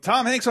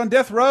Tom Hanks on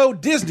death row,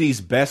 Disney's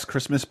best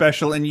Christmas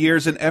special in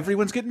years, and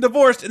everyone's getting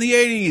divorced in the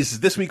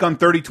 80s. This week on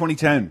 30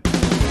 2010. 30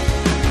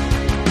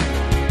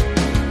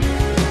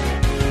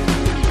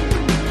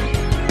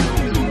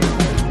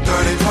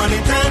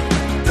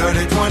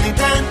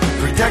 2010,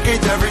 3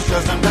 decades, every show,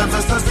 sometimes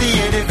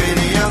associated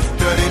videos.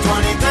 30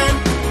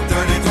 2010,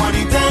 30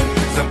 2010,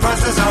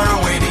 surprises are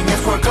awaiting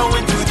as we're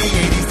going to the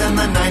 80s and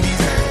the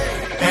 90s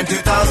and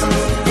 2000s.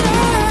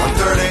 On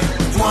 30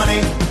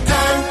 2010.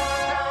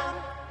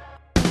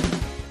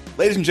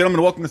 Ladies and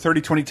gentlemen, welcome to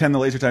 30 2010, the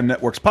Laser Time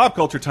Network's pop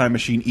culture time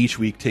machine, each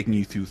week taking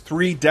you through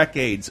 3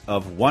 decades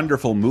of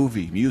wonderful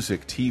movie,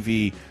 music,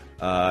 TV,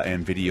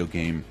 and video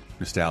game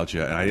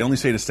nostalgia. And I only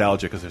say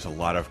nostalgia because there's a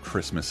lot of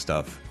Christmas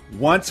stuff.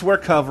 Once we're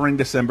covering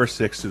December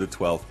 6th to the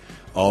 12th,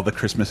 all the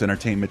Christmas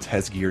entertainment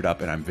has geared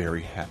up, and I'm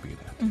very happy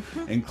at that,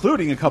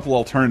 including a couple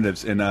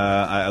alternatives. And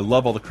I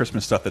love all the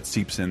Christmas stuff that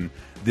seeps in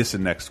this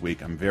and next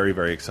week. I'm very,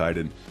 very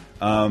excited.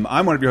 I'm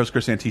one of your hosts,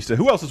 Chris Antista.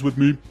 Who else is with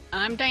me?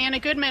 I'm Diana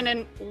Goodman,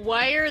 and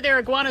why are there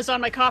iguanas on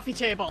my coffee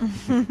table?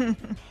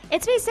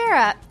 It's me,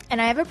 Sarah,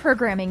 and I have a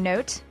programming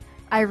note.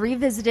 I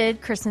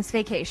revisited Christmas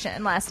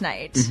Vacation last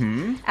night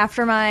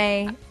after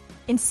my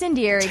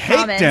incendiary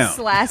comments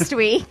last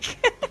week.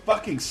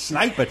 Fucking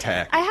snipe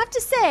attack. I have to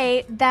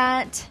say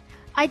that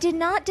I did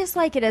not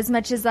dislike it as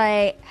much as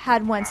I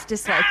had once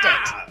disliked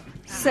it.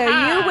 So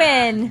you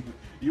win.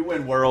 You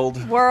win,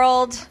 world.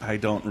 World. I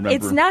don't remember.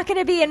 It's not going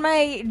to be in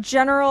my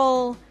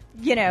general,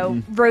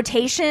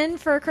 rotation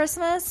for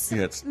Christmas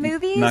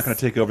movies. Not going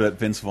to take over that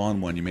Vince Vaughn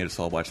one you made us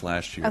all watch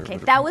last year. Okay,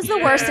 that was the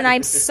worst, and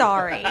I'm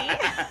sorry.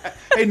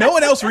 Hey, no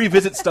one else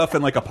revisits stuff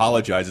and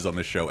apologizes on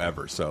this show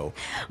ever. So,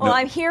 well,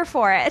 I'm here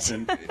for it.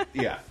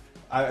 Yeah.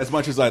 As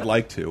much as I'd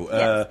like to.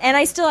 Yes. And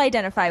I still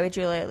identify with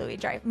Julia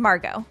Louis-Dreyfus.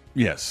 Margot.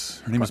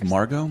 Yes. Her name is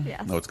Margot?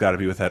 Yes. No, it's got to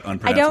be with that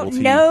unpronounceable I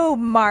don't know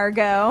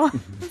Margot.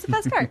 It's the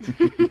best part.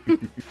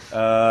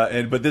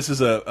 But this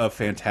is a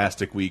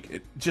fantastic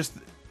week.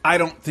 I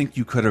don't think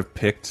you could have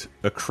picked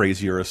a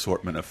crazier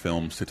assortment of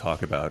films to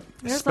talk about,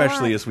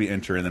 especially as we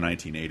enter in the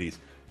 1980s.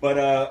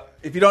 But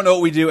if you don't know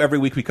what we do, every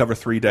week we cover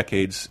 3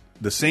 decades,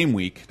 the same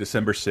week,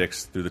 December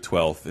 6th through the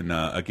 12th. And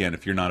again,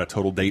 if you're not a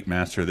total date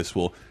master, this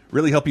will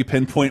really help you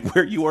pinpoint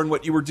where you are and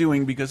what you were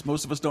doing, because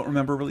most of us don't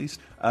remember release.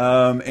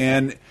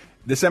 And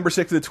December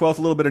 6th to the 12th,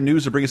 a little bit of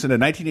news to bring us into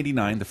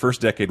 1989, the first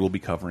decade we'll be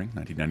covering,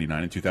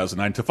 1999 and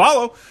 2009 to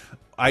follow.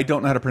 I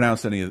don't know how to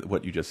pronounce any of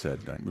what you just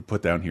said.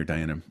 Put down here,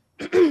 Diana.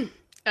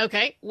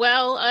 Okay,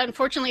 well,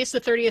 unfortunately, it's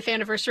the 30th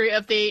anniversary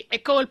of the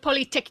École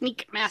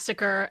Polytechnique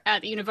massacre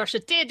at the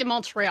Université de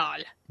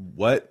Montréal.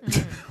 What?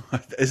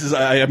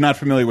 I am not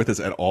familiar with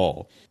this at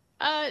all.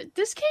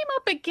 This came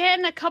up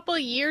again a couple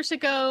of years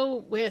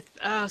ago with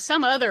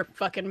some other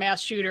fucking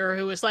mass shooter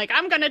who was like,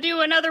 I'm going to do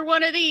another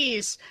one of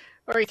these.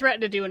 Or he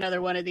threatened to do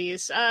another one of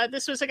these.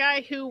 This was a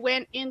guy who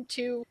went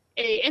into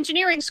a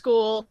engineering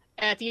school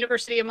at the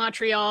University of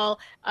Montreal,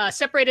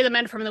 separated the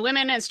men from the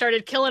women, and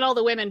started killing all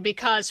the women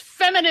because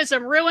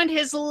feminism ruined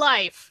his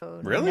life.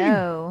 Really?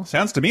 No.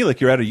 Sounds to me like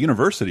you're at a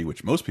university,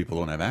 which most people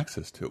don't have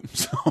access to.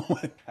 So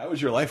how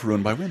was your life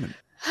ruined by women?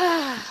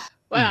 Well,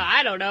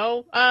 I don't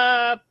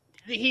know.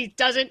 He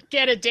doesn't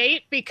get a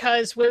date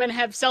because women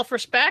have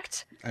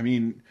self-respect. I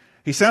mean,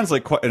 he sounds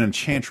like quite an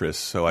enchantress,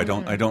 so I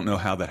don't know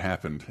how that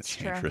happened.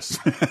 Enchantress.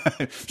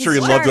 I'm sure he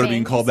loved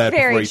being called that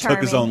before he took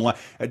his own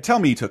life. Tell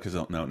me he took his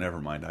own. No, never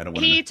mind. I don't want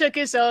to. He took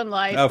his own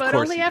life, but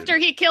only after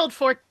he killed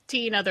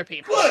 14 other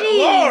people.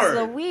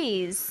 Jeez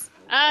Louise.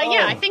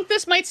 Yeah, I think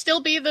this might still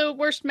be the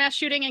worst mass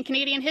shooting in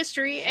Canadian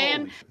history,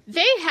 and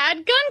they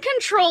had gun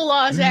control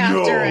laws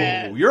after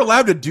it. You're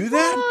allowed to do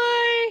that?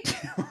 Why?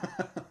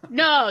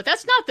 No,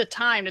 that's not the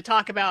time to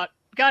talk about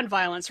gun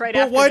violence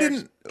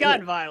after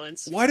gun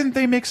violence. Why didn't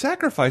they make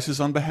sacrifices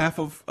on behalf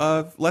of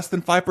less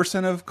than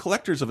 5% of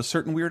collectors of a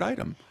certain weird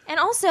item? And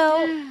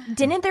also,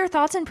 didn't their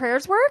thoughts and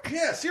prayers work?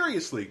 Yeah,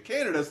 seriously.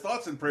 Canada's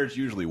thoughts and prayers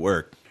usually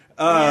work.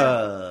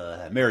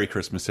 Merry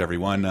Christmas,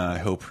 everyone. I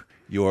hope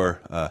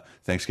your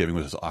Thanksgiving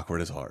was as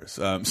awkward as ours.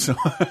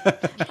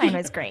 Mine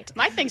was great.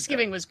 My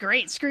Thanksgiving was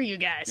great. Screw you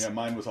guys. Yeah,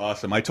 mine was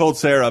awesome. I told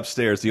Sarah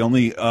upstairs the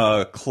only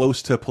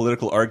close to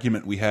political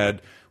argument we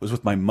had was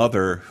with my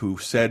mother, who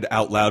said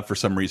out loud for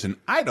some reason,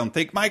 I don't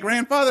think my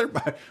father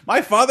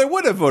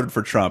would have voted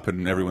for Trump.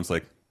 And everyone's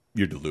like,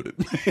 you're deluded.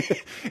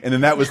 And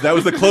then that was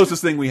the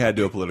closest thing we had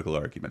to a political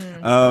argument.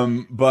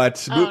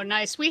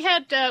 Nice. We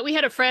had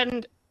a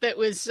friend that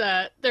was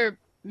they're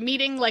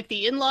meeting like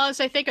the in-laws,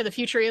 I think, or the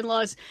future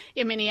in-laws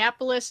in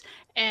Minneapolis,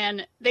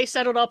 and they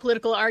settled all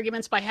political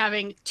arguments by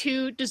having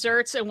 2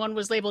 desserts, and one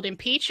was labeled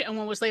impeach and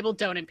one was labeled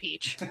don't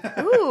impeach.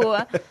 Ooh.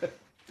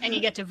 And you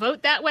get to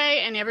vote that way,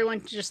 and everyone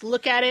can just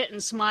look at it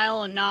and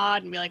smile and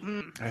nod and be like,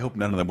 I hope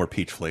none of them were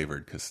peach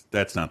flavored, because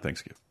that's not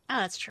Thanksgiving. Oh,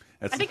 that's true.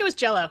 I think it was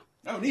Jell-O.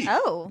 Oh, neat.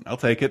 Oh. I'll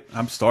take it.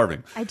 I'm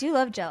starving. I do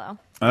love Jell-O.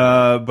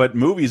 But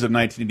movies of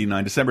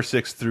 1989, December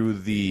 6th through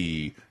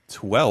the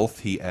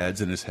 12th, he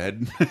adds in his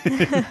head,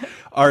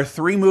 are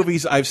 3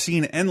 movies I've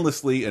seen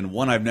endlessly and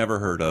one I've never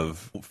heard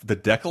of. The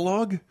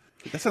Decalogue?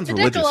 That sounds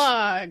religious.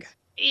 Decalogue.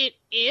 It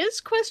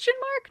is ?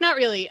 Not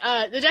really.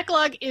 The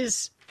Decalogue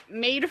is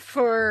made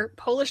for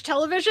Polish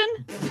television.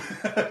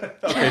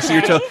 Okay,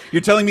 so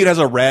you're telling me it has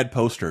a rad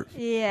poster.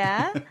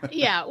 Yeah.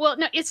 Yeah, well,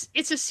 no, it's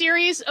a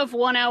series of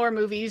 1-hour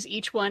movies,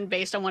 each one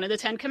based on one of the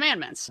 10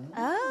 Commandments.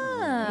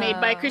 Oh. Made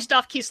by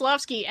Krzysztof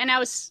Kieslowski. And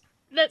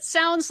that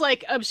sounds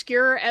like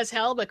obscure as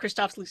hell, but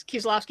Krzysztof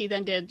Kieslowski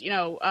then did,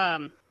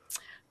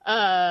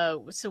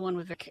 what's the one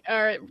with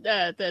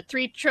the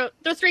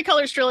Three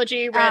Colors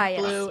trilogy, red,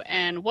 blue,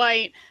 and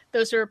white.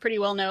 Those are pretty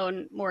well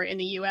known more in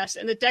the US.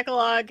 And the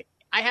Decalogue,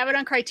 I have it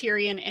on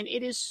Criterion, and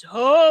it is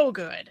so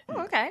good.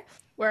 Oh, okay.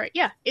 Where,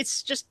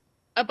 it's just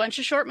a bunch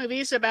of short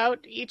movies about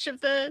each of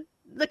the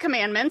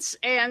commandments,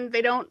 and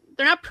they're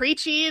not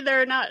preachy,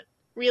 they're not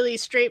really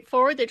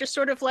straightforward, they're just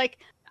sort of like,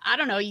 I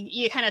don't know,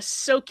 you kind of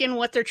soak in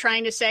what they're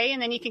trying to say,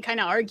 and then you can kind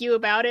of argue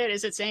about it.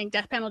 Is it saying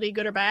death penalty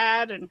good or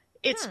bad? And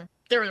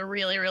they're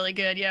really, really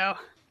good, yo.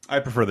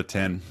 I prefer the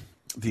 10,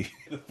 the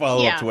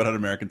follow-up to Wet Hot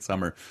American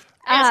Summer.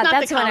 It's not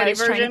that's the what I comedy was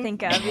version. trying to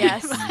think of,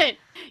 yes. But,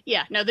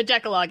 the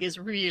Decalogue is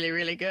really,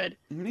 really good.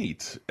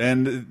 Neat.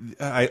 And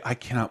I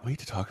cannot wait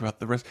to talk about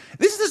the rest.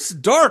 This is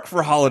dark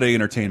for holiday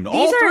entertainment.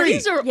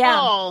 These are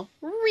all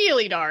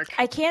really dark.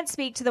 I can't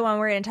speak to the one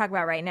we're going to talk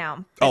about right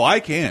now. Oh,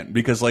 I can,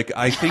 because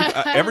I think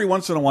every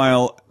once in a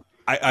while,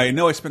 I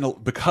know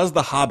because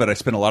The Hobbit, I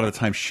spend a lot of the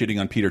time shitting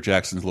on Peter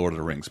Jackson's Lord of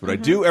the Rings, but I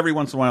do every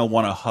once in a while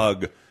want to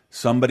hug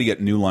somebody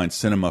at New Line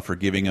Cinema for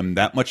giving him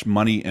that much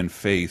money and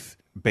faith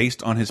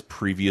based on his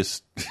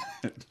previous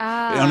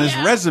on his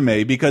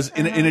resume, because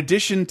in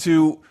addition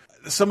to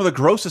some of the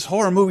grossest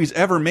horror movies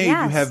ever made, you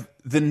have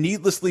the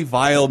needlessly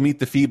vile Meet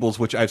the Feebles,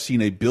 which I've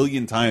seen a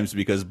billion times,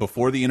 because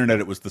before the internet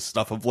it was the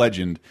stuff of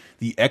legend,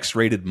 the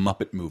X-rated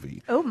Muppet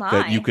movie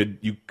that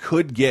you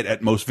could get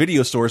at most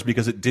video stores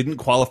because it didn't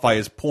qualify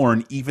as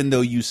porn, even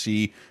though you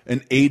see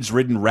an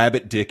AIDS-ridden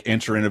rabbit dick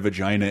enter in a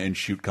vagina and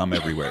shoot cum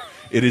everywhere.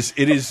 It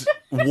is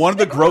one of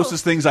the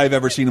grossest things I've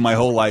ever seen in my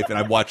whole life, and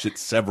I've watched it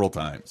several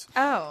times.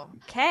 Oh,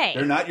 okay.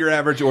 They're not your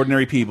average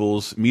ordinary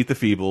Peebles. Meet the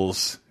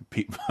Feebles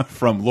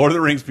from Lord of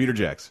the Rings, Peter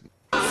Jackson.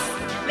 Meet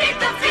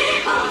the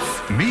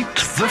Feebles! Meet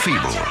the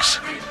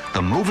Feebles,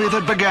 the movie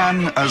that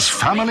began as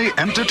family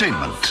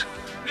entertainment,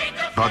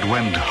 but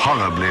went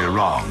horribly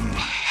wrong.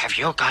 Have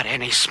you got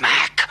any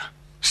smack?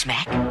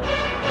 Smack?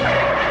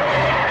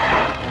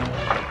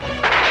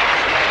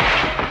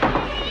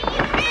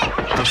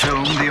 The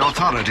film the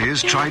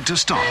authorities tried to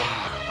stop.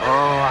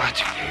 Oh, what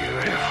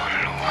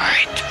beautiful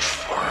white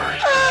fur.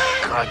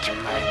 God,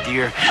 my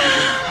dear.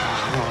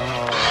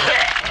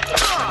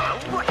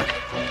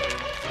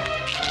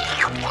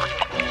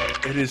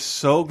 It is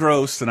so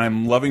gross, and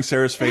I'm loving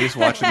Sarah's face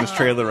watching this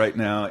trailer right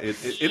now.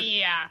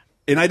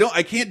 And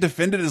I can't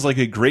defend it as like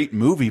a great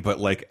movie, but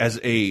like as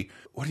a,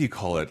 what do you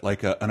call it?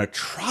 Like an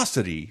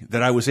atrocity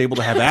that I was able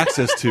to have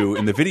access to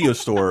in the video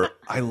store.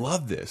 I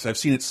love this. I've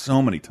seen it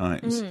so many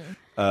times.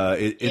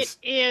 It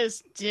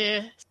is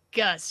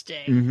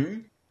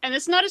disgusting. And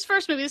it's not his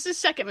first movie. This is his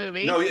second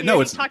movie.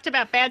 No, it's talked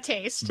about bad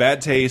taste. Bad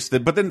taste,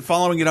 but then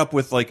following it up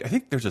with, like, I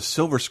think there's a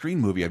silver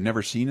screen movie I've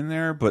never seen in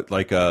there, but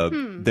like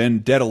then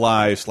Dead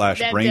Alive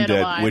 / Brain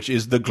Dead, which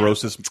is the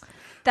grossest,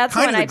 that's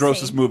kind of the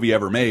grossest movie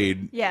ever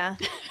made. Yeah.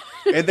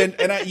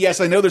 Yes,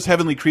 I know there's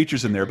heavenly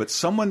creatures in there, but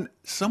someone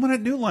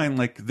at New Line,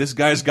 like, this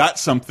guy's got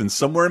something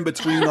somewhere in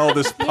between all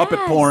this puppet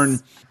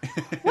porn.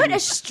 What a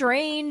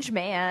strange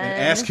man.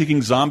 An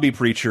ass-kicking zombie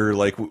preacher.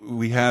 Like,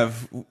 we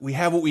have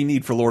what we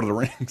need for Lord of the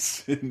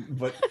Rings.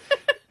 But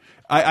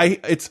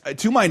it's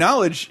to my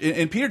knowledge,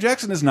 and Peter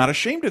Jackson is not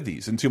ashamed of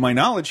these. And to my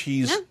knowledge,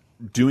 he's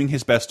doing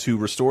his best to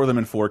restore them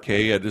in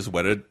 4K at his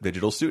Weta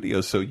Digital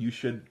Studios. So you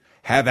should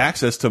have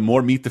access to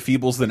more Meet the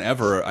Feebles than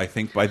ever, I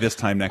think, by this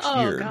time next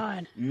year. Oh,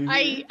 God.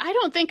 I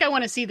don't think I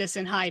want to see this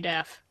in high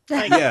def.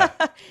 Like,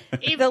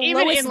 even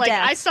in, like, def.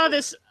 I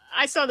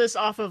saw this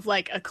off of,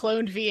 like, a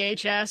cloned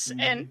VHS,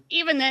 and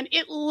even then,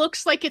 it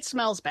looks like it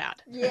smells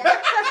bad.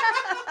 Yeah.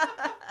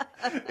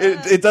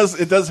 It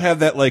does have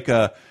that, like,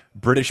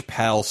 British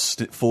PAL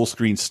full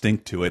screen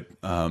stink to it.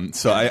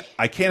 So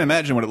I can't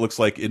imagine what it looks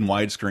like in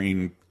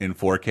widescreen in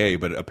 4K,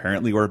 but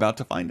apparently we're about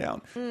to find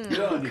out.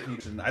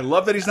 I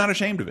love that he's not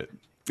ashamed of it.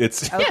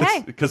 It's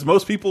because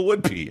most people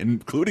would be,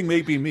 including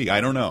maybe me. I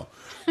don't know,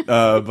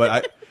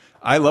 but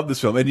I love this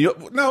film, and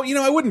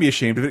I wouldn't be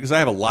ashamed of it because I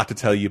have a lot to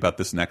tell you about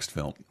this next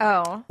film.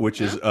 Oh,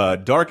 which is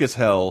dark as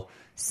hell.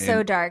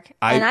 So dark,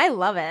 and I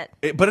love it.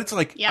 But it's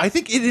like I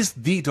think it is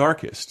the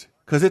darkest.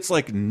 Because it's,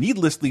 like,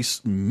 needlessly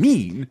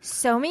mean.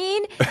 So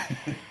mean?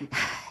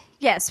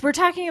 Yes, we're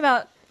talking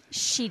about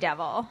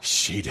She-Devil.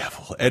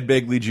 She-Devil. Ed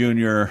Begley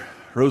Jr.,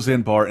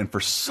 Roseanne Barr, and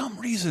for some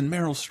reason,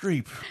 Meryl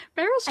Streep.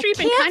 Meryl Streep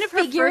in kind of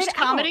her first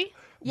comedy?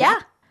 Yeah.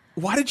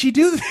 Why did she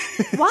do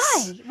that?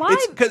 Why?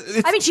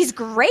 I mean, she's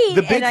great.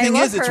 The big thing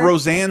is, it's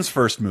Roseanne's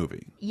first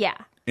movie. Yeah.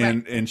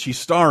 And she's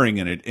starring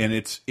in it, and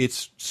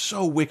it's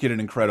so wicked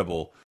and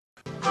incredible.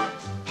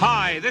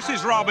 Hi, this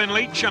is Robin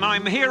Leach, and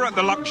I'm here at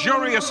the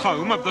luxurious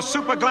home of the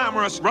super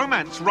glamorous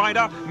romance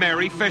writer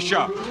Mary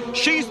Fisher.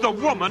 She's the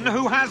woman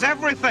who has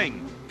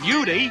everything: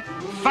 beauty,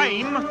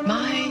 fame.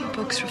 My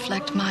books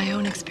reflect my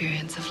own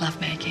experience of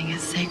lovemaking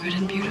as sacred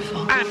and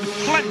beautiful. And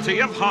plenty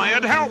of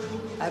hired help.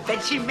 I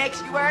bet she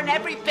makes you earn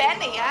every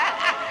penny,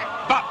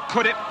 huh? But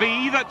could it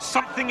be that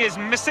something is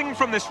missing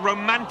from this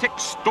romantic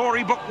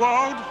storybook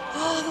world?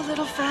 Oh, the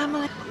little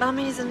family.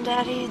 Mummies and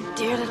daddy,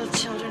 dear little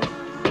children.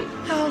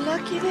 How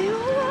lucky they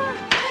all are.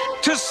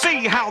 To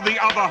see how the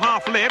other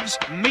half lives,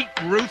 meet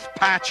Ruth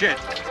Patchett.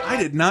 I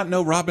did not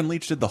know Robin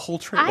Leach did the whole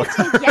trailer.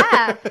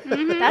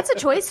 That's a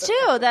choice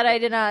too that I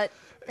didn't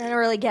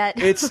really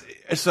get. It's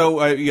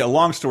so yeah.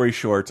 Long story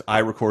short, I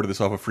recorded this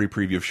off a free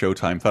preview of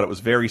Showtime. Thought it was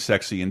very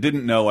sexy, and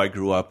didn't know I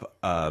grew up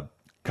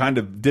kind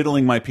of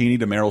diddling my peenie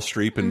to Meryl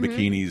Streep in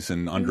bikinis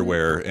and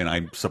underwear, and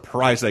I'm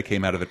surprised I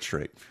came out of it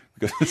straight.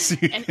 Because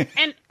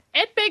and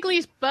Ed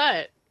Begley's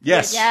butt.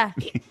 Yes. Yeah.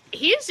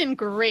 He's in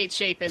great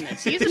shape in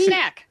this. He's a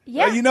snack.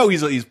 Yeah. You know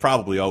he's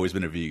probably always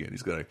been a vegan.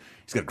 He's got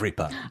a great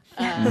butt.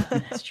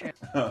 That's true.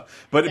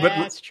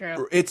 That's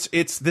true.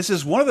 This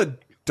is one of the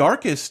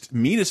darkest,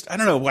 meanest. I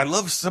don't know. I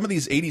love some of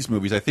these '80s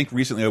movies. I think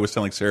recently I was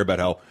telling Sarah about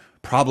how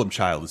Problem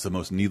Child is the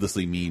most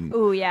needlessly mean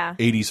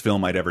 80s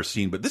film I'd ever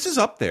seen. But this is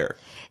up there.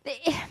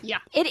 Yeah,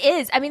 it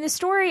is. I mean, the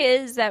story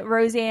is that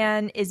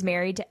Roseanne is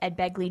married to Ed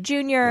Begley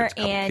Jr.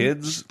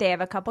 and they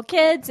have a couple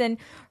kids, and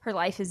her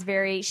life is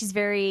she's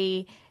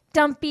very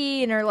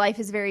dumpy, and her life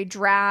is very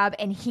drab.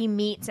 And he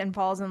meets and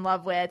falls in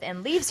love with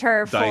and leaves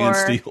her Diane for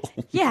Steele.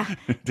 Yeah,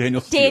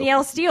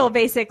 Danielle Steele,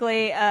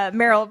 basically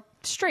Meryl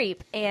Streep,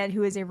 and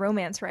who is a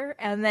romance writer,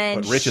 and then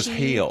but rich as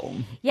hell.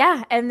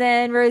 Yeah, and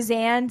then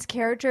Roseanne's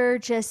character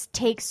just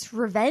takes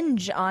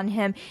revenge on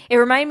him. It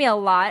reminded me a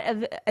lot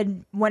of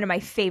one of my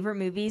favorite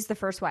movies, The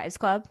First Wives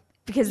Club,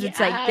 because it's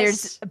like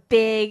there's a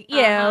big,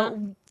 you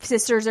know,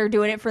 sisters are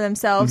doing it for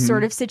themselves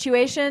sort of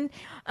situation.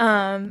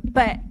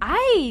 But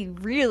I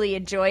really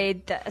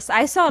enjoyed this.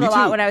 I saw it a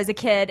lot when I was a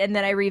kid, and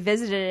then I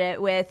revisited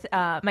it with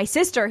my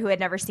sister who had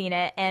never seen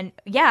it. And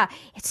yeah,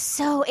 it's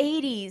so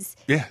 80s.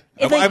 Yeah.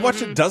 I've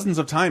watched it dozens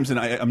of times, and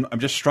I'm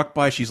just struck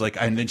by, she's like,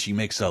 and then she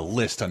makes a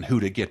list on who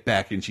to get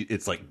back, and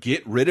it's like,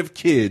 get rid of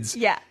kids.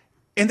 Yeah.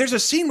 And there's a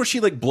scene where she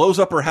like blows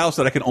up her house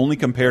that I can only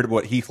compare to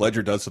what Heath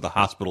Ledger does to the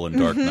hospital in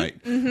Dark Knight.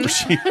 Where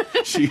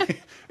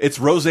it's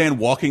Roseanne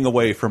walking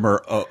away from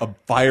a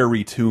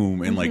fiery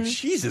tomb, and like,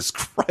 Jesus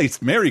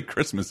Christ, Merry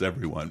Christmas,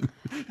 everyone.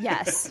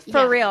 Yes,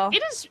 for real.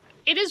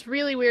 It is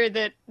really weird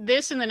that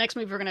this and the next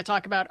movie we're going to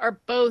talk about are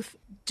both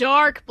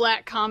dark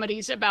black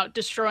comedies about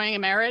destroying a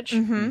marriage.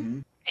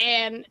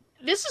 And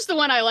this is the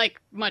one I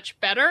like much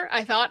better.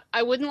 I thought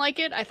I wouldn't like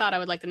it. I thought I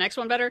would like the next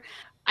one better.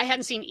 I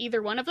hadn't seen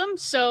either one of them.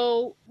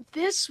 So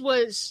it's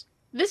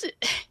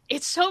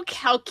so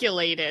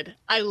calculated.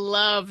 I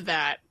love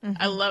that.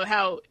 I love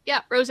how,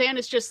 Roseanne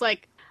is just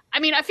like, I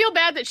mean, I feel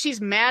bad that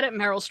she's mad at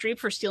Meryl Streep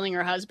for stealing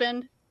her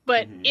husband,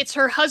 but it's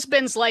her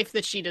husband's life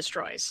that she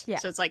destroys. Yeah.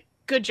 So it's like,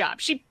 good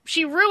job.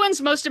 She ruins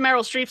most of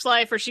Meryl Streep's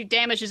life, or she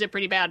damages it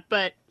pretty bad,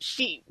 but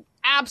she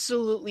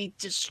absolutely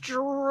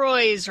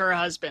destroys her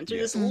husband through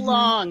this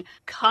long,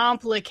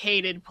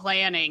 complicated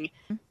planning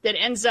that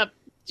ends up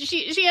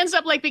she ends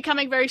up like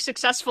becoming very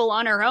successful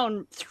on her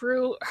own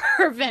through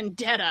her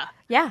vendetta.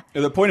 Yeah.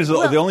 The point is,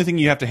 the only thing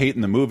you have to hate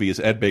in the movie is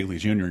Ed Begley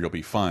Jr. You'll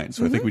be fine.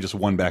 So I think we just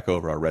won back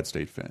over our Red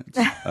State fans.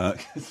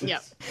 Yeah.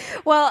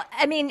 Well,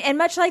 I mean, and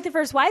much like the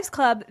First Wives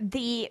Club,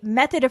 the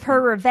method of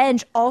her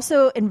revenge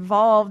also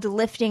involved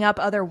lifting up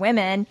other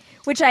women,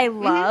 which I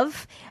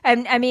love.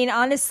 And I mean,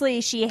 honestly,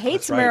 she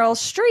hates Meryl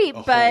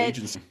Streep, but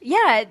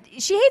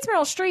she hates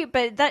Meryl Streep,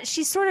 but that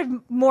she's sort of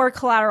more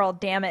collateral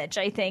damage,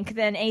 I think,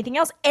 than anything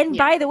else. And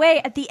by the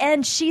way, at the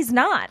end, she's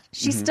not.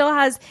 She still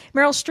has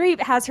Meryl Streep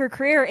has her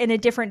career in a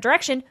different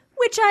direction,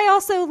 which I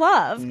also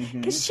love,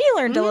 because she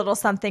learned a little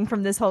something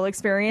from this whole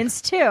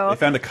experience too. They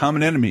found a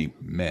common enemy: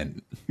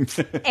 men.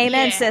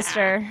 Amen,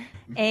 sister.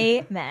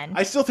 Amen.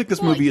 I still think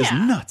this movie is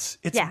nuts.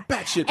 It's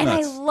batshit nuts. And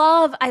I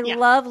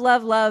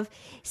love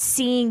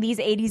seeing these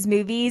 80s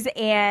movies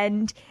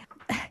and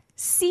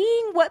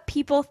seeing what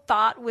people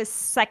thought was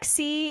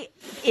sexy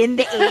in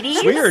the 80s.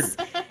 It's weird.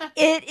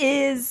 It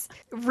is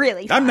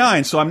really fun. I'm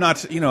 9, so I'm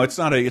not, it's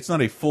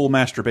not a full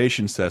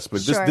masturbation cess,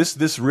 but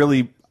this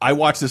really, I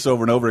watched this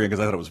over and over again because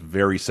I thought it was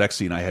very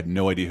sexy, and I had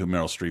no idea who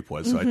Meryl Streep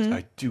was. So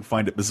I do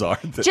find it bizarre.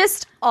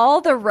 Just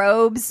all the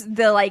robes,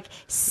 the like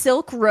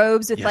silk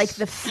robes with like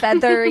the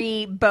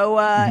feathery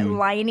boa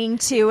lining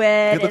to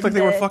it. It looked like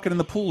they were fucking in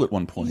the pool at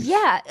one point.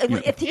 Yeah. I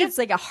think it's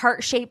like a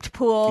heart-shaped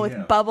pool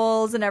with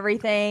bubbles and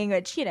everything,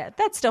 which,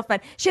 that's still fun.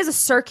 She has a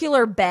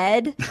circular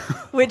bed,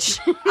 which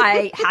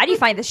how do you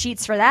find the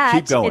sheets for that?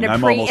 Keep going. In a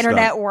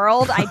pre-internet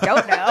world? I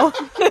don't know.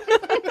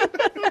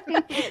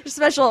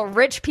 Special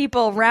rich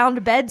people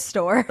round bed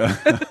store.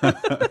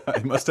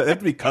 It must have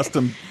to be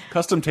custom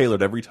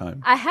tailored every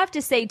time. I have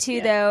to say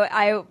too,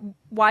 though,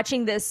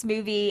 watching this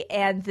movie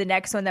and the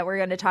next one that we're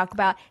going to talk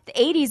about, the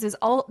 80s is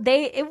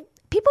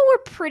people were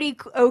pretty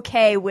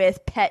okay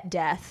with pet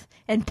death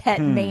and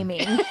pet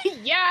maiming.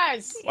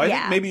 Yes. Well, I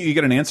think maybe you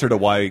get an answer to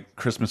why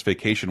Christmas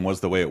Vacation was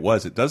the way it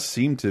was. It does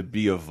seem to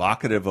be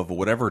evocative of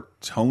whatever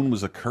tone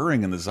was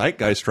occurring in the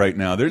zeitgeist right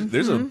now.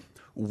 There's a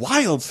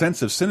wild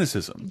sense of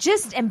cynicism.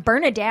 And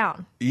burn it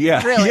down.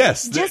 Yeah, really.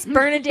 yes. Just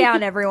burn it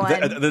down, everyone.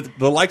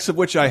 The likes of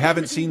which I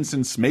haven't seen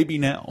since maybe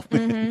now.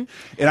 And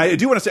I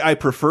do want to say I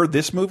prefer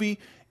this movie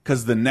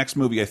because the next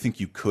movie I think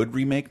you could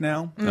remake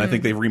now. And I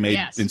think they've remade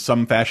in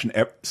some fashion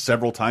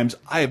several times.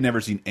 I have never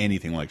seen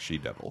anything like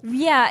She-Devil.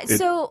 Yeah,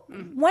 so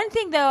one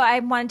thing, though, I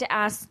wanted to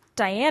ask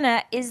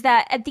Diana is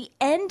that at the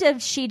end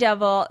of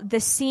She-Devil,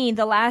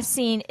 the last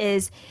scene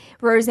is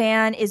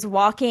Roseanne is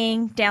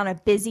walking down a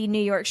busy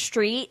New York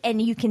street,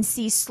 and you can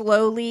see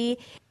slowly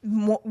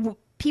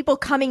people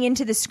coming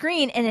into the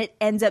screen, and it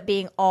ends up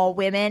being all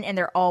women, and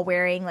they're all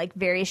wearing like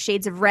various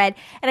shades of red.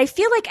 And I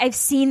feel like I've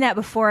seen that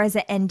before as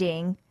an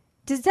ending.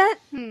 Does that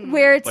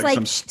where it's like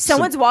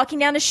someone's walking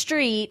down a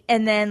street,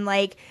 and then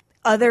like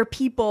other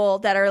people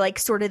that are like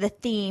sort of the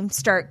theme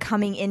start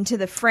coming into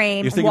the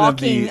frame,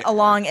 walking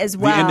along as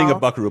well. The ending of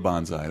Buckaroo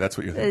Banzai. That's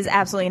what you're thinking. That is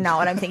absolutely not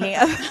what I'm thinking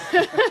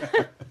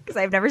of. Because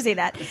I've never seen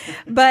that.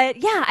 But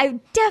yeah, I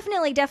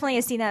definitely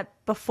have seen that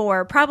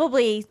before.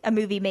 Probably a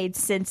movie made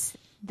since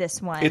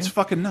this one. It's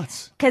fucking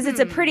nuts. Because it's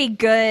a pretty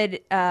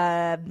good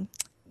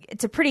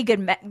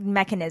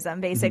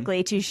mechanism,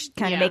 basically, to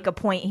kind of make a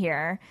point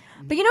here.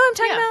 But you know what I'm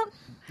talking about?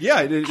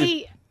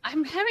 Yeah.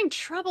 I'm having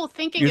trouble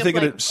thinking You're of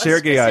thinking like of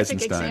Sergei a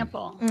specific Eisenstein.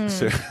 example.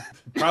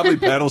 Probably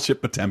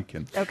Battleship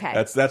Potemkin. Okay.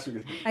 That's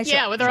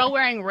where they're all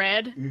wearing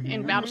red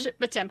in Battleship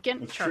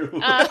Potemkin. Sure.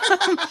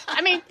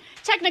 I mean,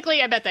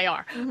 technically, I bet they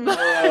are.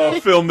 Oh,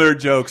 film nerd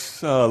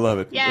jokes. Oh, I love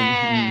it.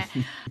 Yeah.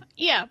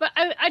 Yeah, but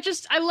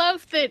I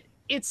love that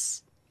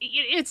it's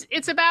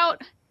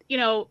about, you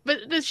know,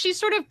 but she's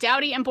sort of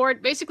dowdy and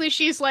bored. Basically,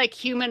 she's like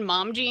human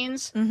mom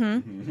jeans,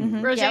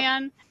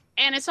 Roseanne. Yep.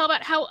 And it's all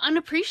about how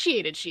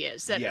unappreciated she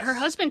is, that her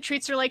husband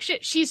treats her like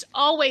shit. She's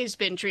always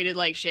been treated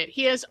like shit.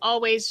 He has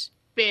always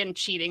been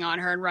cheating on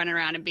her and running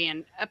around and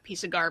being a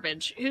piece of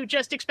garbage who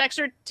just expects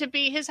her to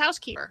be his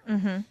housekeeper.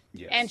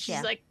 Yes. And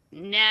she's like,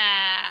 nah.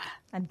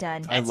 I'm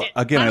done. I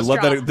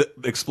love that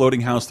the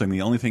exploding house thing.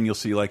 The only thing you'll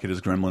see like it is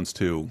Gremlins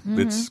 2.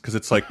 It's because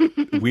it's like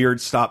weird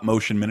stop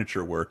motion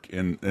miniature work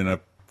in a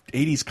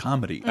 80s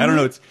comedy. I don't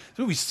know. This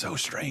movie's so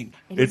strange.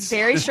 It's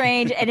very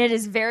strange, and it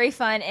is very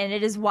fun, and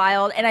it is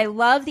wild. And I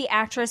love the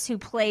actress who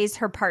plays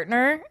her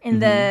partner in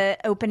the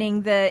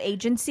opening the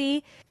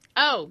agency.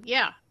 Oh,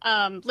 yeah.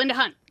 Linda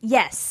Hunt.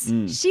 Yes.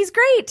 She's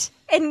great.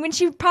 And when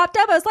she popped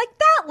up, I was like,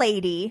 that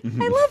lady.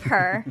 I love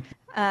her.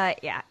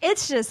 Yeah,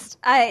 it's just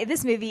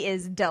this movie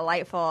is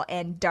delightful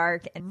and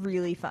dark and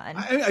really fun.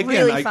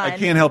 I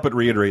can't help but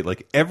reiterate,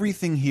 like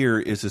everything here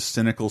is a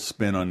cynical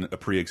spin on a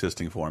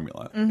pre-existing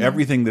formula.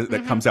 Everything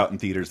that comes out in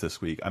theaters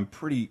this week, I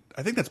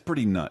think that's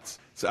pretty nuts.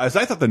 So, as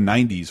I thought the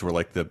 '90s were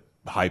like the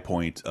high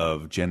point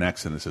of Gen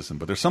X in the system,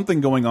 but there's something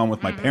going on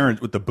with my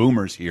parents, with the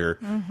boomers here,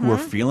 who are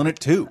feeling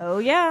it too. Oh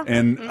yeah,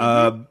 and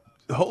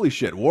holy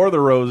shit, War of the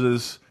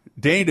Roses.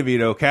 Danny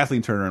DeVito,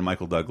 Kathleen Turner, and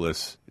Michael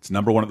Douglas. It's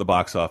 #1 at the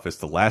box office.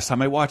 The last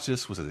time I watched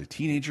this was as a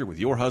teenager with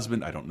your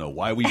husband. I don't know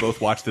why we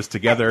both watched this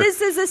together.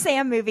 This is a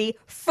Sam movie,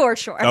 for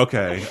sure.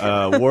 Okay.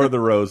 War of the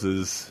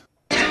Roses.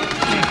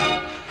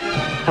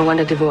 I want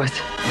a divorce.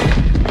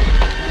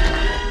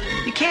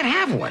 You can't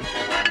have one.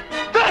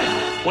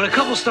 When a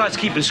couple starts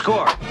keeping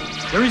score,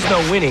 there is no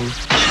winning.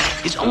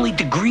 It's only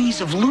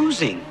degrees of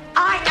losing.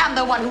 I am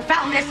the one who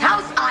found this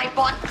house. I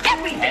bought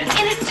everything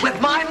in it.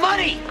 With my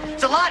money.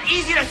 It's a lot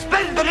easier to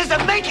spend than it is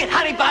to make it,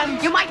 honey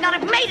bun. You might not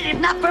have made it if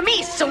not for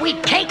me,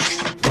 sweet cakes.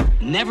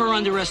 Never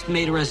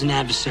underestimate her as an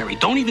adversary.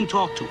 Don't even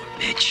talk to her,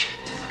 bitch.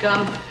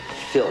 Scum.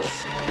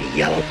 Filth. The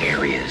yellow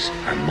areas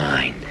are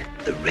mine.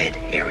 The red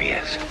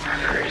areas are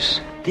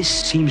hers. This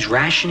seems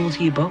rational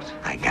to you both?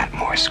 I got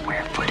more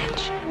square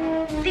footage.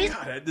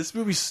 God, this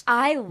movie's...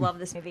 I love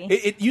this movie.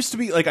 It used to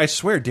be, like, I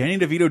swear, Danny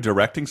DeVito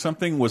directing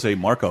something was a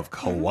mark of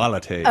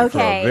quality.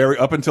 Okay. For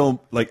up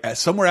until, like,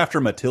 somewhere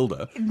after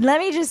Matilda. Let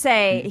me just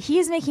say, he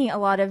is making a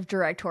lot of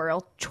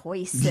directorial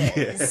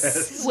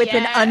choices with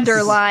an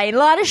underline. A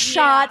lot of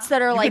shots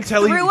that are, like,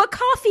 through a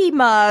coffee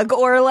mug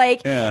or,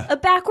 like, a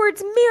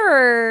backwards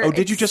mirror. Oh,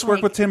 did you just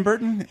work with Tim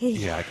Burton?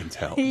 Yeah, I can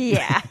tell.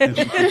 Yeah.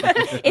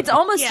 It's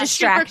almost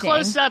distracting. Super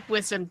close up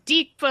with some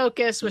deep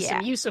focus, with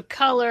some use of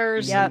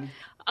colors. Yep.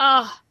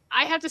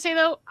 I have to say,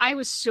 though, I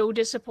was so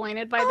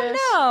disappointed by this.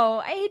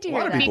 No, I hate to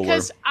hear that.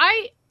 Because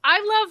I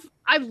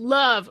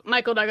love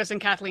Michael Douglas and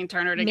Kathleen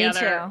Turner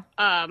together.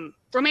 Me too.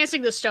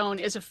 Romancing the Stone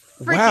is a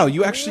freaking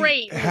you actually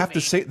great have movie.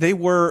 to say they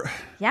were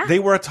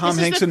a Tom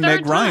Hanks and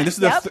Meg Ryan. This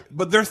is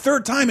but their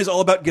third time is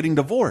all about getting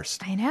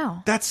divorced. I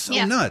know. That's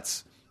so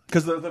nuts.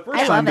 Because the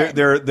first time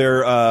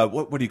they're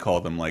what do you call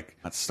them? Like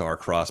not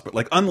star-crossed, but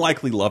like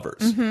unlikely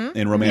lovers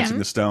in Romancing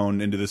the Stone.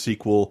 Into the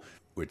sequel,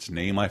 which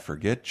name I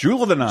forget,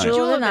 Jewel of the Nile.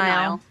 Jewel of the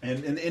Nile.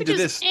 And into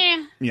this,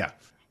 yeah.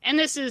 And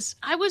this is,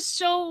 I was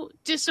so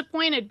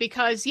disappointed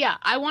because,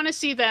 I want to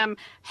see them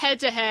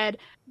head to head,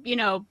 you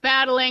know,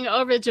 battling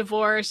over the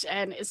divorce,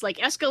 and it's like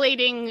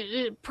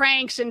escalating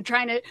pranks and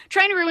trying to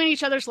ruin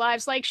each other's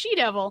lives like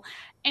She-Devil.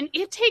 And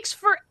it takes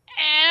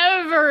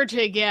forever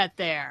to get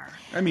there.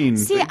 I mean,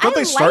 don't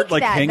they start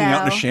like hanging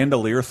out in the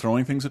chandelier,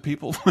 throwing things at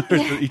people, at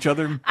each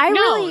other?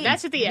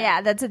 That's at the end.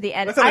 Yeah, that's at the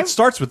end. I thought it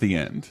starts with the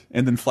end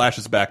and then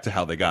flashes back to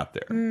how they got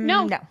there.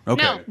 No.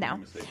 Okay.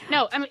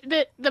 No.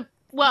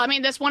 I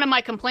mean, that's one of my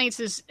complaints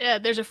is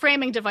there's a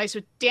framing device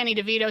with Danny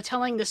DeVito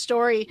telling the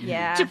story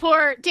to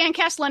poor Dan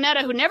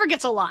Castellaneta, who never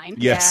gets a line.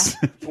 Yes,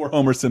 poor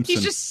Homer Simpson.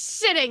 He's just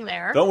sitting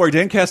there. Don't worry,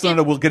 Dan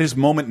Castellaneta will get his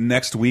moment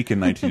next week in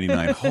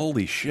 1989.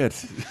 Holy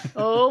shit.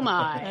 Oh,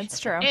 my. That's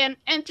true. And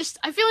just,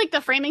 I feel like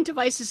the framing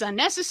device is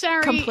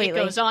unnecessary. Completely.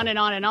 It goes on and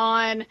on and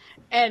on.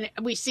 And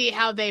we see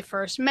how they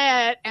first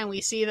met, and we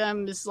see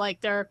them as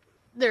like their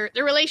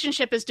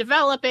relationship is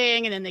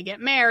developing, and then they get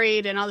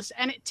married and all this.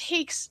 And it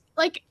takes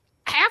like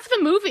half the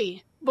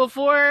movie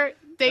before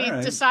they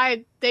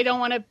decide they don't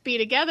want to be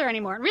together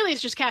anymore. And really,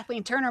 it's just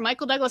Kathleen Turner.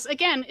 Michael Douglas,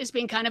 again, is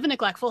being kind of a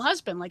neglectful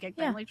husband, like Ed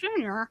Begley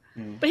Jr.,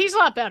 but he's a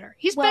lot better.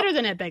 He's better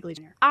than Ed Begley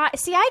Jr.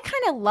 See, I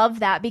kind of love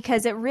that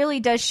because it really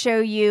does show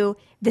you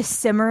the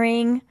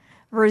simmering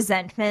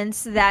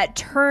resentments that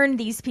turn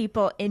these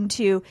people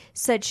into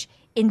such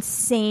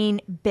insane,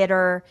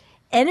 bitter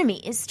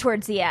enemies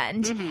towards the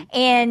end.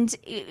 And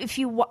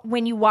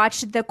when you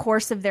watch the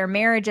course of their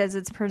marriage as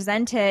it's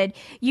presented,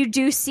 you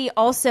do see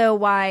also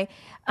why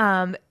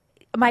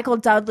Michael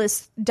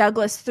Douglas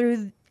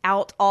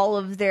throughout all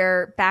of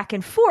their back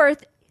and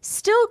forth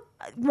still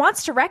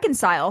wants to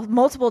reconcile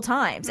multiple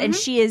times, and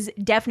she is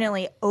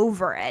definitely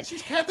over it.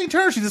 She's Kathleen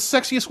Turner. She's the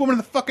sexiest woman in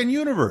the fucking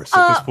universe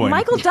at this point.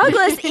 Michael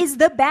Douglas is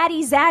the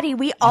baddie zaddy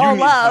we all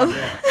love.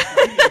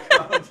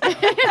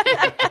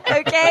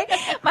 Okay?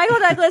 Michael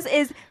Douglas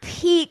is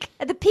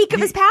at the peak of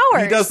his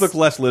powers. He does look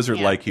less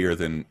lizard-like here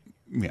than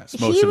most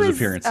of his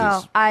appearances.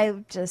 Oh, I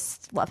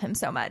just love him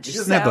so much. He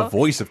doesn't have the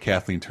voice of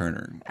Kathleen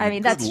Turner. I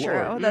mean, that's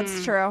true.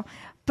 That's true.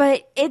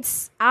 But to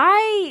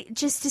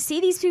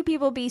see these two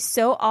people be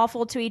so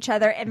awful to each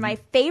other. And my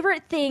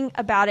favorite thing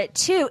about it,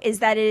 too, is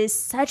that it is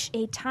such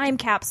a time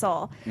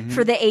capsule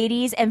for the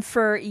 80s and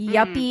for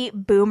yuppie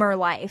boomer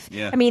life.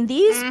 Yeah. I mean,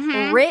 these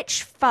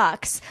rich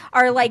fucks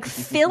are like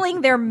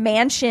filling their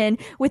mansion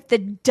with the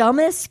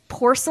dumbest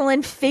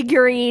porcelain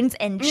figurines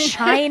and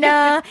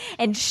china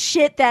and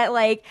shit that,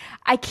 like,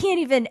 I can't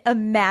even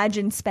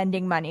imagine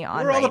spending money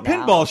on. Where are all the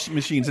pinball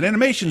machines and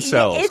animation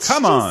cells?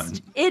 Come on.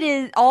 It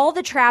is all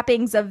the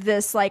trappings of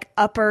this like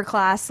upper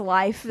class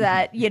life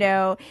that,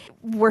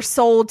 were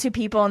sold to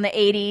people in the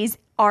 80s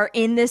are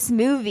in this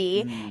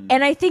movie.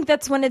 And I think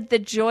that's one of the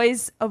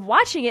joys of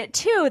watching it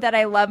too that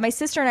I love. My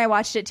sister and I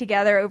watched it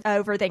together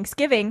over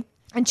Thanksgiving.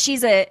 And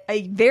she's a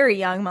very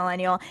young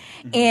millennial.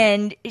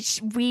 And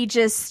we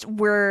just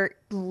were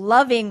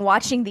loving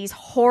watching these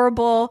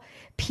horrible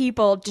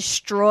people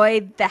destroy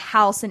the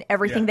house and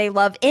everything they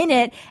love in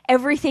it,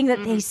 everything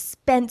that they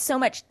spent so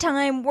much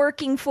time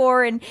working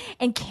for and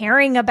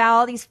caring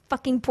about, these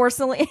fucking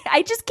porcelain.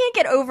 I just can't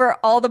get over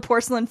all the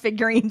porcelain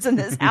figurines in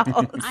this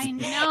house. I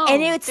know.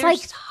 And it's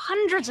There's like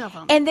hundreds of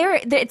them. And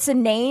it's a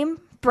name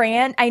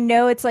brand. I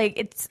know it's like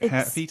it's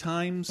Happy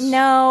Times.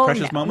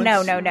 Precious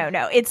Moments.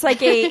 No. It's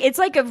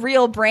like a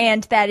real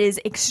brand that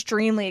is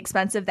extremely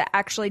expensive that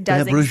actually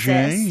does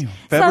exist.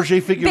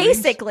 Fabergé figurines.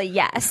 Basically,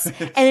 yes.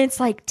 And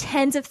it's like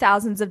tens of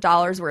thousands of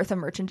dollars worth of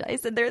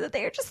merchandise in there that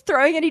they are just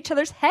throwing at each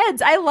other's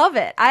heads. I love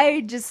it.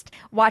 I just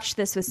watched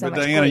this with so much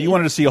Diana, glee. you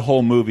wanted to see a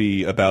whole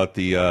movie about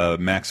the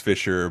Max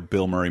Fisher,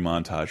 Bill Murray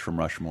montage from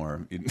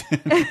Rushmore.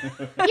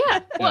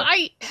 Well,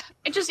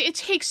 it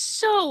takes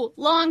so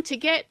long to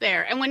get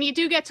there. And when you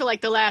do get to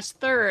like the last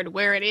third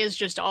where it is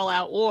just all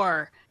out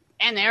war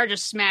and they're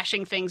just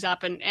smashing things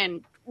up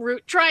and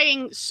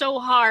trying so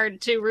hard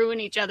to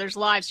ruin each other's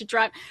lives,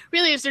 they're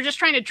just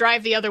trying to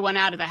drive the other one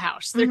out of the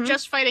house. They're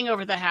just fighting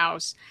over the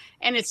house.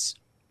 And it's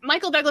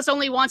Michael Douglas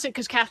only wants it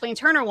because Kathleen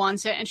Turner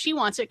wants it, and she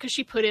wants it because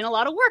she put in a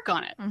lot of work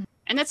on it.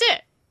 And that's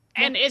it.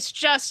 And it's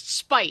just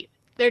spite.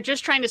 They're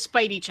just trying to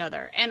spite each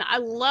other. And I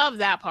love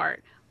that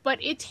part. But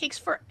it takes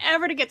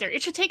forever to get there.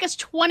 It should take us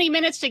 20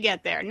 minutes to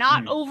get there,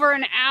 not over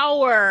an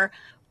hour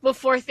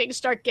before things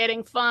start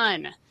getting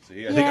fun.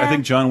 See, I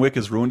think John Wick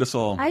has ruined us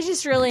all. I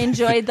just really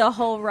enjoyed the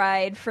whole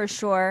ride for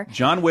sure.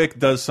 John Wick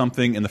does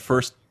something in the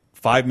first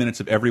 5 minutes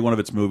of every one of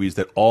its movies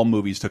that all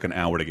movies took an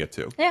hour to get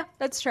to. Yeah,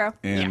 that's true.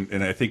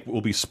 And I think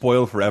we'll be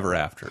spoiled forever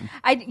after.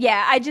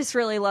 I just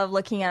really love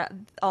looking at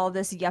all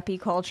this yuppie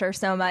culture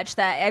so much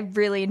that I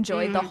really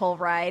enjoyed the whole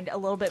ride a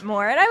little bit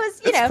more. And I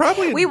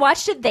was, we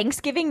watched it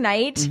Thanksgiving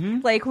night,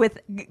 like with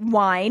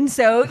wine.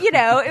 So,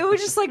 it was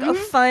just like a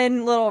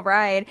fun little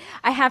ride.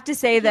 I have to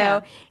say,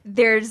 though,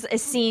 there's a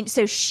scene.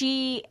 So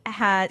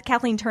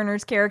Kathleen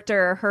Turner's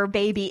character, her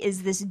baby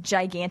is this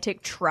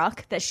gigantic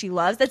truck that she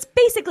loves. That's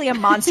basically a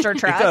monster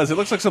truck. It does. It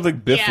looks like something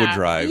Biff would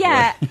drive.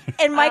 Yeah.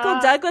 And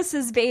Michael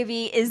Douglas's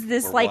baby is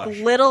this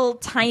little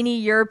tiny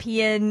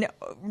European,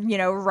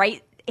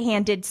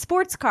 right-handed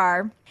sports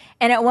car.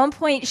 And at one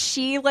point,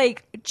 she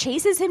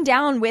chases him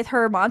down with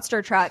her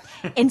monster truck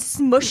and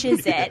smushes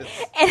it.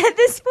 And at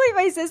this point,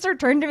 my sister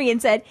turned to me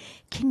and said,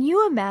 "Can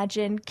you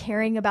imagine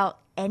caring about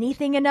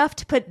anything enough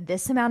to put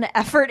this amount of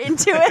effort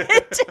into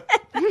it.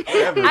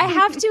 I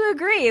have to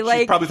agree.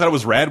 Like, she probably thought it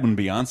was rad when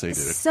Beyonce did it.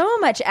 So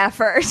much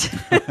effort.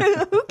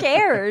 Who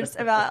cares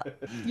about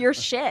your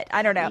shit?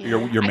 I don't know.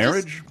 Your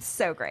marriage?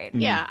 So great.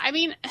 Yeah, I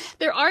mean,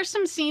 there are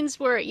some scenes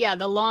where,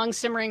 the long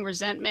simmering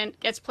resentment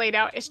gets played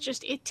out. It's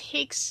just, it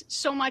takes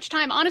so much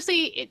time.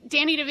 Honestly,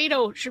 Danny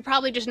DeVito should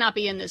probably just not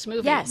be in this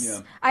movie.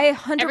 Yes, I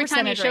 100% Every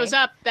time he agree. shows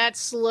up, that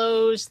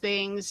slows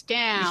things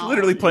down. He's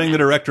literally playing the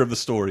director of the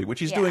story, which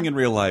he's doing in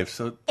real life.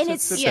 So and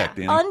it's sit back,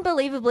 Danny.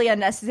 unbelievably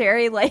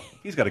unnecessary. Like,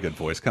 he's got a good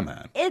voice. Come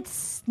on.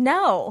 It's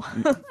no.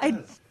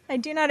 I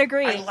do not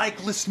agree. I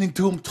like listening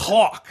to him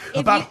talk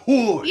about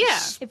hoods. Yeah.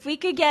 If we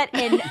could get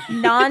a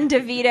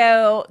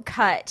non-DeVito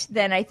cut,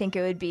 then I think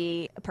it would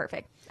be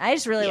perfect. I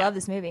just really love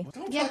this movie.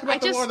 Don't talk about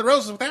the War of the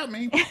Roses without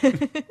me. I have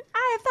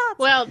thoughts.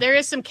 Well, there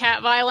is some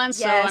cat violence,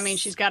 so I mean,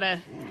 she's got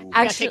to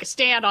take a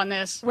stand on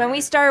this. When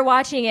we started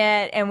watching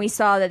it and we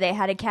saw that they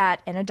had a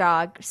cat and a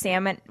dog,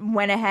 Sam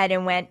went ahead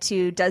and went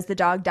to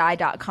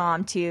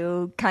doesthedogdie.com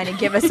to kind of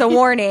give us a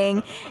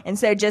warning. And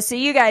so just so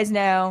you guys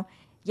know,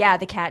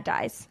 the cat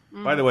dies.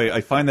 By the way,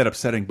 I find that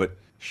upsetting, but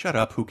shut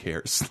up. Who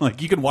cares?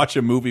 Like, you can watch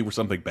a movie where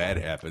something bad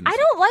happens. I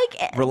don't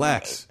like it.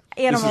 Relax.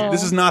 Animal.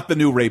 This is not the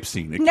new rape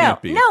scene. It No,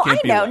 can't be. no, I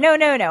know.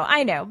 No,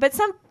 I know. But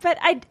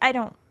I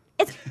don't.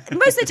 It's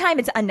most of the time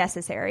it's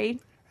unnecessary.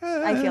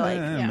 I feel like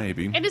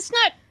maybe. And it's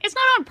not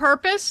on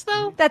purpose,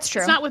 though. That's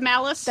true. It's not with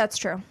malice. That's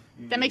true.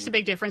 That makes a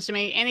big difference to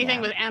me.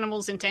 Anything with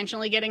animals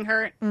intentionally getting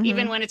hurt,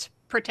 even when it's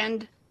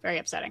pretend, very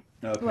upsetting.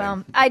 Okay.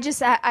 Well,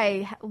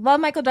 I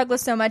love Michael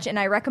Douglas so much, and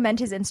I recommend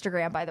his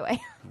Instagram, by the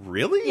way.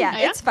 Really? Yeah,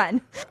 it's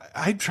fun.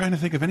 I'm trying to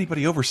think of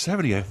anybody over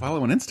 70 I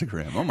follow on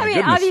Instagram. Oh, my I mean,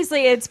 goodness.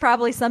 obviously, it's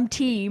probably some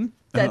team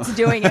that's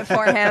doing it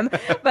for him,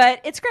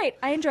 but it's great.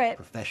 I enjoy it.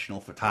 Professional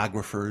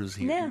photographers.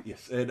 Yeah.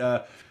 Yes. And,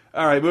 all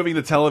right, moving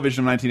to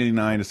television,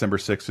 1989, December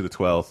 6th to the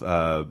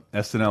 12th.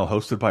 SNL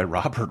hosted by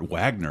Robert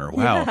Wagner.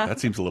 Wow, that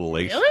seems a little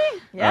late.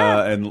 Really?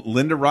 Yeah. And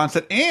Linda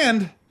Ronstadt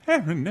and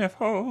Aaron F.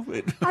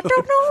 Hovitt. I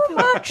don't know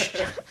much,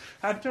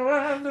 I know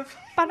I love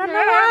but I know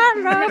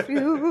I love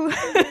you.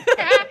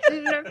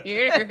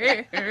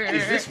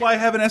 Is this why I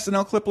have an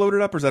SNL clip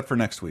loaded up, or is that for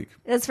next week?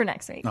 That's for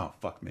next week. Oh,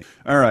 fuck me.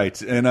 All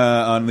right, and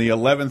on the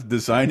 11th,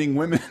 Designing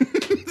Women,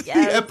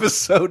 the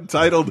episode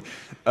titled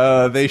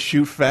 "They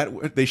Shoot Fat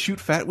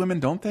Women,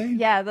 Don't They?"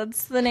 Yeah,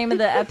 that's the name of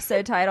the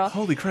episode title.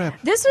 Holy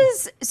crap! This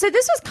was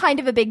kind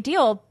of a big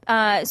deal.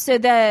 So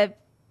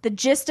the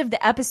gist of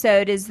the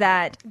episode is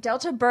that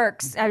Delta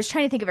Burke's, I was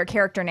trying to think of her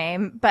character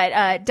name,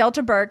 but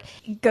Delta Burke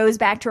goes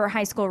back to her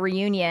high school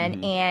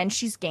reunion and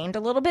she's gained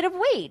a little bit of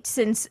weight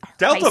since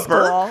Delta high school.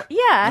 Burke?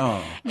 Yeah.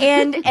 Oh.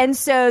 And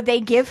so they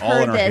give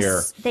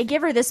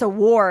her this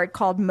award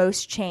called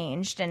Most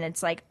Changed, and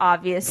it's like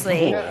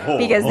obviously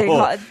because they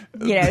call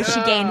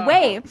she gained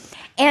weight.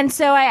 And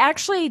so I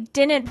actually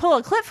didn't pull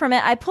a clip from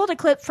it. I pulled a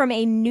clip from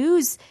a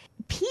news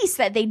piece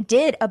that they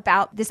did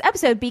about this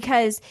episode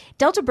because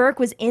Delta Burke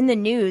was in the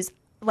news,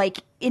 like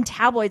in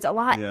tabloids a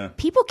lot. Yeah.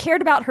 People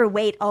cared about her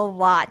weight a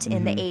lot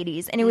in the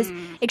 80s, and it was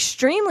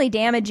extremely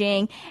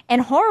damaging and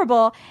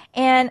horrible.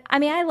 And I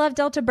mean, I love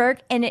Delta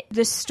Burke, and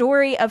the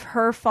story of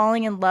her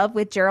falling in love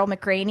with Gerald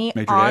McRaney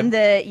Major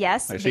Dad,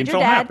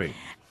 happy.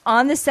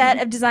 On the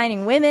set of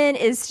Designing Women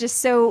is just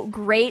so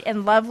great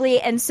and lovely.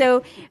 And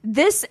so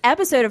this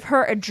episode of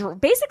her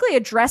basically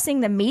addressing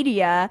the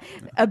media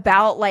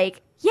about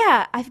like,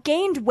 yeah, I've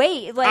gained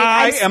weight. Like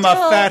I am a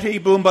fatty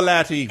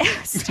boombalatti.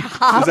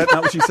 Stop. Is that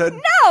not what you said?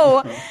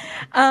 No.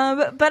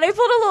 But I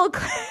pulled a little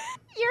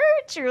You're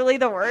truly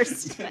the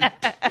worst.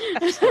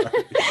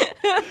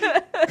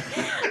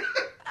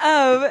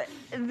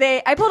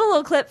 I pulled a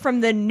little clip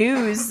from the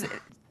news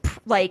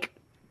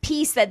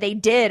piece that they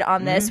did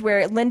on this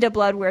where Linda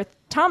Bloodworth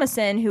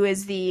Thomason, who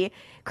is the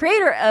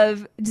creator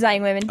of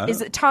Designing Women,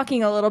 is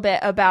talking a little bit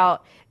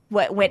about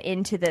what went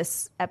into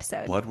this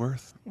episode.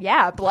 Bloodworth?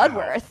 Yeah,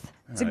 Bloodworth. Wow.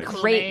 It's a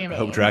great name. I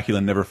hope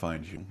Dracula never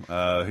finds you.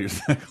 Here's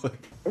that clip.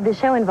 The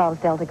show involves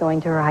Delta going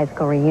to her high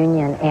school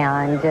reunion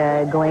and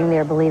going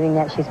there believing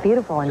that she's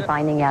beautiful and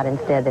finding out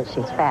instead that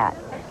she's fat.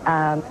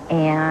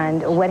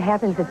 And what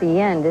happens at the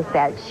end is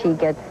that she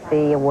gets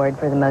the award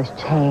for the most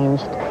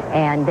changed,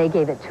 and they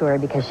gave it to her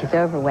because she's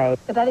overweight.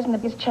 But that isn't the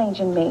biggest change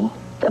in me.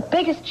 The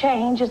biggest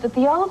change is that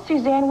the old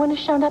Suzanne wouldn't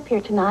have shown up here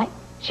tonight.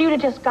 She would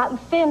have just gotten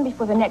thin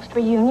before the next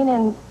reunion,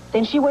 and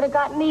then she would have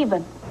gotten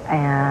even.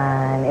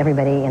 And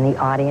everybody in the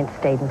audience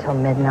stayed until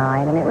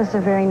midnight, and it was a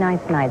very nice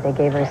night. They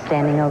gave her a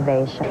standing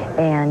ovation.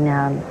 And,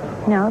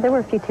 there were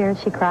a few tears.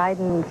 She cried,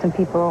 and some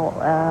people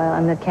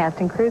on the cast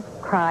and crew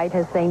cried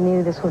as they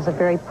knew this was a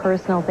very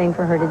personal thing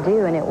for her to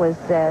do, and it was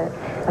a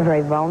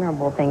very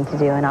vulnerable thing to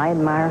do, and I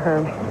admire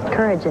her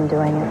courage in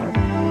doing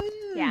it.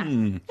 Yeah,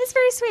 it's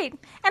very sweet.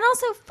 And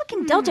also,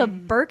 fucking Delta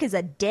Burke is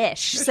a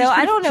dish, so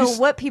I don't know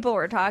what people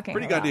were talking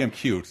pretty about. Goddamn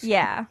cute.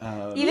 Yeah,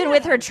 even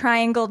with her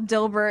triangle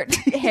Dilbert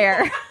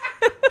hair.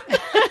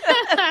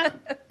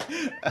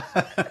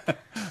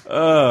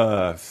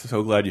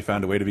 So glad you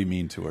found a way to be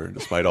mean to her,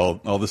 despite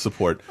all the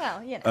support.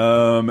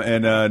 Well,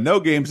 and no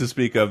games to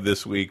speak of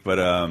this week, but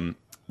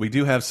we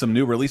do have some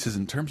new releases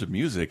in terms of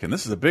music, and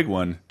this is a big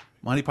one.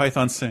 Monty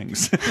Python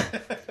Sings.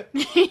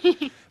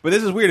 But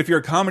this is weird. If you're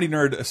a comedy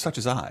nerd such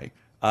as I,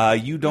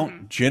 you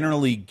don't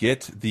generally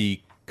get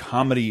the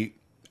comedy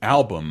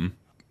album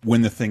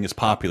when the thing is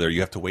popular.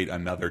 You have to wait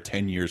another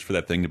 10 years for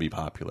that thing to be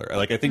popular.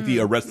 Like, I think the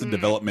Arrested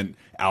Development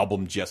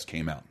album just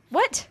came out.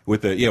 What?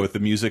 With the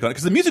music on it,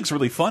 because the music's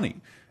really funny.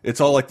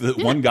 It's all like the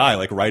one guy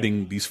like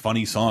writing these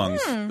funny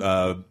songs.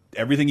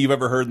 Everything you've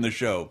ever heard in the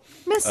show.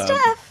 Miss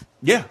Steph.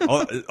 Yeah,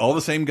 all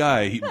the same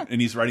guy,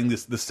 and he's writing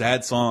the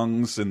sad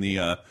songs and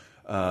the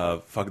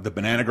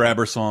Banana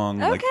Grabber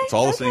song. Okay, like, it's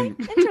all the same.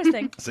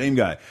 Interesting. Same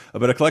guy,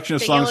 but a collection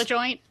of Big songs. Yellow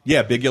Joint.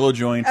 Yeah, Big Yellow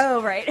Joint.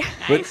 Oh, right.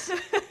 But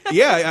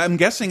yeah, I'm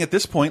guessing at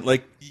this point,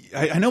 like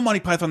I know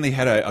Monty Python, they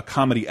had a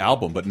comedy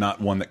album, but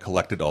not one that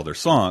collected all their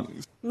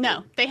songs.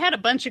 No, they had a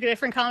bunch of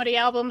different comedy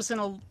albums,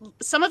 and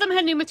some of them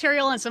had new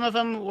material, and some of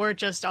them were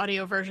just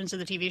audio versions of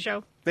the TV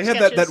show. They had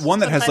sketches, that one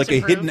that has like a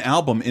improved. hidden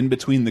album in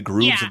between the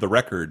grooves Yeah. of the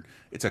record.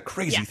 It's a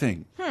crazy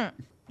thing. Hmm.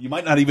 You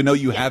might not even know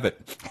you have it.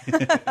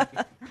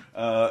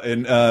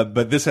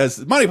 But this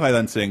has Monty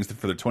Python Sings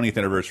for their 20th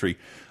anniversary.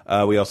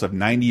 We also have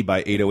 90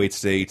 by 808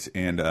 State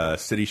and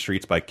City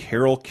Streets by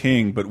Carole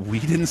King. But We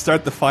Didn't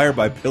Start the Fire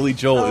by Billy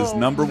Joel is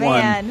number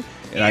man. one.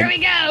 Here And we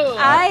go.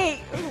 I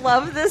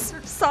love this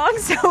song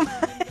so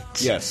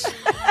much. Yes.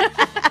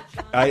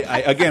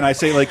 I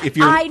say, like, if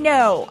you're... I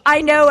know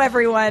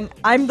everyone.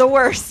 I'm the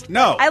worst.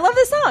 No. I love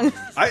this song.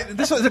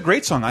 This is a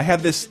great song. I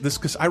have this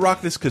I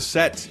rock this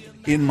cassette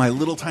in my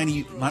little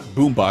tiny, not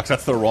boombox,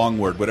 that's the wrong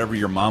word, whatever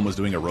your mom was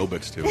doing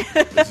aerobics to.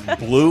 This is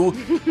blue,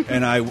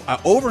 and I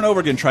over and over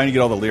again trying to get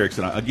all the lyrics.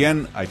 And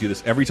I do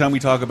this every time we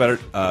talk about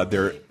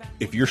it.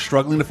 If you're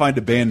struggling to find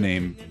a band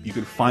name, you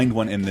can find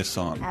one in this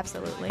song.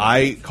 Absolutely.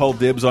 I call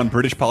dibs on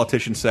British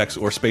Politician Sex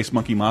or Space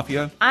Monkey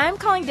Mafia. I'm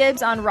calling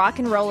dibs on Rock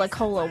and Rolla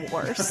Cola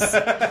Wars.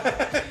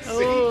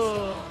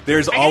 Ooh.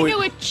 There's I always...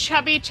 gotta go with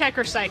Chubby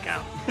Checker Psycho.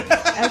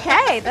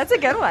 Okay, that's a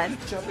good one.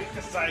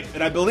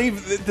 And I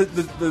believe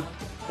the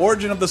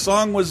origin of the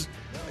song was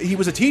he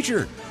was a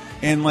teacher,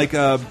 and like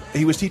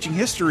he was teaching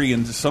history,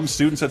 and some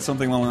student said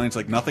something along the lines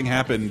like, "Nothing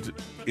happened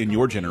in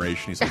your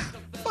generation." He's like,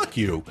 "Fuck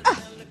you."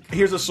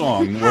 Here's a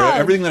song where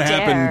everything that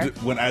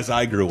happened as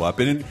I grew up,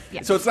 and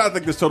so it's not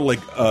like this total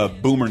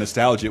like boomer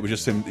nostalgia. It was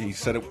just him. He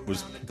said it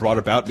was brought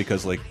about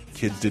because like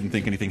kids didn't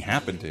think anything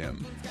happened to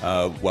him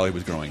while he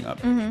was growing up,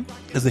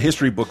 because the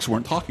history books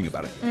weren't talking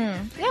about it.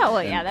 Yeah,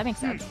 well, yeah, that makes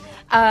sense.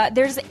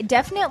 There's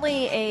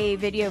definitely a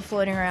video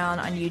floating around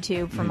on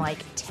YouTube from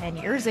like 10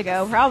 years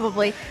ago,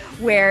 probably,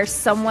 where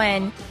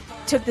someone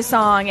took the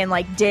song and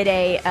like did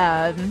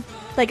a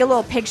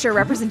little picture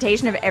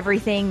representation of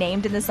everything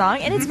named in the song,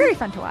 and it's very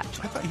fun to watch.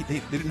 I thought they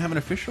didn't have an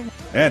official.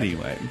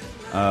 Anyway,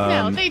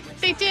 No, they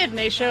did, and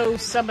they show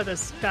some of the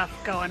stuff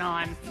going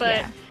on, but.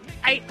 Yeah.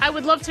 I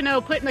would love to know,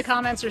 put in the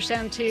comments or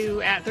send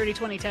to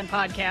 @302010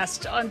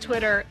 podcast on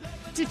Twitter.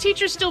 Do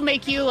teachers still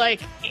make you like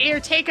here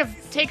take a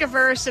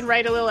verse and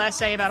write a little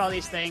essay about all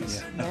these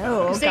things?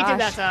 No, because they did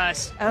that to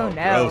us. Oh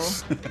no,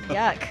 gross.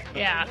 Yuck.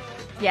 Yeah.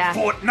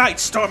 Fortnite,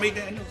 Stormy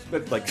Daniels.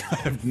 But like,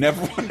 I've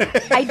never.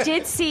 I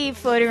did see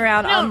floating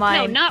around online.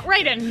 No, not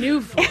write a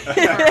new verse.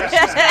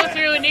 Just go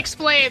through and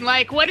explain,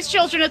 like, what is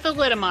Children of the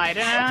Thalidomide?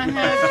 The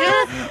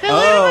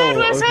Thalidomide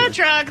was a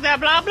drug. That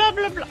blah blah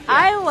blah blah.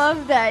 I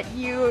love that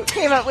you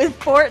came up with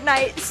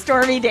Fortnite,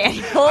 Stormy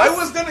Daniels. I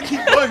was gonna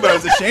keep going, but I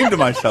was ashamed of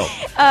myself.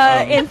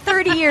 In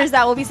 30 years,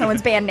 that will be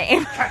someone's band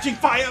name. Catching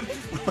Fire.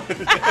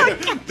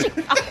 Catching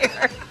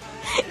Fire.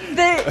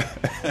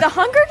 The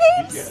Hunger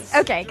Games? Yes.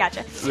 Okay,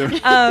 gotcha.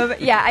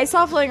 Yeah, I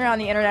saw floating around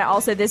the internet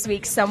also this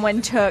week,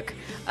 someone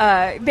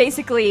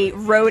basically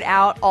wrote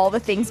out all the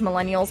things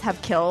millennials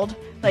have killed,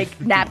 like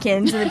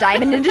napkins in the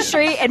diamond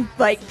industry, and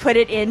like put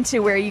it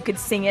into where you could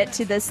sing it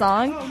to this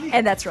song,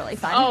 and that's really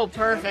fun. Oh,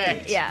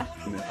 perfect. Yeah.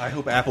 I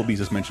hope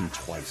Applebee's is mentioned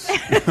twice.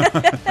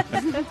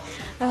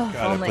 God,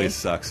 that place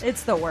sucks.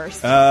 It's the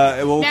worst.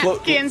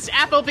 Napkins,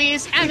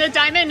 Applebee's, and the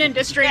diamond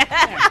industry.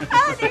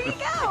 There you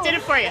go. Did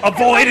it for you.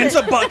 Avoidance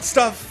of butt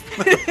stuff.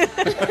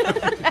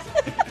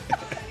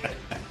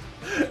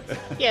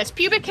 Yes,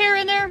 pubic hair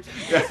in there.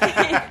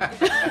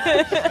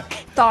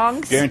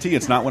 Thongs. Guarantee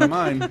it's not one of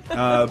mine.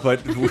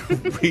 But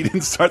We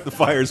Didn't Start the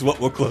Fire is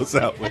what we'll close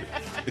out with.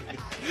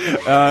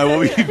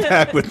 We'll be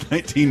back with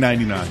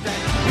 1999.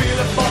 Wheel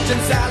of Fortune,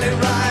 Sally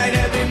Ride,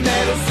 heavy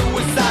metal,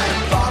 suicide,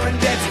 foreign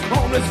debts,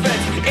 homeless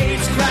vets,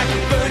 AIDS, crack,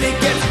 burning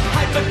gets,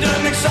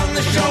 hypodermics on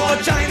the shore,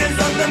 China's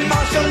under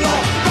martial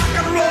law, rock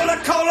and roller,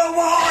 cola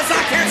wars,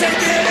 I can't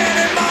take it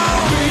anymore.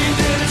 We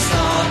didn't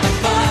start the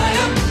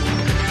fire,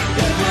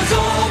 it was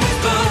always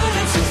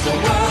burning since the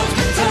world's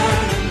been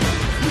turning.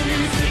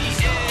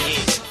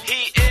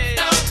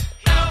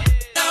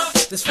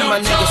 This for my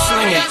niggas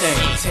slinging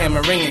things,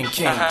 hammer ringing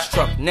king,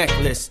 struck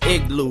necklace,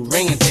 igloo,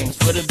 ringing things.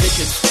 For the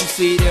bitches who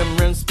see them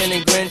rims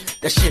spinning grin,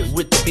 that shit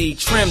with the B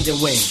trimmed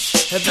and wing.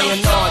 Heavy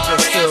and larger,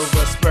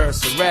 silver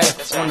spurs to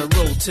wrath. On the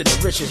road to the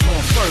riches,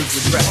 more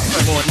furs to drag.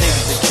 More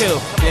niggas to kill,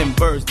 then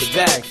birds to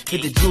bag.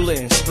 Hit the jeweler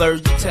and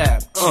splurge the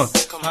tab.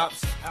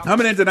 Pops out.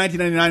 Coming into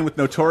 1999 with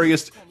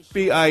Notorious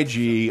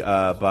B.I.G.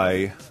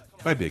 by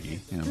Biggie,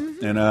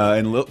 yeah.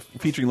 And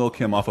featuring Lil'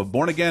 Kim off of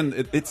Born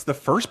Again. It's the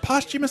first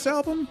posthumous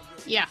album?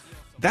 Yeah.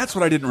 That's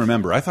what I didn't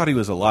remember. I thought he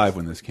was alive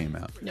when this came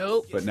out.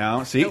 Nope. But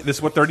now, see, this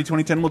is what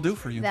 30-20-10 will do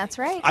for you. That's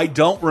right. I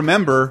don't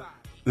remember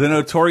the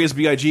Notorious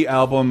B.I.G.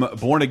 album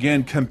Born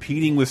Again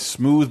competing with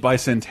Smooth by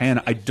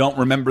Santana. I don't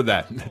remember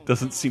that. That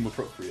doesn't seem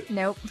appropriate.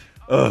 Nope.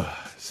 Ugh.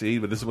 See,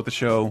 but this is what the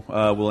show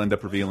will end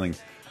up revealing.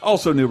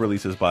 Also, new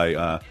releases by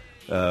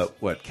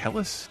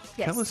Kellis?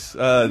 Yes.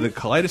 Kellis? The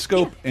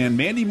Kaleidoscope and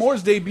Mandy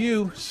Moore's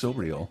debut, So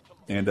Real.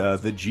 And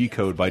the G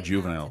Code by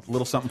Juvenile. A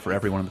little something for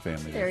everyone in the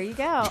family. There you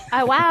go.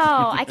 Oh,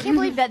 wow. I can't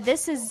believe that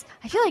this is...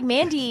 I feel like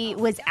Mandy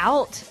was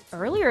out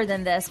earlier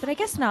than this, but I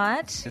guess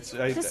not.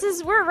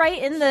 We're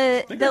right in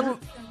the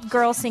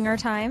girl singer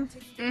time.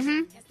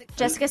 Mm-hmm.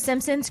 Jessica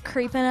Simpson's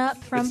creeping up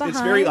from behind.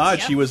 It's very odd.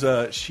 Yep.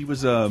 She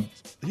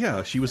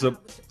was a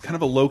kind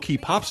of a low-key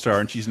pop star,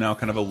 and she's now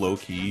kind of a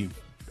low-key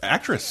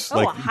actress.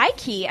 Oh, high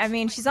key. I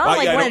mean, she's on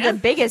one of the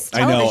biggest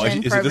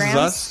television programs. This Is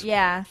Us?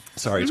 Yeah.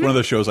 Sorry, it's one of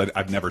those shows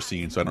I've never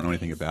seen, so I don't know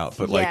anything about.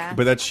 But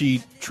but that she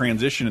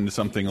transitioned into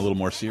something a little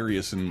more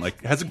serious and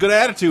has a good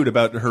attitude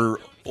about her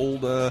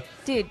old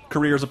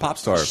career as a pop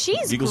star.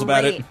 She's Giggles great.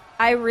 About it.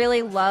 I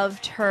really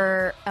loved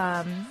her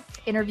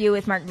interview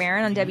with Mark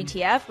Maron on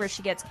WTF, where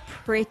she gets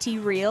pretty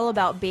real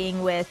about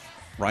being with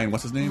Ryan,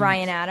 what's his name?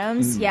 Ryan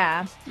Adams,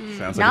 yeah.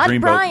 Sounds like Not a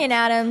dreamboat. Brian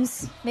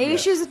Adams. Maybe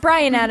if she was with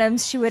Brian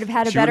Adams, she would have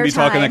had a better time. She would be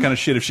talking that kind of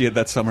shit if she had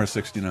that summer of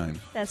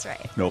 '69. That's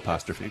right. No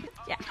apostrophe.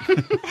 Yeah.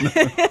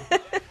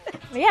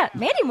 Yeah,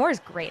 Mandy Moore is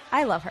great.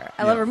 I love her.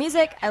 I love her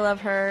music. I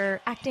love her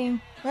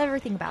acting. I love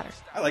everything about her.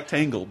 I like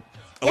Tangled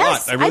a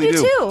Yes, lot. I really I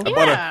do too.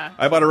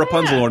 I bought a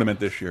Rapunzel ornament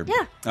this year.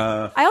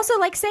 Yeah. I also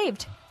like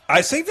Saved.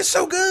 Saved is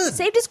so good.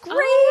 Saved is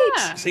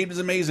great. Saved is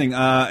amazing.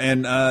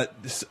 And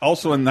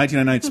also in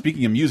 1999,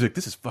 speaking of music,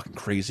 this is fucking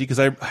crazy because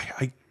I'm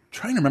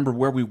trying to remember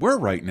where we were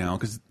right now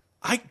because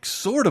I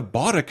sort of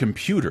bought a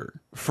computer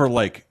for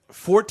like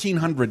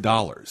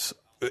 $1,400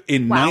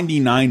 in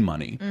 99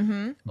 money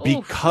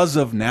because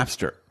of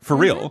Napster. For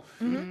real.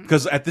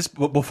 Because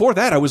before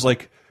that, I was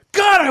like,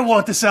 God, I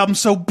want this album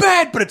so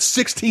bad, but it's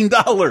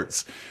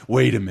 $16.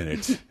 Wait a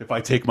minute. If I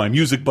take my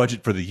music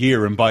budget for the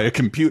year and buy a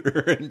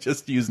computer and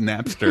just use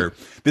Napster,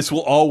 this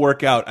will all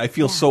work out. I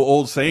feel so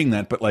old saying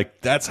that, but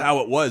that's how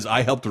it was.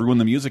 I helped ruin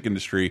the music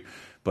industry.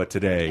 But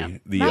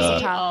today, the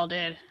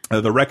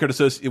record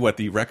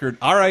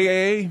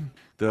RIAA,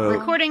 the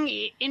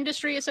Recording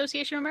Industry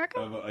Association of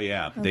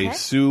America? they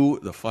sue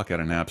the fuck out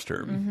of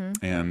Napster.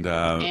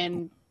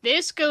 And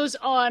this goes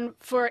on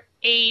for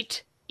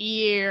 8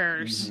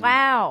 years.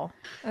 Wow.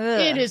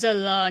 It is a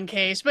long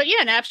case. But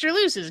yeah, Napster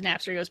loses.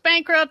 Napster goes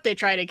bankrupt. They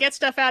try to get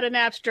stuff out of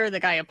Napster. The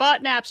guy who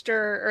bought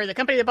Napster, or the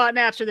company that bought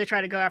Napster, they try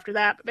to go after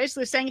that. But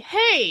basically saying,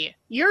 hey,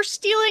 you're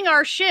stealing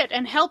our shit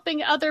and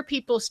helping other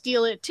people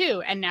steal it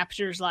too. And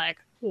Napster's like,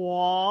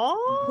 what?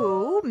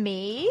 Who,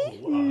 me?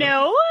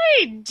 No,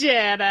 I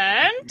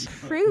didn't.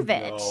 Prove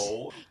it.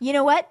 No. You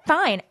know what?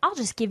 Fine. I'll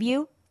just give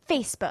you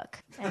Facebook.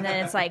 And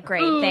then it's like,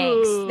 great,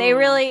 thanks. They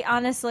really,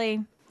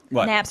 honestly...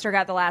 What? Napster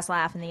got the last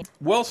laugh in the...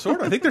 Well, sort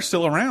of. I think they're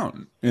still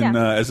around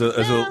as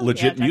a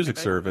legit music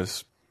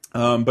service.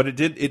 But it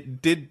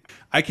did.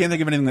 I can't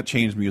think of anything that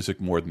changed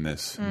music more than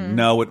this.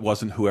 No, it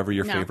wasn't whoever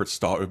your favorite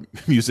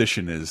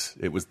musician is.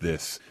 It was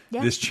this.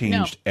 Yeah. This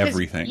changed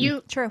everything.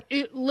 You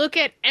look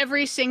at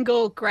every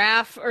single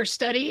graph or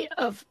study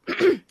of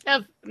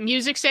of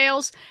music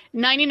sales.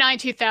 99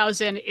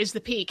 2000 is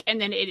the peak,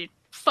 and then it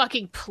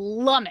fucking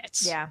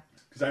plummets. Yeah.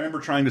 Because I remember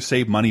trying to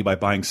save money by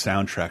buying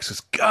soundtracks. Because,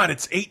 God,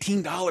 it's $18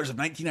 of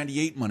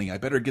 1998 money. I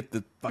better get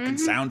the fucking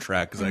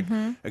soundtrack because I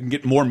can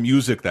get more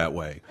music that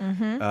way.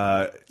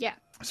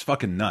 It's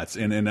fucking nuts.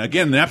 And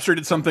again, Napster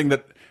did something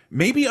that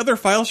maybe other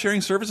file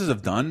sharing services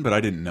have done, but I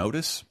didn't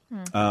notice.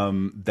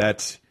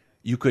 That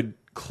you could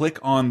click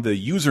on the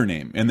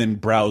username and then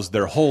browse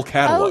their whole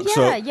catalog.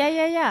 Oh,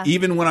 yeah.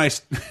 Even when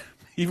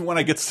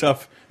I get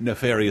stuff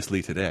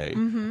nefariously today,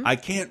 I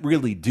can't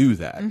really do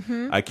that.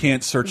 I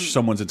can't search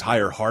someone's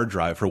entire hard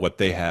drive for what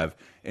they have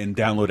and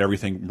download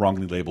everything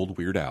wrongly labeled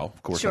Weird Al.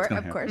 Of course, that's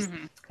going to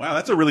happen. Wow,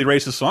 that's a really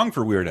racist song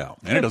for Weird Al,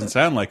 and it doesn't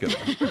sound like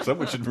it.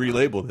 Someone should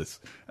relabel this.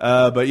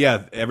 But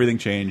yeah, everything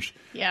changed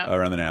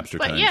around the Napster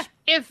times. But yeah,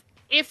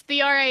 if the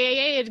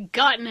RIAA had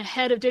gotten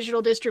ahead of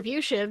digital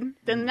distribution,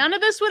 then none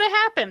of this would have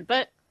happened.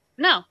 But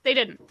no, they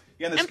didn't.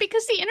 Yeah, and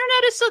because the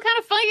internet is still kind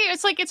of funny,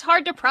 it's like it's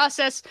hard to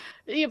process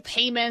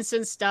payments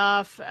and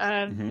stuff.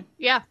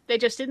 Yeah, they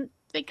just didn't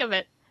think of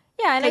it.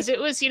 Yeah, because it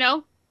was,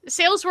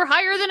 sales were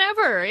higher than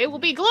ever. It will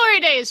be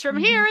glory days from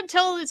here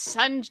until the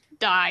sun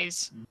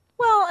dies.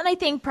 Well, and I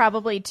think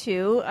probably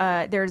too,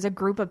 there's a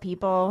group of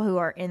people who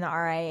are in the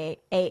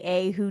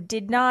RIAA who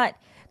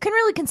couldn't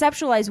really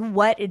conceptualize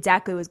what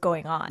exactly was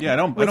going on. Yeah, I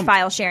don't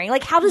file sharing.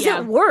 Like, how does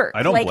it work?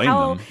 I don't blame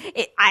them.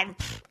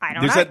 I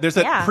don't know. There's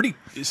that pretty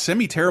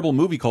semi-terrible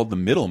movie called The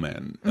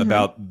Middlemen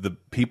about the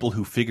people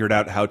who figured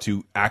out how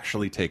to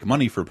actually take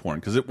money for porn,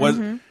 because it was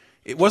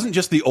it wasn't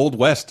just the Old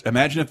West.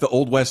 Imagine if the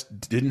Old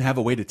West didn't have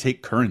a way to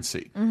take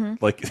currency.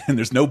 Like, and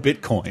there's no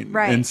Bitcoin.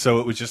 Right. And so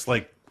it was just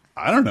like,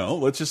 I don't know,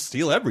 let's just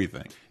steal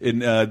everything.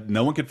 And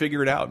no one could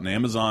figure it out. And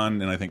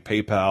Amazon and I think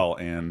PayPal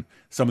and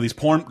some of these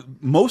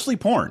mostly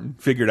porn,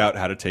 figured out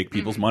how to take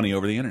people's money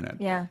over the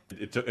internet. Yeah.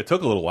 It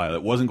took a little while.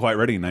 It wasn't quite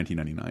ready in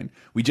 1999.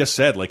 We just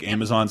said, like,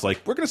 Amazon's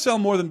like, we're going to sell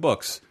more than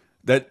books.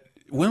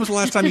 When was the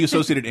last time you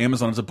associated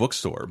Amazon as a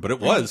bookstore? But it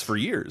was for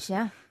years.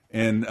 Yeah.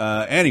 And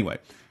anyway,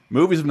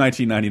 movies of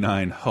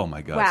 1999. Oh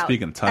my God! Wow.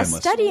 Speaking of timeless,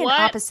 A study in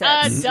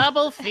opposites. A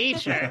double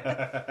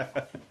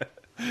feature.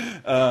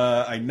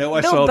 I know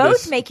I They'll saw both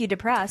this make you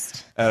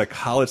depressed. at a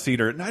college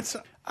theater. And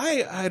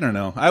I don't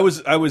know. I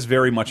was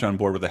very much on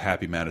board with the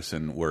Happy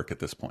Madison work at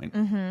this point,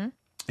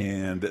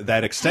 and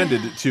that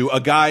extended to a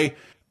guy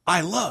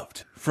I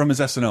loved from his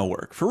SNL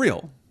work, for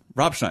real,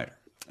 Rob Schneider.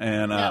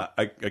 And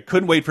I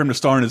couldn't wait for him to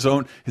star in his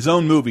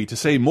own movie, to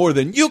say more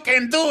than "you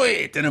can do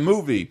it" in a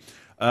movie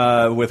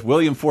with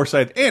William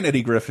Forsythe and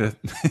Eddie Griffith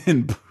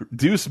and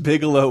Deuce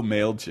Bigalow,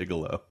 Male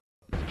Gigolo.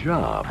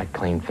 Job. I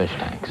clean fish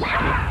tanks.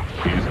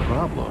 His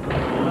problem.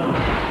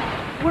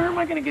 Where am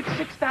I going to get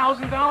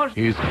 $6,000?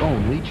 His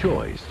only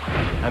choice.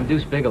 I'm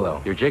Deuce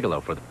Bigalow. You're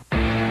Gigolo for the...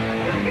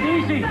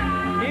 Easy.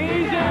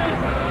 Easy.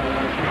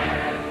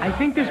 I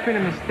think there's been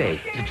a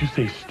mistake. Did you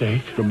say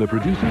steak? From the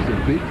producers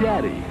of Big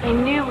Daddy. I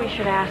knew we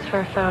should ask for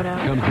a photo.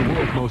 Comes the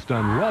world's most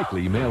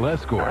unlikely male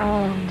escort.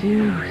 Oh,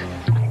 Deuce.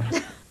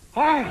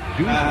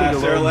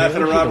 Deuce Sarah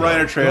laughing at a Rob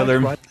Reiner trailer.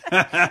 Rob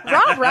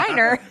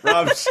Reiner.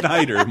 Rob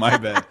Schneider, my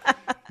bad.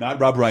 Not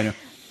Rob Reiner.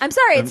 I'm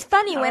sorry, it's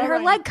funny when her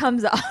leg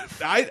comes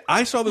off.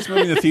 I saw this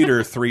movie in the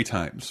theater 3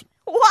 times.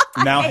 Why?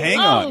 Now hang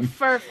on.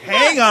 For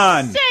hang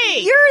on.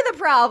 sake. You're the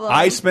problem.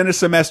 I spent a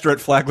semester at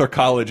Flagler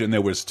College, and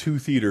there was 2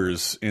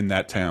 theaters in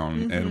that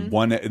town, and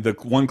the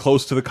one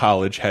close to the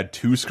college had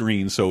 2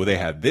 screens, so they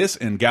had this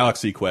and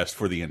Galaxy Quest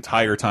for the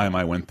entire time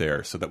I went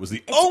there. So that was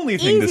the only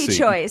thing to see. Easy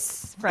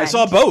choice, friend. I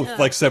saw both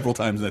like several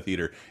times in the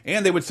theater,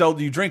 and they would sell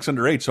you drinks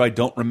underage, so I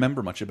don't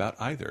remember much about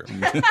either.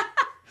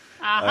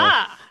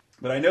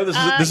 But I know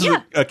this is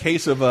a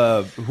case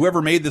of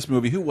whoever made this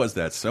movie. Who was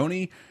that?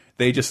 Sony.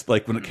 They just,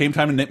 like, when it came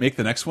time to make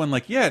the next one,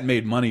 like, yeah, it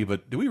made money,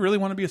 but do we really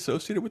want to be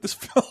associated with this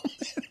film?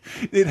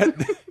 It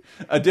had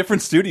a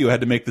different studio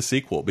had to make the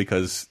sequel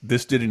because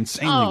this did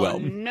insanely well.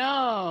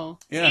 No.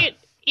 Yeah.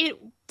 It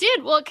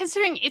did well,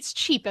 considering it's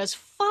cheap as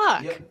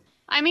fuck. Yep.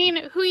 I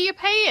mean, who you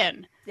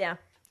paying? Yeah.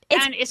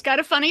 And it's got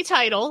a funny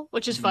title,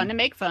 which is fun to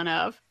make fun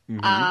of.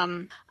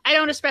 I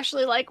don't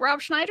especially like Rob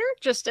Schneider,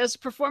 just as a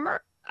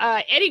performer.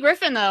 Eddie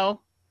Griffin,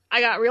 though, I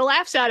got real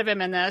laughs out of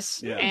him in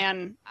this,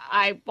 and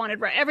I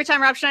wanted every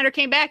time Rob Schneider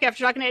came back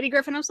after talking to Eddie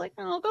Griffin, I was like,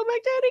 "Oh, go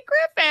back to Eddie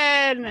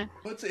Griffin."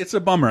 It's a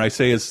bummer. I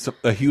say, as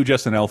a huge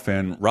SNL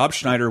fan, Rob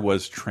Schneider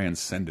was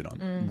transcendent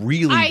on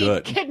really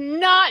good. I could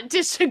not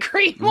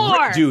disagree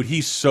more, dude.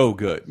 He's so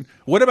good.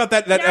 What about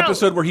that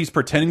episode where he's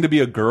pretending to be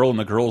a girl in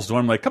the girls'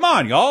 dorm? Like, come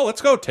on, y'all,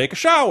 let's go take a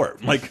shower.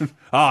 Like, oh,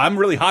 I'm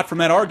really hot from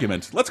that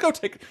argument. Let's go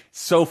take.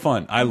 So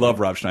fun. I love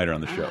Rob Schneider on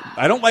the show.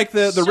 I don't like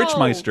the Rich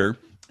Meister,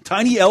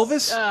 Tiny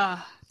Elvis.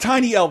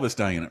 Tiny Elvis,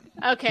 Diana.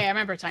 Okay, I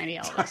remember Tiny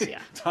Elvis,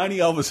 yeah. Tiny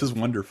Elvis is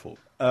wonderful.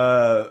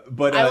 But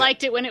I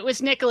liked it when it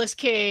was Nicolas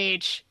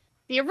Cage.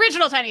 The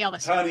original Tiny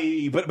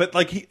Elvis. But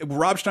like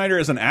Rob Schneider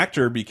as an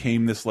actor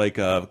became this like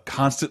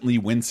constantly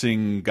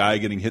wincing guy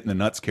getting hit in the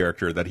nuts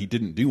character that he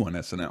didn't do on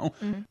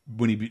SNL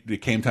when he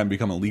became time to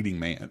become a leading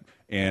man.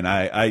 And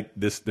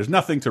there's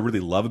nothing to really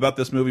love about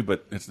this movie,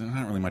 but it's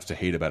not really much to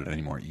hate about it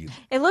anymore either.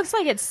 It looks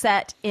like it's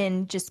set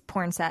in just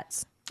porn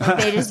sets. Like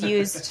they just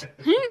used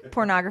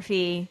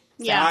pornography.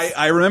 Yeah,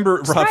 I remember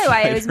Rob That's probably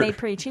why Schneider. it was made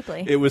pretty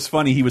cheaply. It was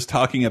funny. He was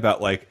talking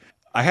about, like,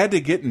 I had to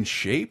get in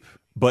shape,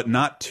 but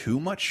not too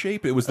much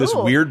shape. It was this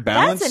weird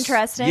balance. That's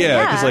interesting.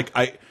 Yeah, because like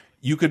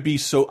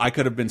I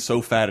could have been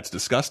so fat it's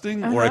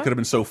disgusting, or I could have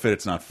been so fit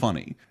it's not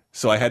funny.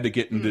 So I had to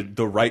get into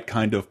the right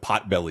kind of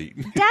pot belly.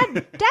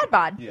 Dad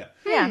bod. Yeah.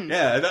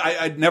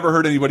 I'd never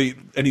heard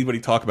anybody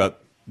talk about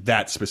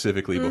that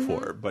specifically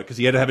before, but because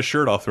he had to have his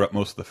shirt off throughout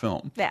most of the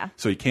film. Yeah.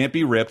 So he can't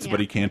be ripped, but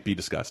he can't be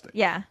disgusting.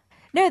 Yeah.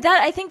 No,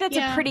 I think that's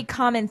a pretty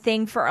common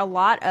thing for a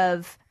lot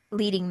of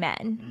leading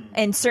men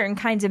in certain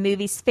kinds of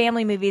movies,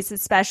 family movies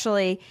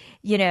especially.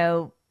 You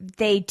know,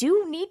 they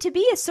do need to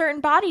be a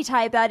certain body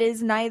type that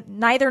is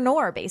neither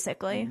nor,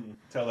 basically.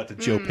 Tell that to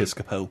Joe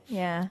Piscopo.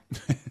 Yeah.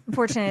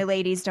 Unfortunately,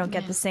 ladies don't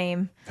get the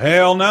same.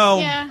 Hell no.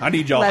 Yeah. I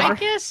need y'all. I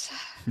guess.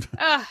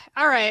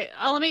 All right.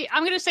 I'm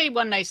going to say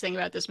one nice thing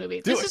about this movie.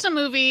 This is a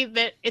movie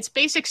that its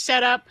basic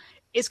setup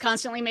is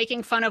constantly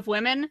making fun of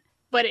women,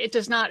 but it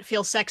does not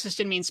feel sexist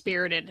and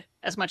mean-spirited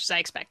as much as I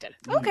expected.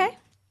 Okay.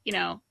 You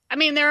know, I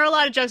mean, there are a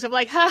lot of jokes of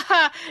like,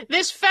 ha,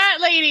 this fat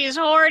lady is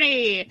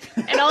horny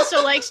and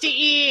also likes to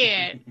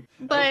eat.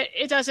 But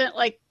it doesn't,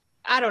 like,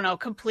 I don't know,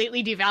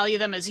 completely devalue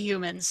them as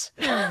humans.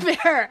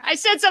 There. I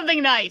said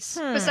something nice.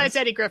 Besides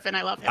Eddie Griffin,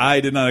 I love him. I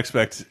did not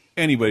expect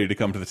anybody to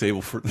come to the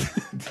table for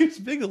Deuce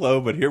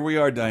Bigalow, but here we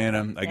are,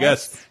 Diana. I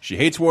guess she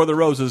hates War of the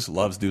Roses,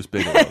 loves Deuce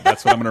Bigalow.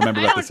 That's what I'm going to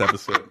remember about this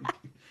episode.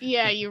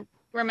 Yeah, you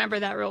remember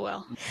that real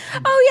well.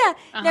 Oh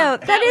yeah, no,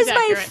 that is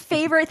my accurate.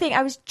 favorite thing.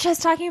 I was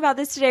just talking about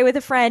this today with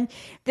a friend.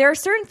 There are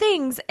certain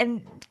things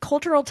and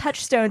cultural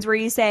touchstones where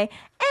you say,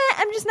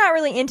 I'm just not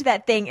really into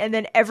that thing, and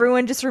then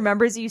everyone just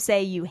remembers you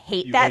say you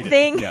hate that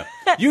thing. Yeah.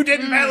 You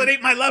didn't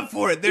validate my love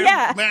for it.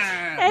 Yeah,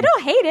 I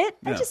don't hate it.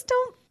 I just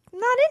don't,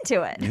 not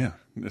into it. Yeah.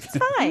 It's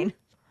fine.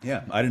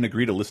 Yeah, I didn't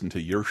agree to listen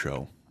to your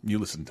show. You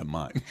listened to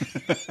mine.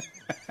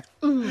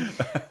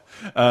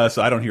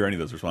 So I don't hear any of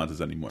those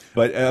responses anymore.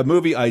 But a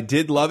movie I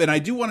did love, and I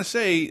do want to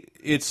say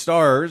it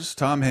stars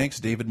Tom Hanks,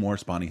 David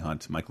Morse, Bonnie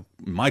Hunt,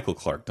 Michael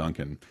Clark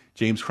Duncan,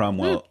 James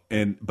Cromwell,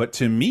 but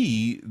to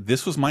me,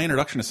 this was my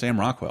introduction to Sam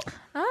Rockwell.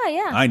 Oh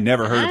yeah, I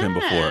never heard of him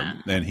before,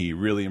 and he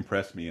really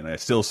impressed me. And I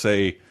still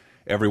say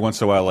every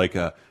once in a while, like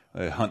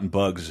hunting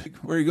bugs.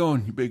 Where are you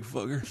going, you big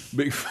fucker?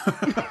 Big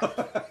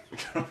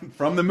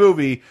from the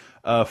movie.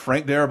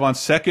 Frank Darabont's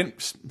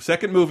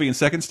second movie and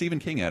second Stephen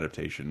King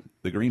adaptation,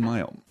 The Green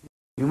Mile.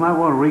 You might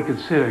want to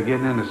reconsider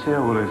getting in the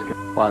cell with this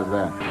guy. Why's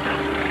that?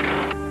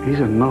 He's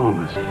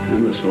enormous.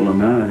 Imbecile or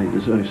not, he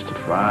deserves to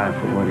fry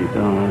for what he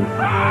done.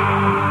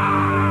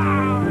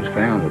 He was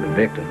found with the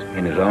victims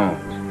in his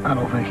arms. I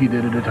don't think he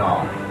did it at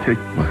all. Take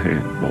my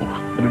hand,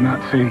 boss. I do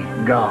not see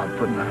God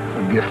putting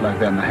a gift like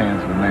that in the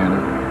hands of a man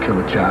who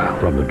kill a child.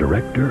 From the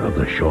director of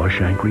The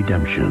Shawshank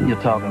Redemption,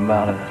 You're talking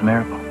about a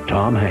miracle.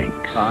 Tom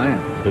Hanks. I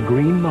am. The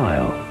Green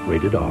Mile,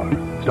 rated R.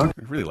 I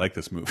really like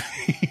this movie.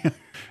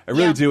 I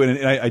really do,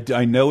 and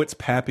I know it's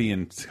pappy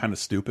and kind of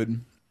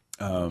stupid.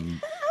 I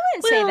wouldn't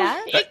say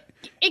that.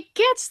 It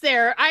gets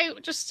there. I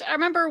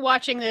remember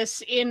watching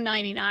this in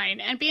 '99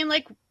 and being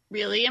like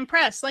really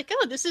impressed. Like,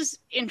 oh, this is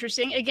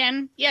interesting.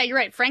 Again, yeah, you're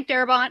right. Frank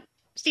Darabont,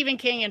 Stephen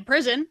King in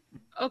prison.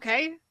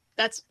 Okay,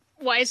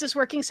 why is this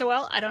working so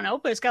well? I don't know,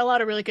 but it's got a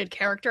lot of really good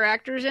character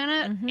actors in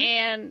it,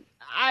 and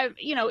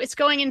it's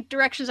going in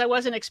directions I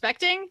wasn't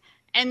expecting.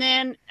 And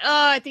then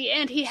at the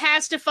end, he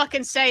has to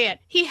fucking say it.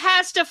 He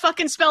has to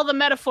fucking spell the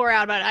metaphor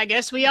out about it. I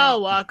guess we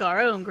all walk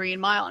our own green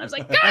mile. And I was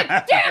like,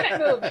 God damn it,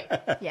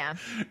 movie. Yeah.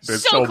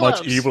 There's so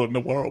much evil in the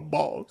world,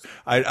 boss.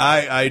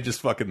 I just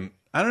fucking,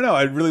 I don't know.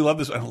 I really love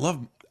this. I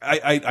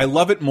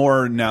love it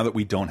more now that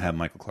we don't have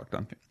Michael Clark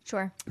Duncan.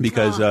 Sure.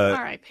 Because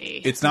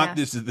R.I.P. It's not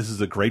this is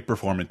a great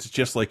performance. It's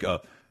just like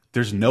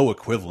there's no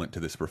equivalent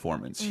to this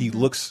performance. He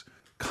looks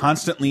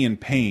constantly in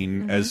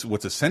pain as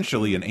what's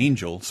essentially an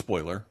angel.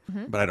 Spoiler,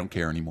 but I don't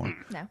care anymore.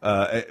 No.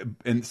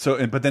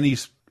 But then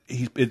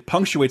it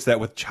punctuates that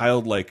with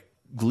childlike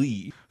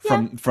glee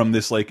from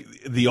this, like,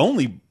 the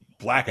only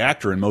black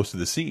actor in most of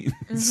the scenes,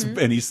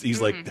 and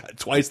he's like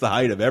twice the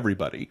height of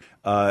everybody.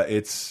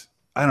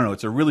 I don't know.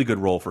 It's a really good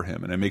role for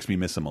him, and it makes me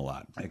miss him a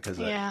lot because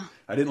I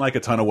didn't like a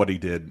ton of what he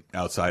did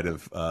outside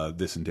of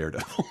this and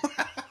Daredevil.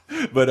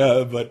 But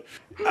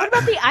what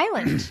about The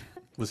Island?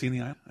 Was he in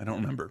The Island? I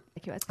don't remember.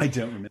 I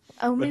don't remember.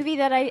 A movie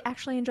that I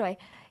actually enjoy.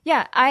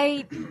 Yeah,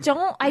 I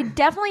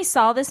definitely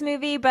saw this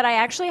movie, but I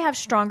actually have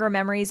stronger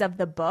memories of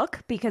the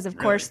book because, of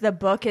course, the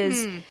book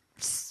is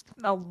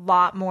a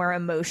lot more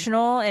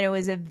emotional, and it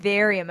was a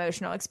very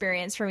emotional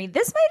experience for me.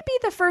 This might be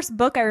the first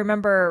book I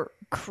remember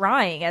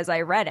crying as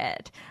I read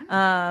it.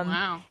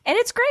 Wow. And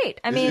it's great.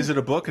 I mean, is it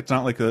a book? It's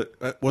not like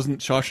wasn't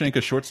Shawshank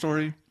a short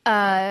story?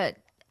 I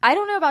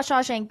don't know about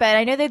Shawshank, but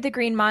I know that The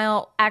Green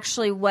Mile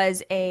actually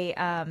was a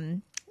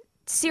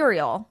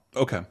serial.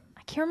 Okay.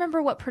 I can't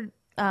remember what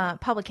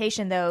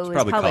publication, though, it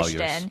was published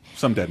Collier's. in.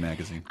 Some dead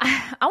magazine.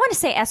 I want to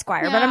say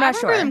Esquire, but I'm not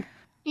sure. I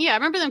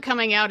remember them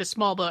coming out as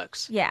small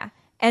books. Yeah.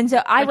 And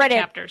so I read it.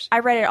 Chapters. I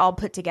read it all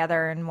put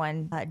together in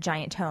one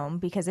giant tome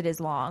because it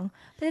is long,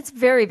 but it's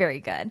very, very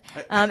good.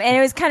 And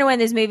it was kind of one of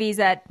those movies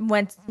that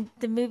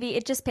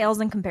it just pales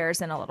in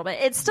comparison a little bit.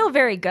 It's still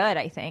very good,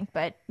 I think,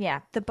 but yeah,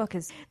 the book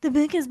is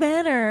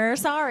better.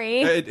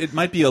 Sorry, it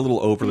might be a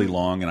little overly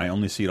long, and I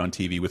only see it on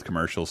TV with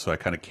commercials, so I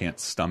kind of can't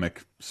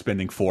stomach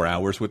spending 4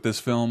 hours with this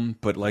film.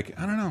 But like,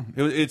 I don't know,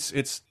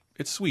 it's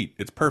sweet.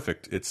 It's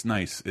perfect. It's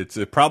nice. It's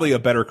probably a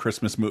better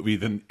Christmas movie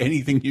than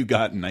anything you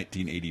got in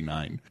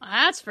 1989.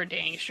 That's for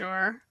dang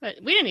sure. But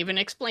we didn't even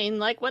explain,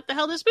 like, what the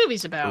hell this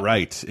movie's about.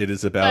 Right. It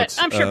is about...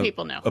 But I'm sure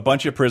people know. A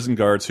bunch of prison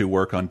guards who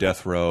work on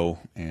death row,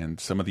 and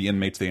some of the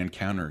inmates they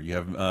encounter. You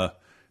have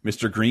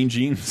Mr. Green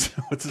Jeans.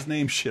 What's his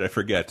name? Shit, I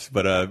forget.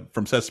 But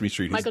from Sesame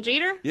Street. Michael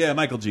Jeter? Yeah,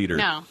 Michael Jeter.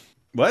 No.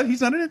 What?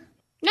 He's not in it?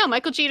 No,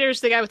 Michael Jeter's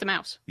the guy with the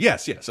mouse.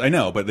 Yes, I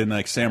know. But then,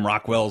 like, Sam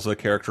Rockwell's a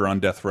character on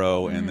death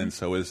row, and then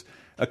so is...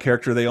 a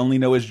character they only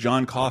know as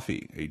John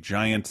Coffey, a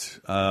giant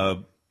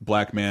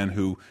black man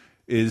who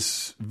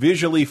is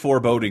visually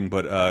foreboding,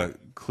 but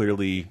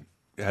clearly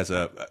has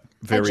a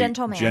very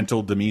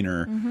gentle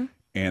demeanor.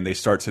 And they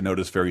start to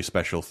notice very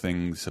special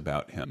things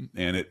about him.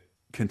 And it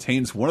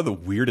contains one of the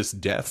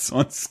weirdest deaths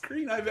on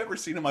screen I've ever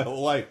seen in my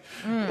whole life.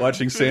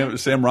 Watching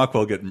Sam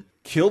Rockwell get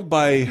killed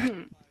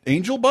by...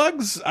 angel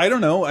bugs? I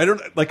don't know. I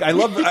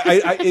love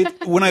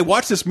when I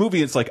watch this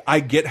movie, it's like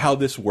I get how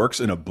this works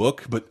in a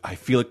book, but I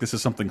feel like this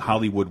is something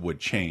Hollywood would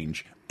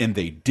change. and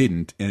they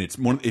didn't. And it's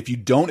if you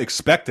don't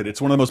expect it,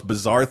 it's one of the most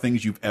bizarre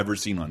things you've ever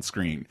seen on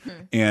screen.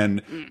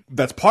 And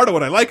that's part of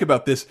what I like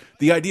about this.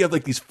 The idea of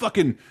like these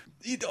fucking,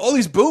 all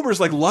these boomers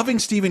like loving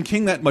Stephen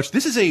King that much.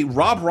 This is a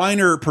Rob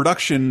Reiner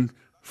production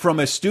from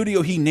a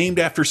studio he named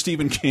after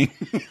Stephen King.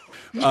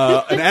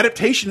 An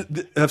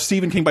adaptation of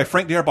Stephen King by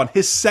Frank Darabont,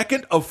 his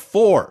second of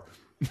 4.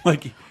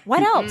 Like,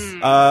 what else?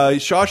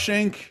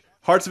 Shawshank,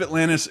 Hearts of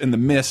Atlantis, and The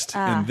Mist,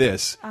 and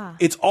this.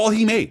 It's all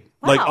he made.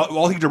 Wow. Like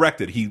all he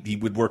directed. He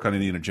would work on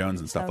Indiana Jones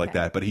and stuff like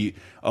that. But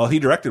all he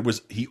directed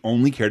was he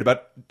only cared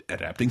about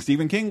adapting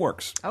Stephen King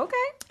works. Okay.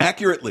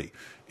 Accurately.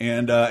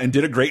 And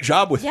did a great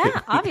job with it.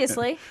 Yeah,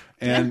 obviously.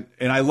 And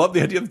I love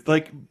the idea of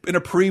like in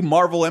a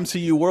pre-Marvel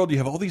MCU world, you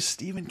have all these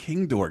Stephen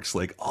King dorks.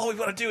 Like all we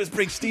want to do is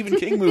bring Stephen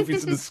King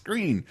movies to the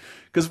screen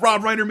because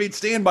Rob Reiner made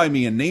Stand By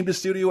Me and named a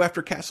studio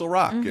after Castle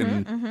Rock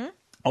and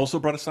also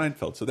brought a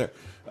Seinfeld. So there,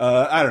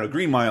 I don't know.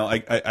 Green Mile.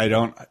 I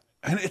don't.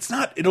 And it's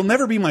not. It'll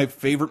never be my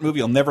favorite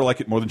movie. I'll never like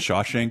it more than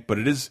Shawshank. But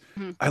it is.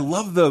 I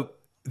love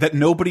that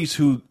nobody's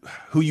who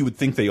you would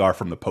think they are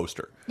from the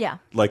poster. Yeah.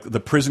 Like the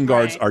prison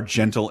guards are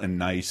gentle and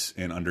nice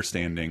and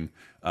understanding.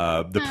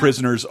 The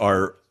prisoners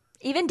are.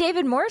 Even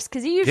David Morse,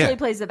 because he usually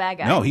plays the bad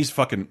guy. No, he's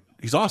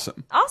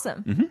awesome.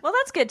 Awesome. Well,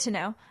 that's good to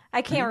know.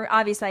 I can't.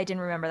 Obviously, I didn't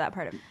remember that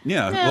part of it.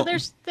 Yeah. No, well,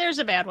 there's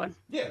a bad one.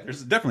 Yeah,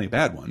 there's definitely a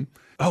bad one.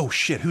 Oh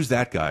shit, who's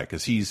that guy?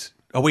 Because he's.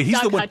 Oh wait, he's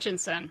Doug the one.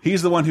 Hutchinson.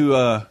 He's the one who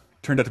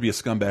turned out to be a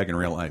scumbag in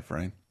real life,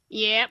 right?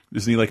 Yep.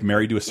 Isn't he like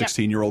married to a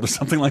 16-year-old or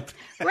something like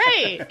that?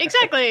 Right.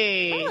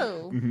 Exactly.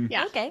 Oh.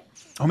 Yeah. Okay.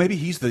 Oh, maybe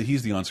he's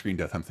the on-screen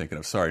death I'm thinking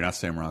of. Sorry, not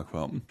Sam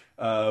Rockwell.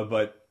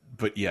 But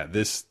yeah,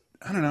 this.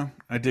 I don't know.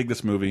 I dig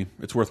this movie.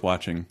 It's worth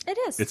watching. It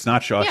is. It's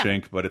not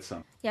Shawshank, but it's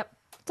something. Yep.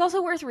 It's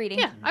also worth reading.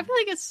 Yeah, I feel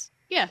like it's.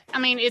 Yeah, I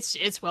mean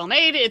it's well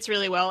made. It's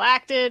really well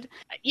acted.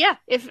 Yeah,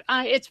 if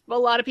it's a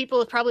lot of people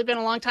have probably been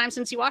a long time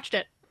since you watched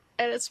it,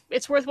 and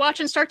it's worth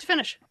watching start to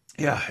finish.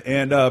 Yeah,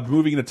 and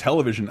moving into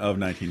television of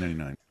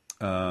 1999.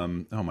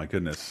 Oh my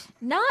goodness.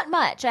 Not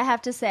much, I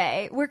have to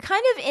say. We're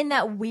kind of in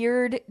that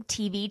weird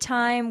TV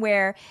time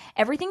where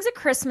everything's a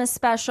Christmas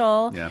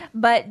special,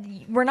 but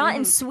we're not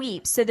in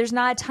sweeps, so there's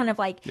not a ton of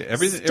like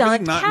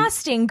stunt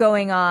casting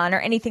going on or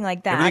anything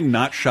like that. Everything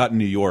not shot in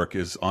New York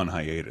is on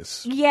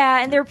hiatus.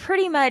 Yeah, and they're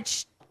pretty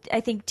much, I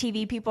think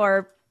TV people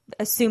are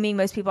assuming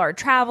most people are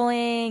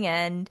traveling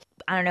and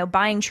I don't know,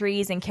 buying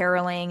trees and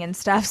caroling and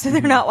stuff, so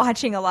they're not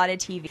watching a lot of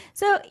TV.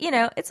 So,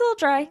 it's a little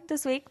dry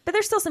this week, but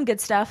there's still some good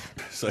stuff.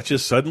 Such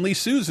as Suddenly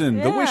Susan,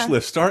 The Wish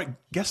List,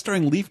 guest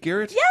starring Leif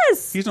Garrett.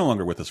 Yes! He's no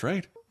longer with us,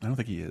 right? I don't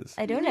think he is.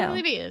 I don't know. I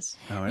believe he is.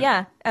 Oh,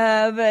 yeah,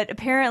 but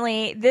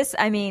apparently this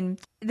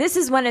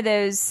is one of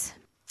those,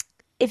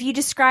 if you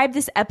describe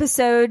this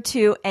episode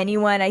to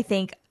anyone, I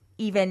think,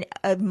 even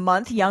a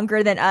month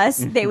younger than us,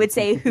 they would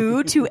say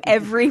who to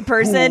every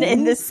person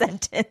in this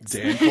sentence.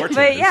 Dan Cortez.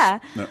 But yeah.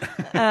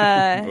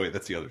 No. Wait,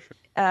 that's the other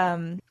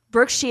show.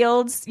 Brooke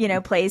Shields,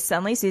 plays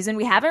Suddenly Susan.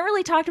 We haven't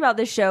really talked about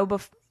this show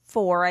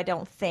before, I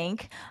don't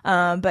think.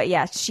 But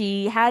yeah,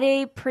 she had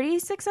a pretty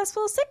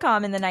successful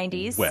sitcom in the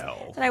 90s.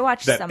 Well, and I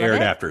watched some of it. That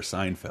aired after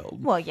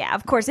Seinfeld. Well, yeah,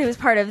 of course, it was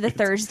part of the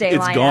Thursday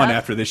lineup. It's gone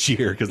after this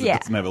year because it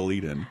doesn't have a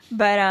lead-in.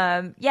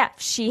 But yeah,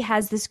 she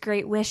has this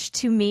great wish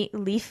to meet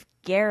Leif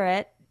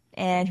Garrett,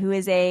 and who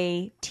is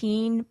a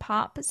teen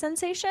pop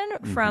sensation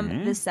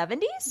from the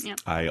 70s.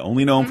 Yep. I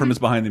only know him from his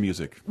Behind the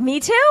Music. Me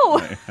too.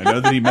 I know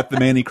that he met the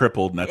man he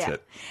crippled, and that's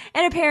it.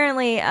 And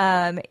apparently,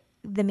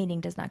 the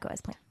meeting does not go as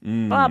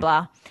planned. Blah,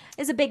 blah.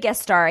 Is a big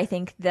guest star, I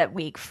think, that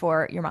week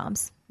for Your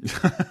Moms.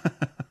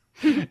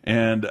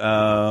 And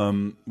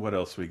what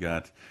else we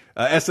got?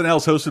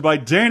 SNL's hosted by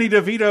Danny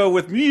DeVito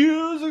with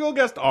musical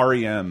guest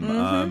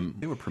REM.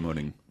 They were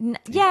promoting. Danny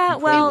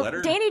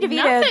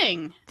DeVito.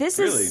 Nothing. This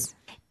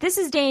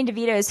is Danny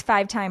DeVito's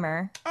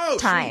 5-timer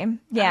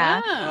time. Sweet.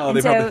 Yeah. Oh,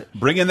 they probably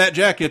bring in that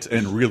jacket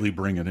and really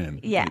bring it in.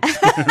 Yeah.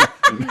 Because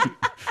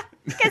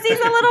he's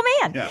a little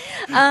man.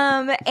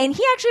 Yeah. And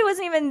he actually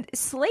wasn't even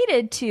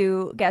slated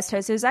to guest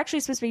host. It was actually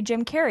supposed to be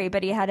Jim Carrey,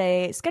 but he had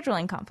a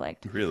scheduling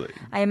conflict. Really?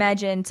 I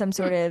imagine some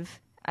sort of,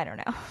 I don't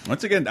know.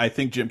 Once again, I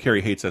think Jim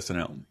Carrey hates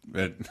SNL.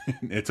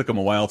 It took him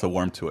a while to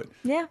warm to it.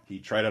 Yeah. He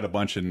tried out a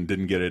bunch and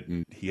didn't get it,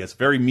 and he has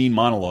very mean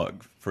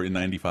monologue in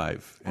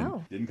 '95.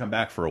 And didn't come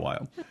back for a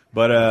while.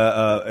 But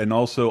and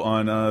also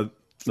on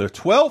the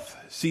 12th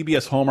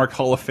CBS Hallmark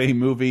Hall of Fame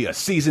movie, A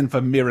Season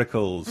for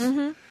Miracles.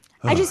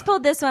 I just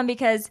pulled this one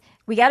because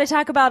we got to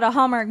talk about a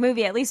Hallmark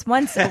movie at least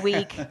once a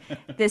week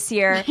this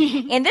year.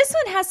 And this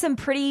one has some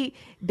pretty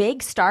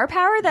big star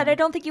power that I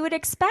don't think you would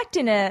expect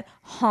in a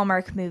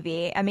Hallmark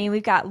movie. I mean,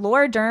 we've got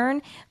Laura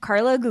Dern,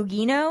 Carla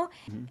Gugino,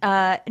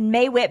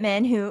 Mae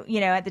Whitman, who,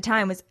 at the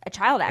time was a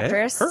child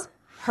actress.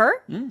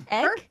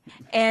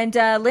 And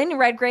Lynn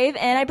Redgrave,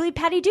 and I believe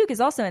Patty Duke is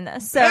also in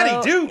this. So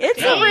Patty Duke!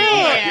 It's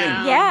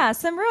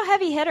some real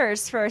heavy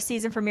hitters for a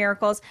Season for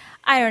Miracles.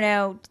 I don't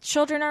know.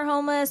 Children are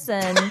homeless,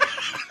 and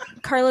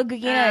Carla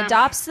Gugino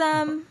adopts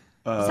them.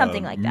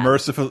 Something like that.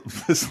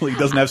 Mercifully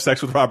doesn't have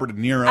sex with Robert De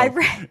Niro.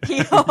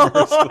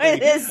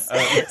 It is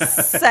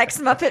sex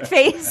Muppet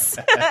face.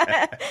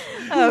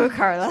 Oh,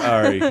 Carla.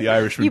 Sorry, the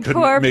Irishman you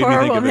couldn't poor make me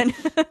think woman.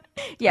 of it.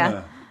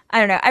 Yeah. I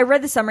don't know. I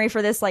read the summary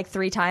for this like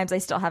 3 times. I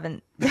still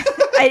haven't.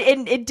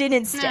 It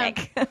didn't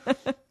stick.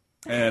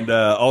 And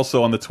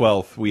also on the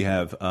 12th, we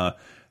have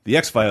The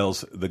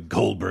X-Files, The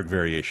Goldberg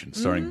Variation,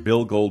 starring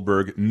Bill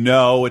Goldberg.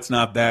 No, it's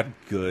not that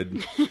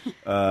good.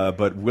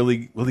 But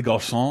Willie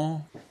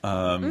Garson?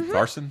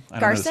 Garson? I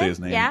don't know how to say his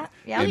name. Yeah.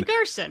 Willie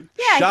Garson.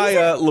 Yeah,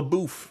 Shia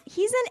LaBeouf.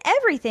 He's in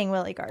everything,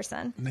 Willie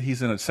Garson.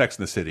 He's in a Sex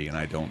and the City, and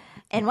I don't.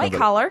 And White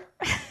Collar.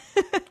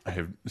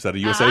 Is that a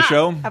USA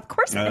show? Of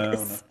course it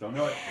is. Don't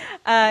know it.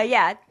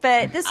 Yeah,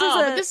 but this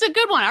but this is a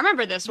good one. I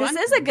remember this one.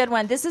 This is a good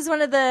one. This is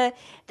one of the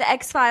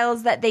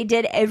X-Files that they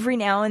did every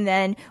now and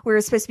then where it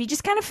was supposed to be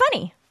just kind of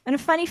funny. And a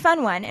funny,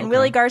 fun one. And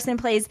Willie Garson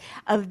plays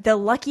the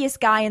luckiest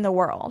guy in the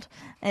world.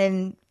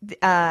 And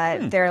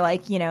they're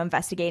like,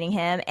 investigating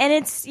him. And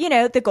it's,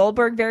 the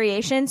Goldberg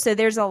variation. So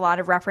there's a lot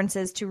of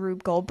references to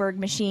Rube Goldberg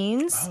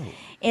machines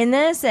in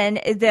this. And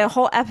the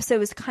whole episode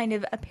was kind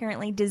of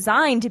apparently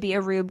designed to be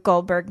a Rube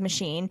Goldberg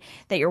machine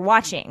that you're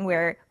watching,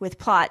 where with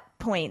plot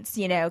points,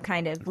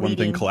 kind of one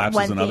leading thing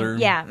collapses another.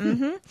 Yeah.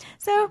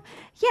 So,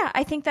 yeah,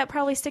 I think that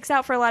probably sticks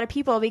out for a lot of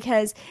people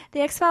because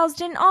the X-Files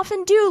didn't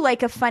often do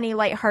like a funny,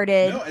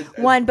 lighthearted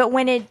one, but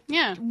when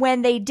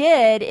they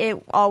did,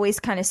 it always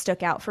kind of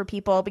stuck out for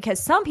people because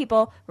some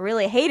people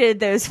really hated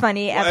those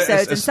funny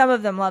episodes and some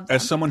of them loved them.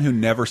 As someone who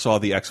never saw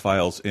the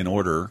X-Files in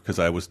order because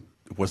it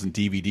wasn't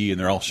DVD and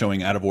they're all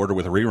showing out of order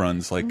with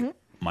reruns, like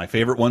my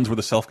favorite ones were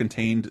the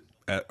self-contained,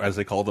 as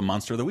they call the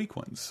Monster of the Week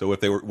ones. So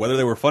whether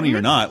they were funny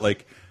or not,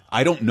 like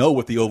I don't know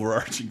what the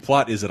overarching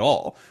plot is at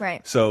all.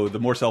 Right. So the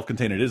more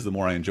self-contained it is, the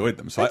more I enjoyed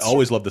them. So I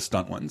always love the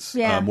stunt ones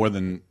more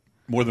than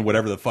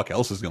whatever the fuck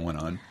else is going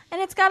on.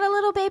 And it's got a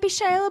little baby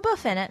Shia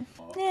LaBeouf in it.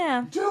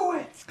 Yeah. Do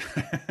it!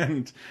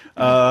 And,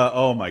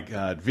 oh my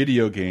God,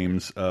 video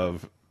games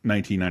of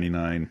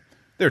 1999,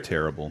 they're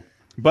terrible.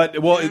 But,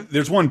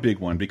 there's one big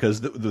one,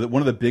 because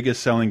one of the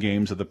biggest selling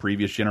games of the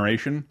previous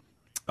generation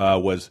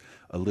was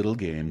a little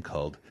game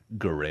called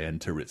Gran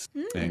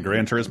Turismo. And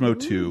Gran Turismo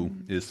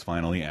 2 is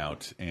finally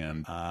out.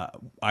 And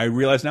I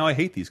realize now I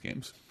hate these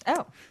games.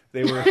 Oh.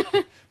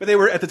 But they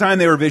were at the time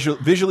they were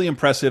visually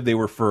impressive. They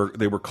were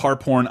car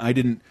porn.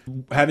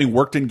 Having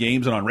worked in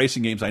games and on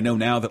racing games, I know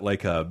now that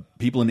like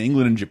people in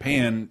England and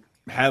Japan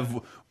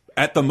have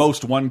at the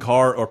most 1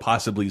 car or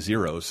possibly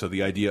 0. So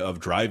the idea of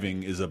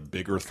driving is a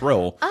bigger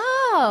thrill.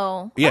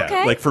 Oh, yeah.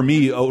 Okay. Like for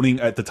me, owning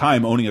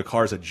a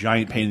car is a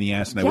giant pain in the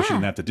ass, and I wish I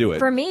didn't have to do it.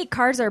 For me,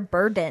 cars are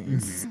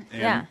burdens.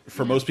 And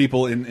for most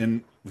people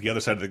in the other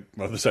side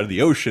of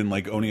the ocean,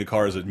 like owning a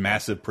car is a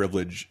massive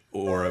privilege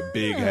or a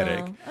big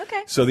headache.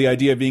 Okay. So the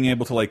idea of being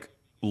able to like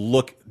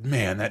look,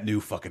 man, that new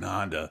fucking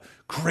Honda,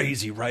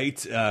 crazy,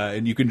 right?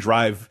 And you can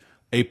drive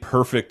a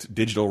perfect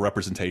digital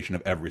representation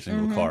of every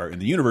single car in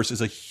the universe is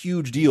a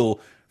huge deal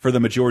for the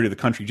majority of the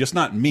country. Just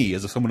not me,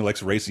 as someone who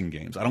likes racing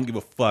games. I don't give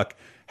a fuck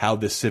how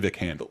this Civic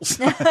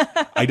handles.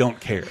 I don't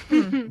care.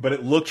 But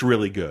it looked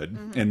really good,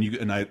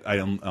 and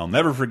I'll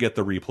never forget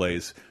the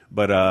replays.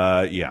 But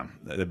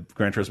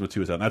Gran Turismo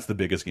 2 is out. And that's the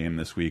biggest game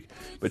this week.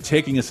 But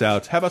taking us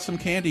out, how about some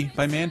Candy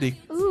by Mandy?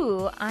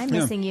 Ooh, I'm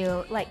missing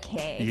you like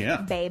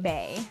cake,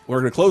 baby.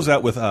 We're going to close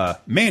out with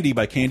Mandy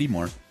by Candy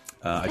Moore.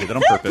 I did that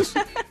on purpose.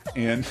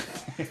 and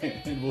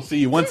we'll see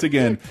you once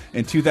again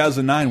in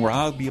 2009, where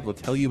I'll be able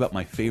to tell you about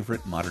my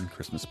favorite modern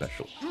Christmas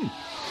special.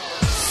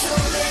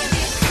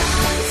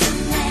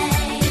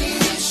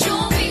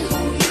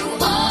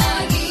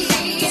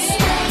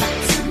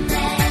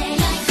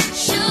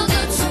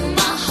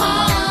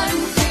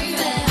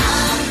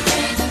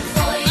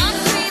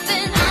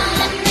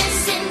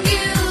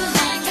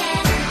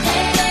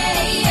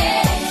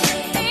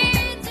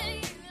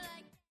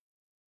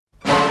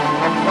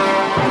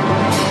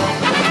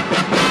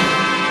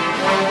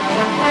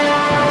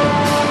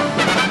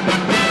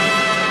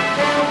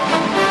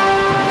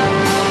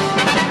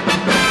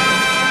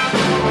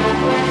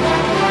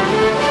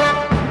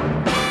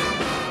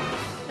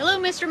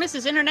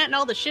 Mrs. Internet and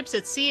all the ships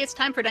at sea, it's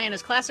time for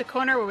Diana's Classic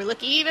Corner, where we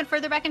look even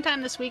further back in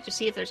time this week to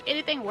see if there's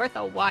anything worth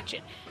a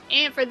watching.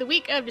 And for the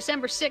week of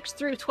December 6th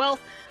through 12th,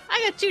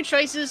 I got 2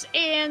 choices,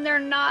 and they're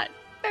not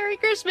very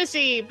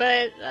Christmassy,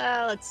 but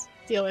let's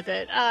deal with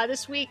it.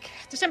 This week,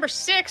 December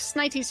 6th,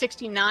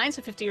 1969,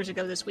 so 50 years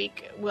ago this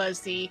week,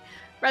 was the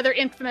rather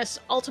infamous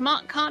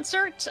Altamont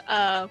concert.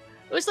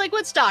 It was like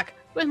Woodstock,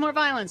 with more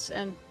violence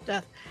and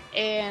death.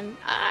 And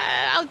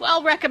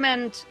I'll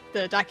recommend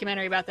the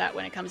documentary about that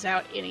when it comes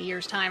out in a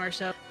year's time or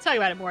so. I'll talk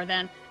about it more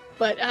then.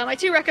 But my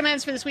 2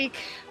 recommends for this week,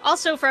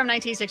 also from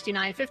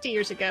 1969, 50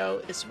 years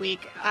ago this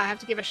week, I have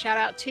to give a shout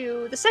out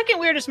to the second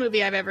weirdest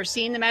movie I've ever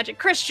seen, The Magic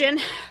Christian,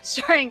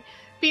 starring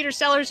Peter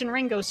Sellers and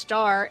Ringo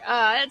Starr.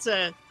 I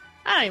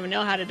don't even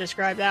know how to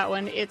describe that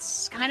one.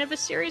 It's kind of a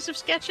series of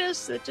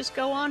sketches that just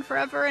go on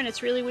forever, and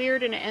it's really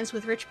weird, and it ends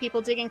with rich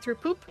people digging through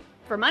poop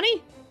for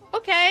money.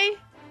 Okay.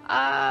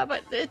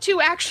 But the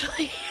two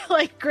actually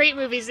like great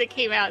movies that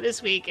came out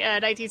this week,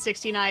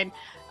 1969.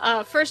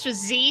 First was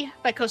Z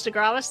by Costa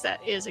Gavras.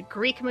 That is a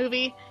Greek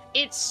movie.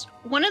 It's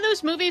one of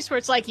those movies where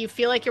it's like you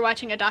feel like you're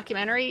watching a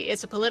documentary.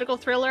 It's a political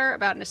thriller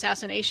about an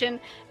assassination,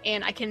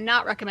 and I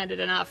cannot recommend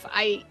it enough.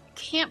 I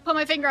can't put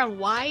my finger on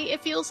why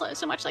it feels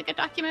so much like a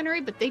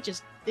documentary, but they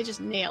just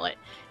nail it.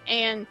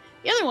 And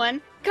the other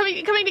one,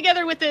 coming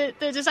together with the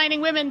Designing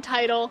Women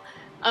title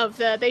of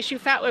the They Shoot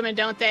Fat Women,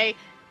 Don't They?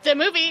 The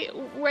movie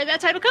where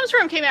that title comes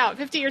from came out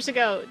 50 years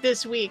ago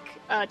this week.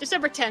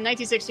 December 10,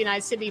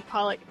 1969, Sidney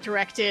Pollack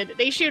directed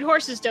They Shoot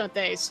Horses, Don't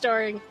They?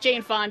 Starring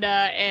Jane Fonda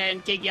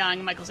and Gig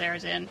Young, Michael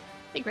Cera's in.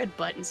 I think Red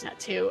Button's in that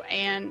too.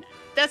 And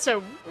that's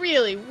a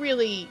really,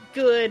 really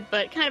good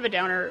but kind of a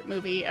downer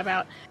movie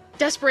about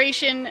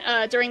desperation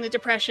during the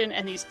Depression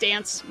and these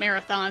dance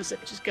marathons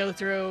that just go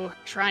through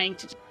trying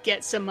to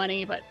get some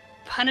money but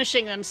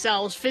punishing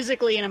themselves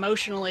physically and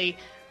emotionally,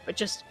 but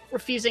just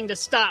refusing to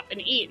stop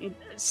and eat and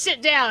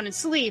sit down and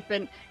sleep.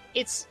 And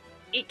it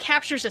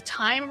captures a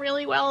time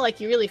really well. Like,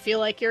 you really feel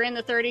like you're in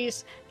the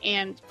 30s,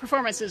 and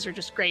performances are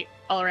just great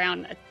all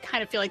around. I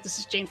kind of feel like this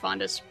is Jane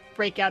Fonda's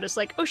breakout as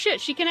like, oh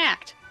shit, she can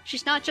act.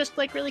 She's not just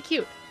like really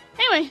cute.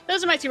 Anyway,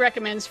 those are my two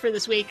recommends for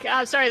this week.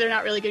 I'm sorry they're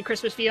not really good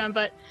Christmas viewing,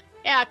 but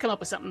yeah, I'll come up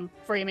with something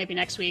for you maybe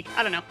next week.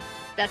 I don't know.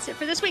 That's it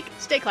for this week.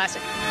 Stay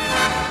classic.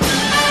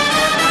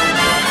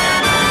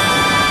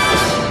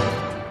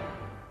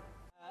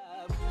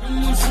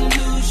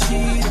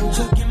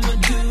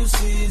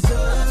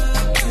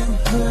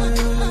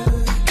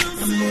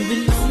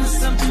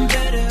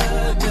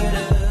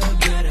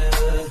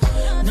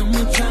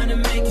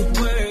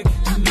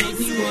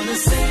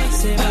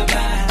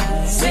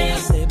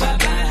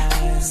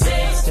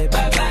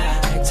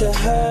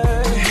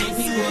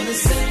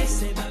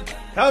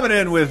 Coming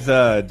in with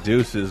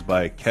Deuces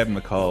by Kevin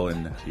McCall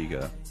and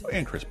Tiga.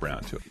 And Chris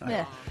Brown, too.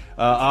 Yeah.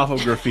 Off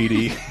of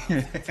Graffiti.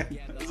 I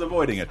was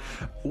avoiding it.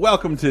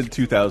 Welcome to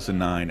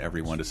 2009,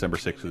 everyone. December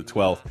 6th to the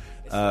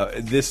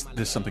 12th. This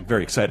something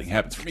very exciting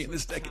happens for me in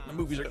this decade. The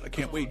movies I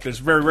can't wait. There's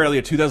very rarely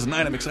a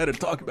 2009 I'm excited to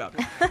talk about.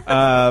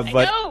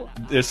 But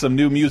there's some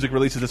new music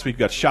releases this week. We've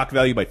got Shock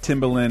Value by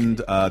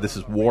Timbaland. This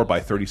is War by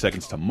 30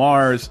 Seconds to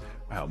Mars.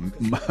 Wow,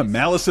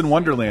 Malice in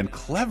Wonderland.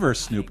 Clever,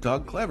 Snoop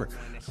Dogg. Clever.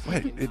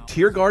 Wait,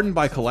 Tear Garden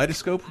by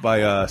Kaleidoscope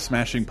by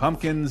Smashing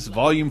Pumpkins.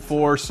 Volume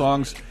 4,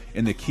 Songs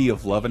in the Key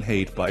of Love and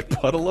Hate by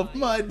Puddle of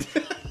Mud.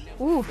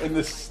 And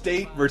The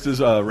State versus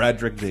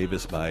Radrick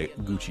Davis by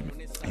Gucci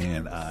Mane.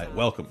 And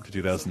welcome to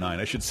 2009.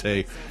 I should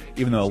say,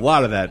 even though a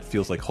lot of that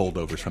feels like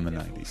holdovers from the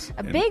 90s.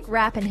 Big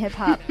rap and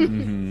hip-hop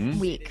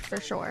week, for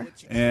sure.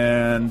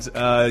 And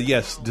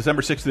yes,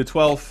 December 6th to the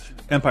 12th,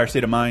 Empire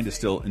State of Mind is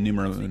still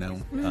numero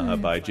uno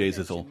by Jay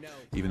Zizzle,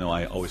 even though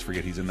I always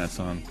forget he's in that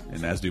song,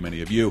 and as do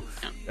many of you.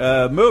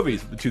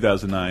 Movies,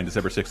 2009,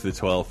 December 6th to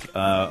the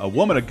 12th. A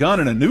Woman, a Gun,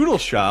 and a Noodle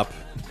Shop.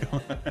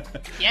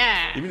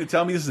 Yeah. You mean to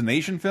tell me this is an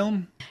Asian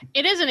film?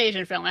 It is an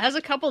Asian film. It has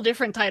a couple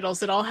different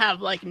titles that all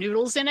have, like,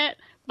 noodles in it.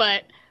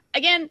 But,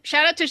 again,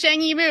 shout out to Zhang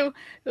Yimou,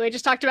 who I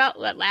just talked about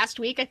last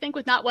week, I think,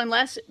 with Not One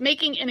Less,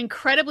 making an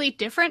incredibly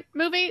different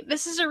movie.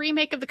 This is a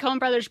remake of the Coen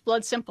Brothers'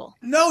 Blood Simple.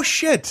 No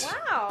shit.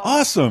 Wow.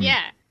 Awesome.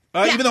 Yeah.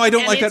 Even though I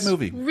don't like that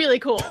movie. Really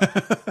cool. Oh, I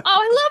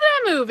love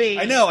that movie.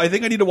 I know. I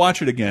think I need to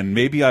watch it again.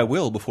 Maybe I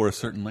will before a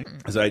certain late.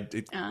 Because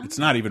it's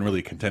not even really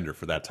a contender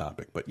for that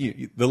topic. But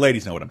the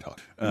ladies know what I'm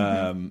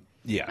talking.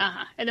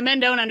 Yeah. And the men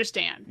don't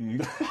understand. You're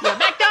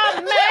back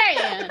on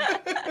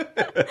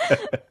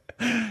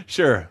man.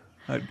 Sure.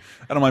 I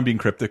don't mind being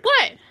cryptic.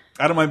 What?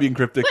 I don't mind being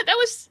cryptic. What? That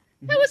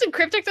wasn't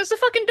cryptic. That's the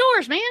fucking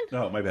Doors, man.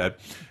 Oh, my bad.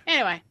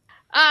 Anyway.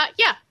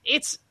 Yeah,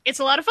 it's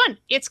a lot of fun.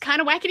 It's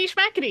kind of wackety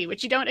schmackety,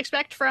 which you don't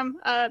expect from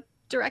a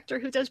director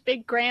who does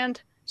big,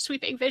 grand,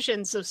 sweeping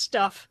visions of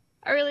stuff.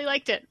 I really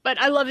liked it, but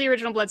I love the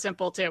original Blood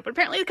Simple too. But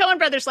apparently the Coen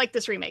Brothers like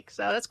this remake,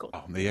 so that's cool.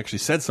 Oh, they actually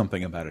said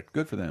something about it.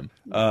 Good for them.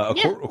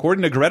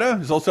 According to Greta,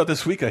 there's also out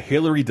this week a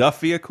Hillary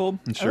Duff vehicle.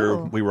 I'm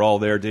sure we were all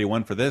there day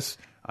one for this.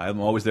 I'm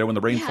always there when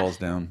the rain falls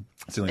down.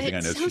 That's the only thing I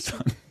know she's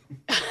done.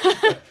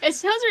 It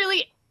sounds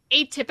really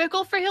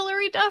atypical for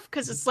Hillary Duff,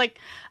 because it's like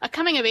a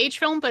coming of age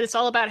film, but it's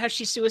all about how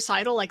she's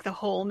suicidal like the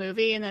whole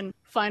movie, and then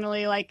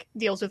finally like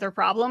deals with her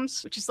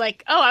problems, which is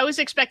like, oh, I was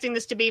expecting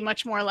this to be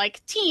much more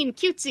like teen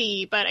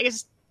cutesy, but I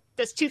guess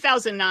that's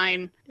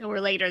 2009 and we're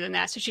later than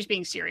that, so she's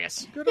being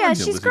serious. Yeah,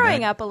 she's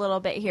growing up a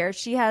little bit here.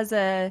 She has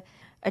a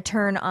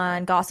turn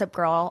on Gossip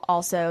Girl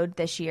also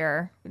this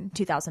year,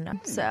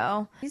 2009.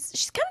 So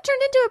she's kind of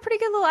turned into a pretty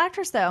good little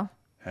actress, though.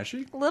 Has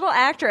she? Little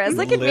actress.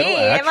 Look at me.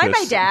 Am I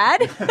my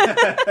dad?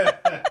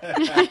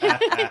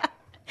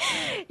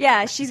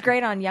 Yeah, she's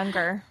great on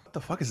Younger. What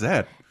the fuck is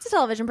that? It's a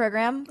television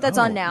program that's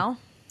on now.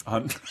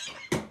 On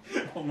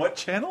what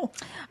channel?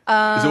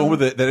 Is it one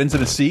that ends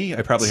in a C?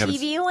 I probably haven't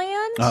TV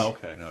Land? Oh,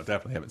 okay. No,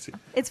 definitely haven't seen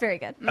it. It's very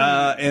good.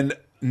 And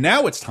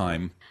now it's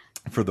time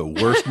for the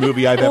worst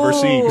movie I've ever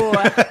seen.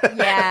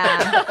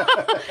 Yeah.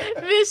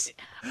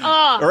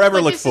 Or ever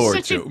look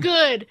forward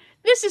to.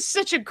 This is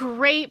such a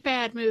great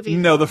bad movie.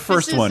 No, the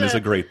first one is a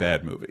great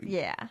bad movie.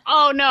 Yeah.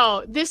 Oh,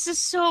 no. This is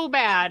so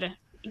bad.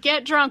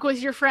 get drunk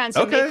with your friends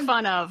and make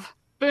fun of.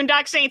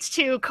 Boondock Saints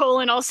 2,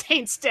 All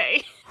Saints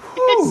Day.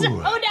 It's so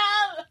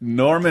dumb.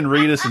 Norman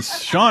Reedus and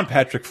Sean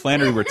Patrick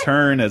Flannery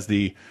return as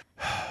the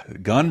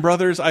Gunn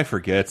brothers. I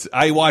forget.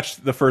 I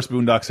watched the first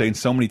Boondock Saints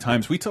so many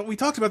times. We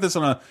talked about this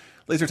on a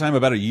Laser Time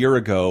about a year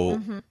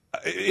ago.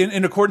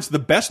 In accordance, the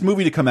best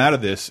movie to come out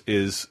of this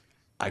is,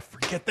 I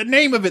forget the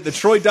name of it, the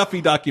Troy Duffy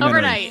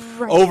documentary.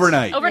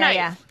 Overnight.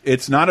 Yeah.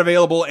 It's not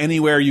available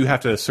anywhere. You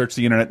have to search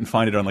the internet and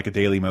find it on like a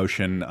Daily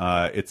Motion.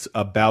 It's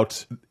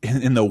about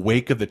in the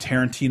wake of the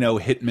Tarantino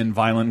hitman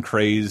violent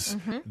craze,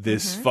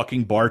 this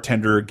fucking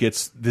bartender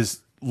gets this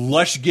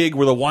lush gig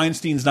where the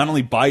Weinsteins not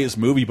only buy his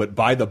movie, but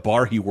buy the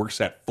bar he works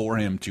at for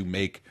him to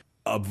make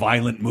a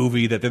violent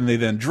movie that they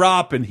then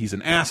drop, and he's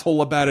an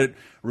asshole about it,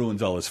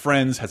 ruins all his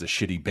friends, has a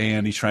shitty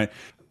band. He's trying...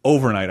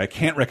 Overnight, I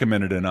can't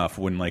recommend it enough.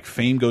 When like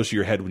fame goes to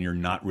your head when you're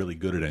not really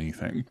good at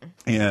anything,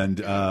 and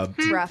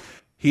It's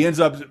rough. he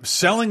ends up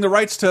selling the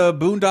rights to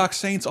Boondock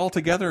Saints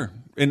altogether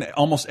in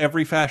almost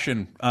every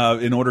fashion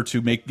in order to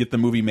get the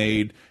movie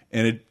made,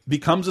 and it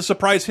becomes a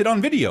surprise hit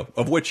on video,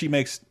 of which he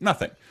makes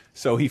nothing.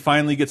 So he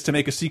finally gets to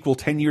make a sequel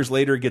 10 years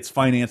later, gets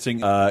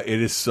financing. It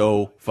is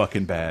so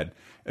fucking bad.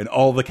 And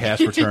all the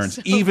cast returns.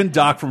 So even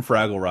Doc from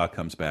Fraggle Rock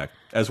comes back,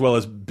 as well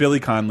as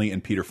Billy Connolly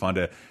and Peter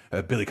Fonda.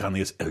 Billy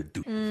Connolly is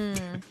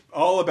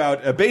all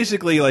about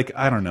basically like,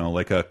 I don't know,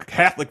 like a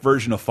Catholic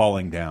version of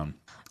Falling Down.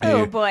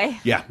 Oh boy.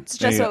 Yeah. It's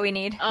just what we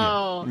need.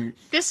 Oh,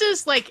 this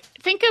is like,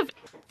 think of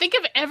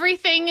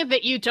everything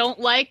that you don't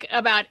like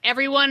about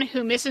everyone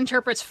who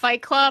misinterprets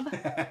Fight Club.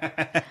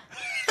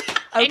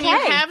 And you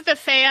have the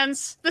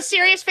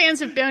serious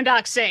fans of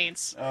Boondock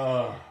Saints.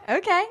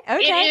 Okay.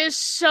 It is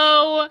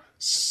so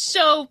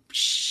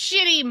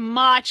shitty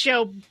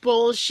macho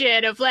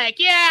bullshit of like,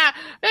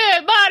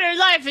 modern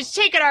life is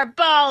taking our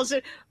balls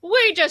and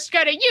we just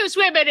gotta use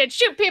women and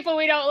shoot people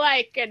we don't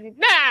like and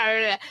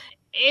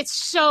it's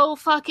so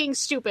fucking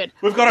stupid.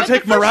 We've got to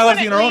take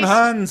morality in our own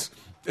hands.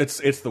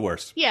 It's the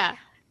worst. Yeah.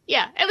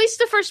 At least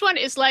the first one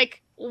is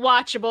like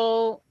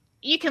watchable.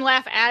 You can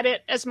laugh at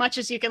it as much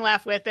as you can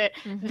laugh with it.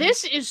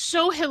 This is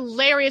so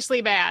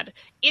hilariously bad.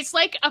 It's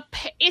like a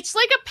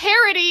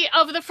parody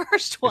of the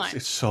first one.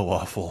 It's so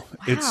awful.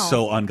 Wow. It's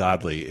so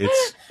ungodly.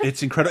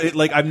 It's incredible.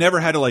 Like I've never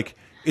had to like.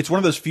 It's one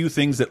of those few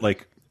things that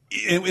like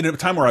in a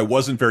time where I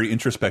wasn't very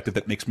introspective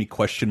that makes me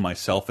question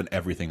myself and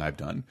everything I've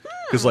done.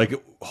 Because like,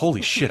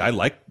 holy shit, I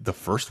like the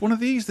first one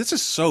of these. This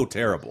is so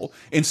terrible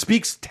and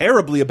speaks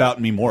terribly about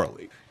me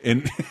morally.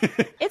 And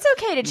it's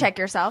okay to check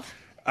yourself.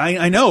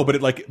 I know,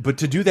 but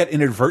to do that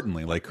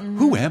inadvertently, like,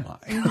 who am I?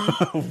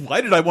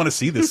 Why did I want to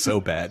see this so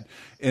bad?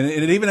 And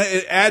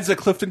it adds a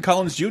Clifton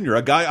Collins Jr.,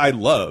 a guy I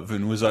love,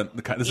 and was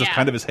this is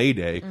kind of his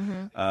heyday.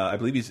 I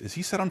believe is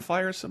he set on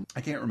fire? Or something?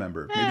 I can't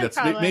remember.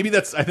 Maybe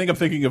that's. I think I'm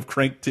thinking of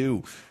Crank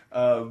 2.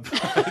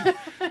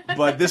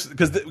 But this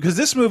because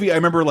this movie, I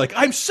remember like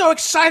I'm so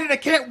excited, I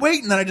can't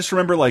wait, and then I just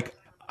remember like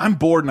I'm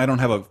bored and I don't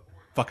have a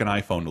fucking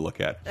iPhone to look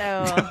at.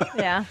 Oh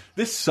yeah,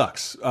 this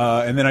sucks.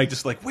 And then I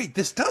just like wait,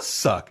 this does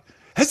suck.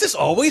 Has this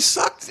always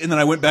sucked? And then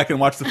I went back and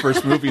watched the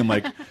first movie and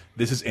like,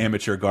 this is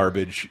amateur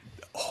garbage.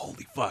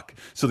 Holy fuck.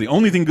 So the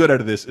only thing good out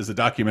of this is a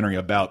documentary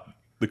about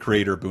the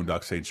creator of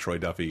Boondock Saints, Troy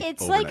Duffy.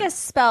 It's like a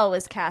spell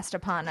was cast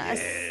upon us.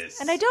 Yes.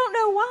 And I don't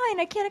know why,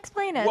 and I can't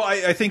explain it. Well,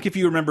 I think if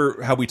you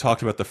remember how we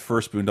talked about the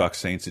first Boondock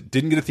Saints, it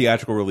didn't get a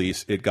theatrical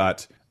release. It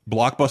got...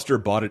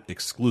 Blockbuster bought it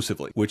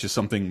exclusively, which is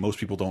something most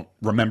people don't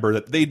remember.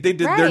 That they did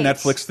their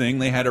Netflix thing.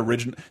 They had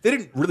original. They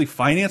didn't really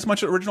finance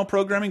much original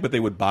programming, but they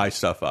would buy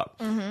stuff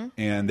up.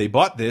 And they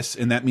bought this,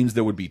 and that means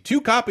there would be 2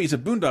 copies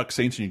of Boondock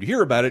Saints, and you'd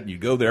hear about it, and you'd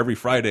go there every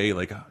Friday,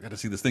 like, oh, I got to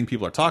see this thing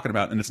people are talking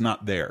about, and it's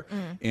not there.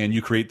 And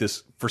you create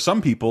this for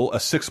some people a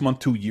 6-month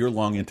to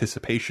year-long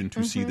anticipation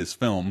to see this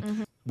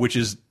film, which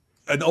is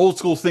an old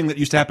school thing that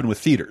used to happen with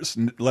theaters,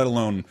 let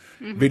alone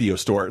video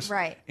stores.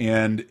 Right.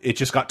 And it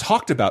just got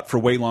talked about for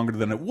way longer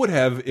than it would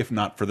have if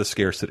not for the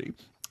scarcity.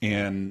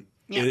 And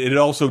it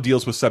also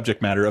deals with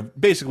subject matter of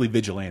basically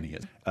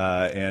vigilantism.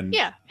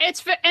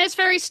 It's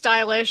very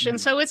stylish, and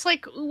so it's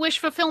like wish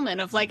fulfillment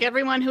of like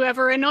everyone who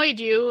ever annoyed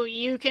you,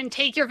 you can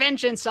take your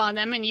vengeance on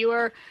them, and you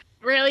are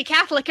really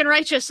Catholic and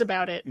righteous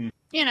about it.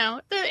 You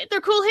know,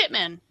 they're cool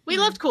hitmen. We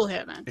loved cool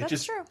hitmen.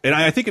 That's true. And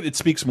I think it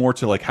speaks more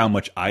to like how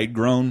much I'd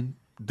grown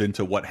than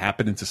to what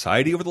happened in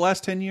society over the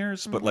last 10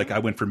 years. But like I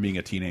went from being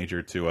a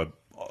teenager to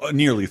a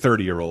nearly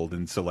 30-year-old.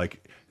 And so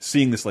like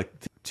seeing this like,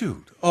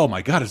 dude, oh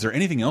my God, is there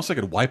anything else I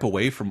could wipe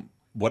away from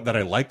that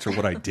I liked or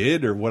what I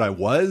did or what I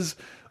was?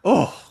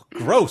 Oh,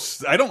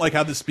 gross. I don't like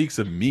how this speaks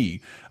of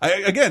me.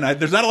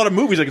 There's not a lot of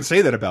movies I can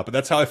say that about, but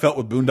that's how I felt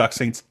with Boondock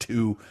Saints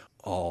 2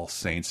 All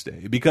Saints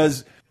Day.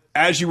 Because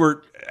as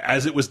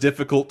it was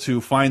difficult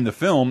to find the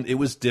film, it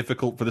was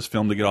difficult for this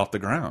film to get off the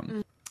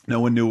ground. No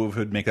one knew if it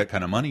would make that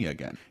kind of money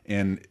again.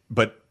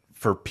 But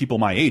for people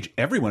my age,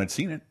 everyone had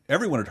seen it.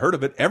 Everyone had heard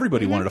of it.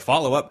 Everybody wanted to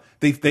follow up.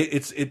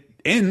 It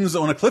ends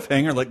on a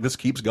cliffhanger like this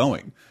keeps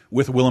going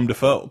with Willem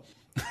Dafoe.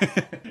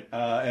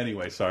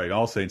 Anyway, sorry,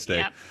 All Saints Day.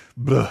 Yep.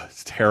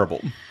 It's terrible.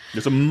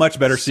 There's a much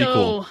better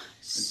sequel.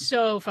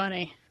 So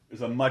funny.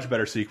 There's a much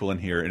better sequel in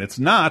here, and it's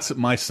not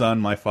My Son,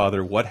 My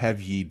Father, What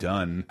Have Ye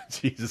Done?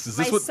 Jesus, is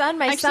this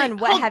My son,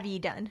 what have ye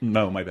done?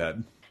 No, my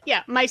bad.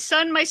 Yeah, my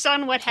son,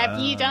 what have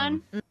ye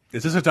done?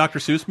 Is this a Dr.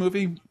 Seuss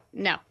movie?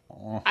 No.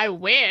 I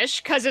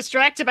wish, because it's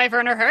directed by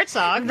Werner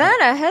Herzog.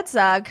 Werner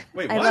Herzog.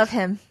 Wait, I what? love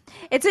him.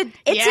 We've got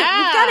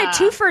a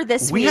twofer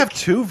this week. We have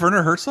 2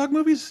 Werner Herzog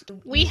movies?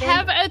 We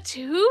have a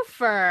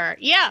twofer.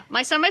 Yeah,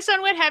 My Son,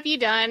 What Have You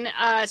Done?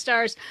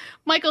 Stars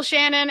Michael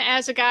Shannon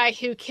as a guy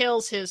who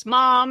kills his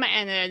mom,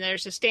 and then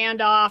there's a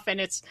standoff, and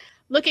it's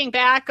looking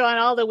back on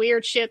all the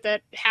weird shit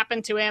that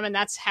happened to him, and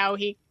that's how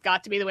he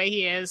got to be the way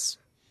he is.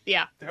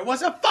 Yeah. There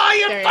was a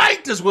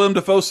firefight! Does Willem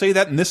Dafoe say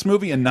that in this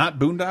movie and not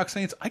Boondock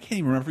Saints? I can't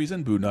even remember if he's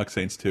in Boondock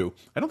Saints 2.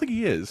 I don't think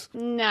he is.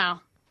 No.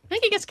 I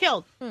think he gets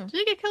killed. Did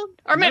he get killed?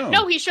 Or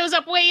no, he shows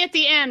up way at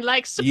the end,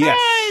 like, surprise!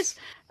 Yes.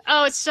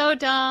 Oh, it's so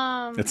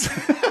dumb.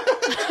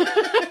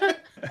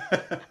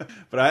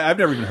 But I've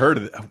never even heard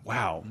of it.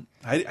 Wow.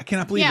 I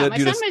cannot believe that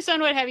dude. My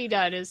son, what have you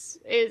done? Is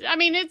I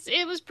mean,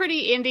 it was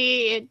pretty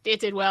indie. It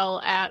did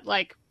well at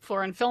like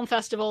foreign film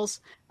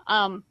festivals.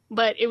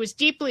 But it was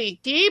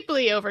deeply,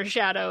 deeply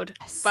overshadowed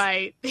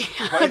by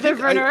the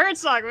Werner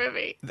Herzog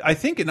movie. I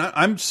think, and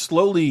I'm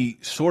slowly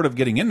sort of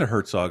getting into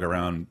Herzog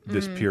around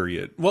this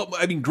period. Well,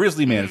 I mean,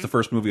 Grizzly Man is the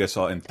first movie I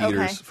saw in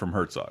theaters from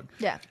Herzog.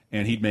 Yeah,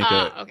 and he'd make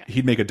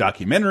a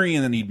documentary,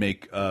 and then he'd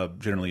make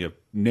generally a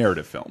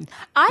narrative film.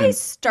 I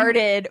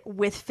started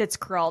with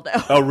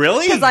Fitzcarraldo. Oh,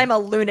 really? Because I'm a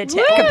lunatic,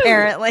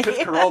 apparently.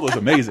 Fitzcarraldo's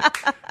amazing.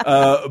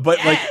 But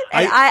like,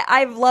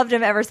 I've loved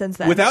him ever since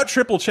then. Without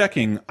triple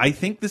checking, I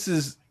think this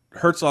is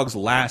Herzog's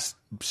last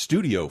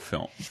studio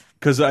film,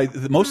 because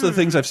most of the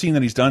things I've seen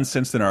that he's done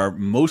since then are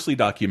mostly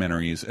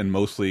documentaries and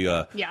mostly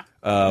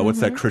what's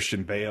that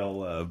Christian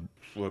Bale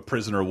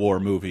prisoner of war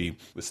movie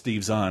with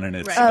Steve Zahn and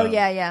it's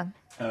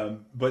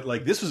but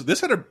like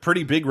this had a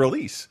pretty big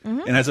release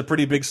and has a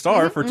pretty big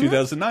star for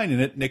 2009 in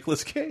it,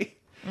 Nicolas Cage.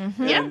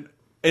 And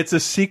it's a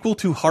sequel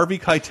to Harvey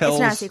Keitel's. It's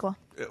not a sequel.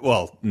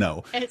 Well,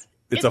 no,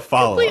 it's a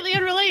follow-up. Completely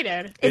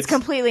unrelated. It's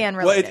completely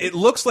unrelated. Well, it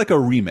looks like a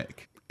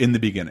remake in the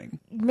begining.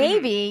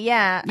 Maybe,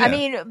 yeah. I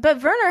mean,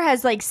 but Werner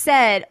has like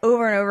said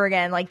over and over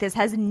again, like this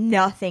has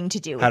nothing to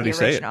do with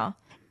the original.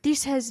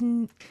 This has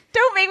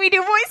don't make me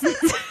do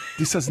voices.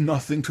 This has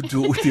nothing to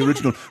do with the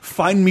original.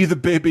 Find me the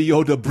baby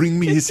Yoda, bring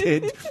me his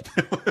head. To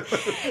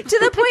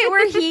the point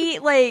where he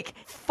like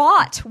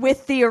fought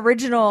with the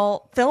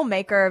original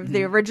filmmaker of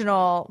the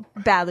original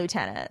Bad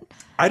Lieutenant.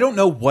 I don't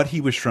know what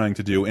he was trying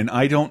to do, and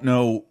I don't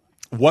know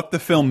what the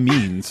film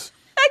means.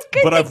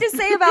 Good thing to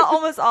say about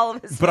almost all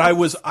of his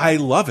films. I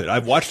love it.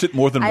 I've watched it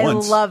more than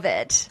once. I love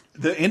it.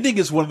 The ending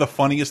is one of the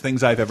funniest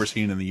things I've ever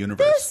seen in the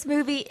universe. This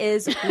movie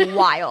is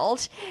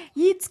wild.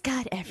 It's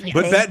got everything.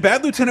 But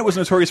Bad Lieutenant was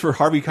notorious for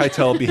Harvey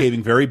Keitel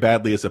behaving very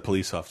badly as a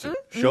police officer.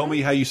 Show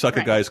me how you suck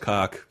a guy's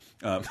cock.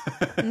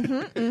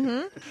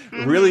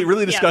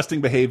 Really disgusting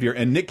behavior.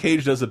 And Nick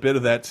Cage does a bit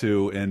of that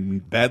too in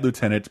Bad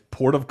Lieutenant,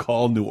 Port of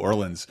Call, New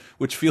Orleans,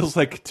 which feels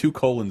like 2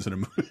 colons in a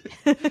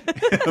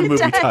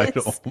movie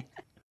title.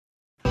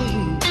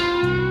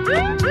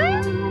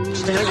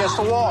 Stand against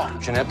the wall. You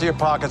can empty your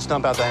pockets,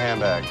 dump out the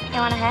handbag. You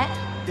want a hat?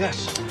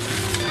 Yes.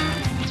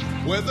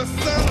 Where the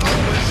sun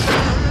always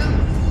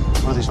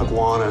shines. What are these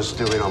iguanas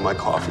doing on my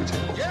coffee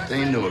table? There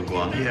ain't no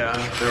iguana. Yeah,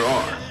 there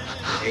are.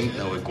 There ain't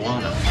no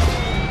iguana.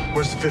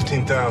 Where's the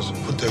 15,000?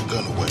 Put that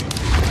gun away.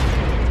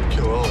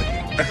 Kill all of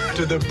you.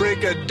 To the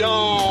break of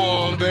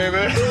dawn, baby.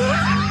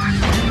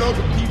 You know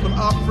the people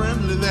are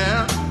friendly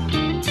there.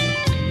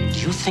 Do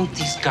you think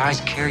these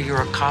guys care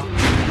you're a cop?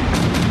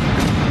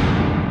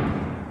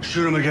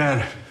 Shoot him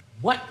again.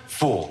 What?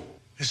 Fool.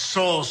 His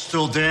soul's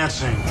still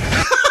dancing.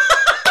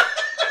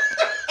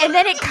 And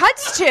then it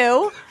cuts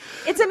to,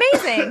 it's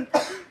amazing.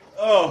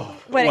 Oh,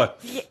 what?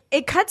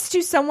 It cuts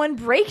to someone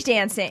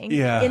breakdancing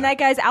in that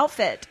guy's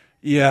outfit.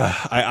 Yeah,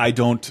 I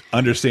don't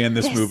understand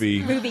this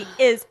movie. This movie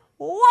is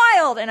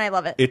wild, and I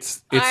love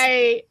it.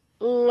 I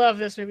love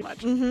this movie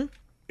much.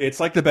 It's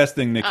like the best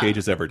thing Nick Cage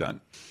has ever done.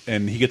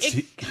 And he gets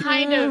He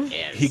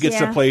gets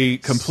to play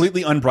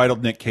completely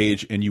unbridled Nick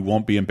Cage, and you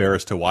won't be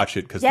embarrassed to watch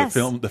it because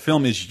the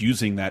film is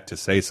using that to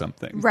say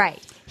something.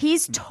 Right.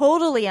 He's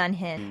totally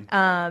unhinged.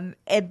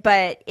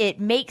 But it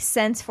makes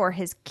sense for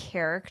his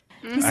character.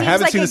 I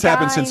haven't seen this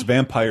happen since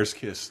Vampire's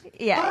Kiss.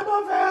 Yeah. I'm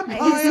a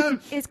vampire.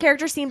 His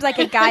character seems like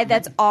a guy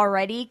that's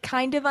already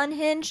kind of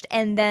unhinged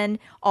and then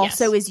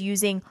also is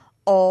using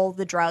all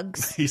the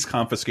drugs. He's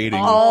confiscating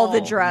all the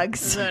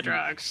drugs. The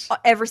drugs.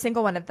 Every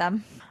single one of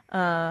them.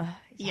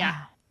 Yeah.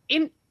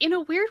 In a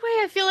weird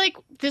way, I feel like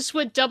this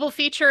would double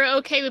feature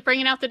Okay with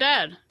Bringing Out the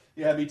Dead.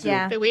 Yeah, me too.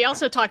 Yeah. We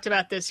also talked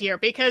about this year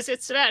because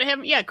it's about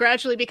him,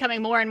 gradually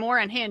becoming more and more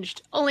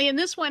unhinged. Only in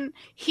this one,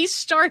 he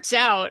starts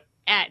out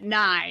at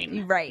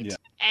 9. Right. Yeah.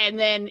 And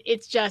then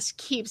it just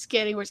keeps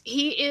getting worse.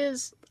 He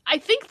is, I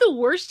think, the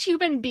worst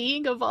human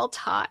being of all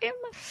time.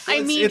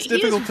 It's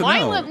difficult to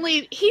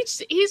violently,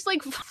 he's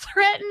like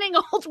threatening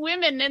old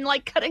women and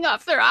like cutting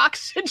off their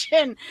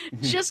oxygen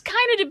just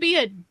kind of to be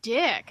a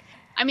dick.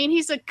 I mean,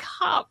 he's a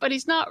cop, but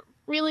he's not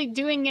really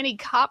doing any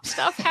cop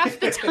stuff half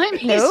the time.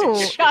 He's No,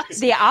 just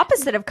the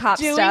opposite of cop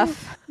doing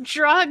stuff.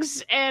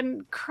 drugs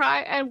and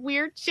crime and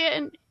weird shit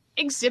and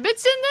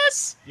exhibits in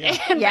this. Yeah.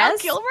 And Val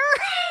Yes. Kilmer.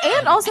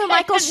 And also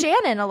Michael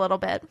Shannon a little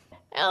bit.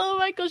 Hello,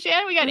 Michael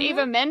Shannon. We got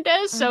Eva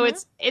Mendes, so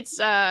it's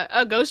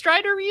a Ghost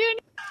Rider reunion.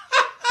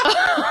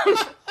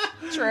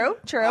 True.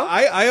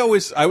 I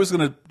was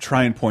going to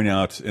try and point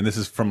out, and this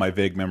is from my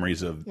vague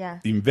memories of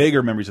the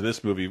vaguer memories of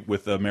this movie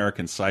with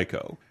American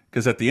Psycho,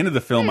 because at the end of the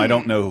film, I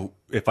don't know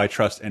if I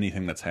trust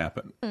anything that's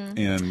happened,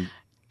 and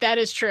that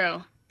is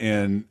true.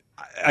 And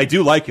I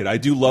do like it. I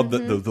do love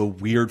the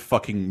weird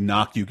fucking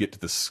knock you get to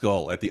the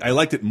skull. I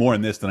liked it more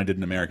in this than I did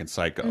in American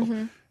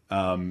Psycho.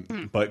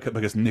 But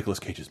because Nicolas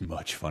Cage is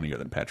much funnier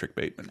than Patrick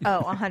Bateman.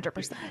 Oh,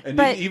 100%. And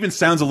but he even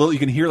sounds a little. You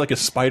can hear like a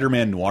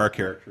Spider-Man noir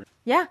character.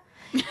 yeah.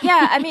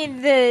 I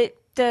mean, the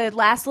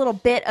last little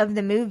bit of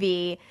the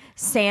movie,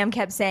 Sam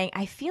kept saying,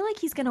 "I feel like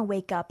he's gonna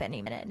wake up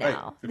any minute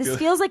now. Right. This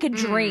feels like a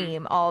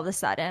dream all of a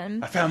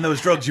sudden." I found those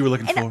drugs you were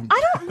looking for.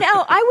 I don't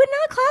know. I would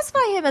not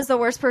classify him as the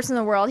worst person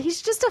in the world.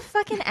 He's just a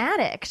fucking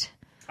addict.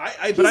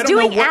 He's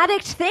doing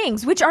addict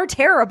things, which are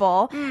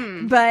terrible,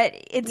 but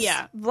it's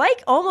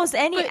like almost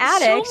any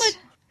addict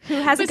who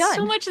has a gun.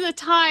 So much of the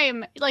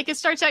time, like it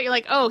starts out, you're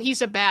like, oh,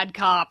 he's a bad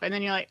cop, and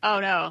then you're like, oh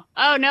no,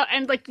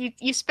 and like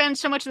you spend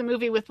so much of the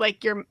movie with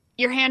like your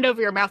hand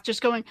over your mouth,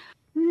 just going,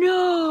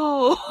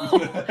 no,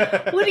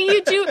 what do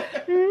you do?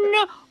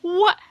 No,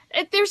 what?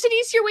 There's an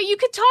easier way. You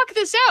could talk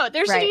this out.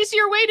 There's an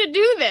easier way to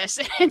do this.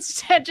 And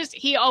instead,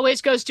 he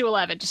always goes to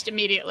 11, just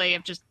immediately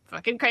of just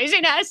fucking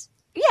craziness.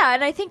 Yeah,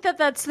 and I think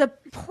that's the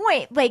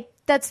point. Like,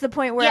 that's the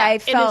point where I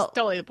felt... it is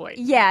totally the point.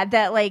 Yeah,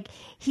 that, like,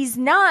 he's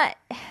not...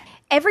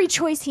 Every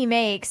choice he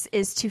makes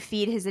is to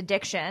feed his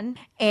addiction.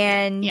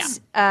 And so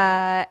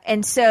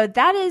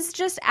that is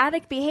just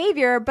addict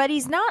behavior, but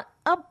he's not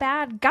a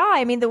bad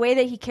guy. I mean, the way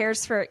that he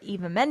cares for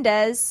Eva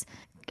Mendes,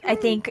 I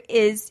think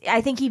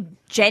he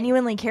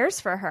genuinely cares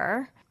for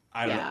her.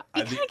 I got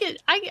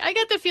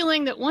the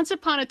feeling that once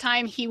upon a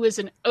time he was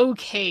an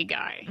okay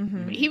guy.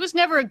 He was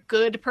never a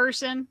good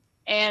person.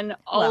 And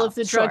all of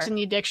the drugs and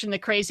the addiction, the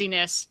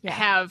craziness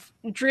have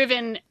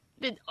driven.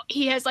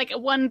 He has like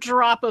one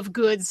drop of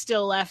good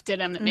still left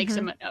in him that makes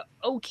him an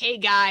okay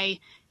guy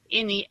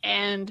in the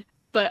end.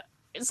 But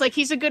it's like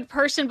he's a good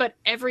person, but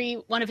every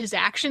one of his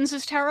actions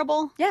is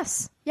terrible.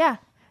 Yes. Yeah.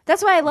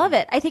 That's why I love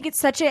it. I think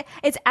it's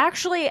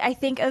actually, I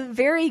think, a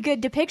very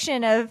good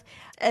depiction of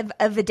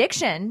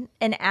addiction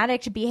and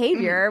addict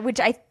behavior, which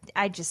I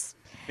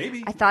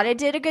thought it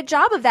did a good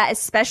job of that,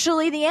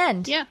 especially the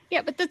end. Yeah,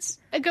 but that's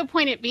a good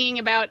point. It being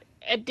about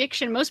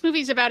addiction. Most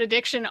movies about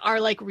addiction are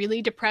like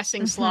really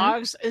depressing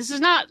slogs. This is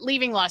not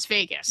Leaving Las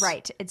Vegas.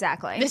 Right,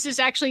 exactly. This is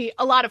actually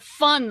a lot of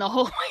fun the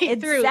whole way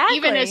through,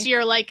 even as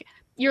you're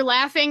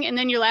laughing and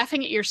then you're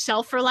laughing at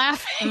yourself for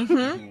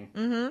laughing.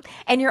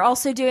 And you're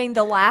also doing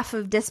the laugh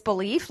of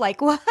disbelief,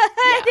 like, what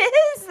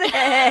is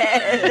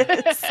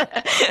this?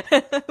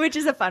 Which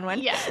is a fun one.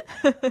 Yeah.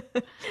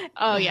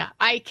 Oh, yeah.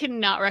 I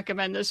cannot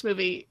recommend this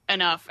movie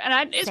enough.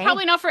 And it's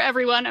probably not for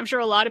everyone. I'm sure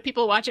a lot of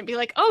people watch it and be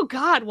like, oh,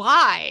 God,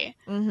 why?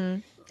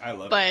 I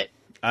love it.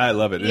 I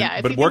love it.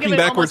 Yeah, but working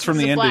backwards from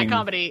the ending, black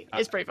comedy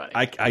is pretty funny.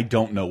 I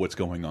don't know what's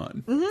going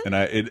on,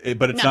 and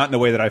but it's not in a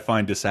way that I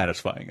find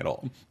dissatisfying at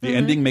all. The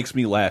ending makes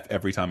me laugh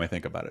every time I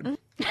think about it.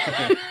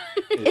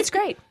 It's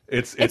great.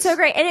 It's so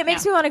great, and it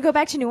makes me want to go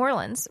back to New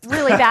Orleans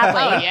really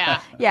badly. Oh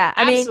yeah, yeah.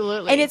 I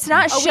absolutely. mean, and it's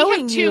not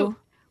showing you.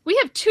 We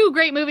have two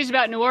great movies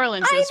about New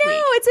Orleans this week.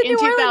 It's a in New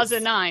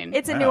 2009.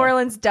 It's a New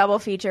Orleans double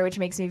feature, which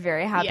makes me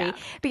very happy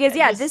because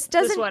this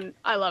doesn't. This one,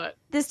 I love it.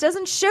 This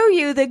doesn't show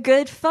you the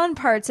good, fun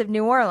parts of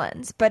New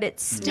Orleans, but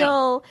it's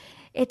still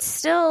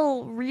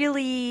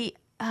really.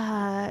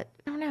 I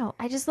don't know.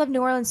 I just love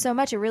New Orleans so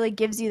much. It really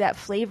gives you that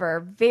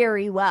flavor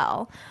very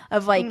well.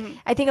 Of like,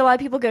 I think a lot of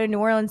people go to New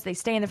Orleans, they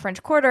stay in the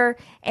French Quarter,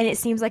 and it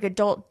seems like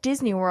adult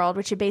Disney World,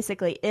 which it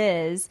basically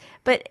is.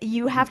 But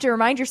you have to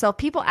remind yourself,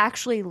 people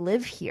actually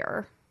live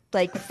here.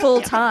 Like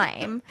full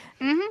time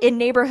in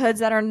neighborhoods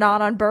that are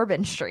not on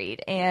Bourbon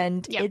Street.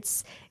 And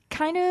it's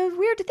kind of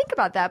weird to think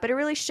about that, but it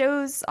really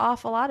shows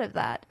off a lot of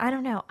that. I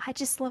don't know. I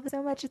just love it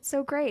so much. It's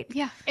so great.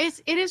 Yeah.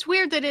 It is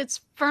weird that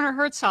it's Werner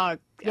Herzog.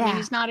 I mean,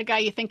 he's not a guy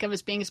you think of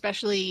as being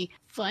especially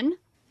fun.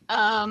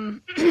 Oh,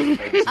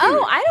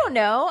 I don't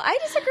know. I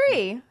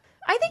disagrmean,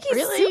 I think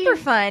he's super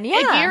fun. Yeah.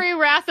 Aguirre,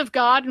 Wrath of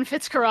God, and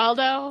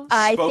Fitzcarraldo.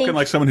 Spoken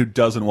like someone who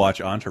doesn't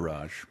watch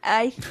Entourage.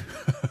 I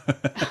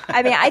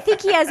mean, I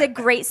think he has a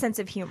great sense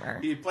of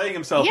humor. Playing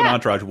himself in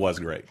Entourage was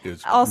great. It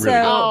was also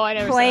really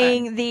good.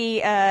 Playing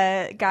the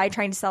guy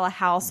trying to sell a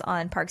house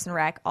on Parks and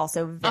Rec,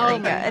 also very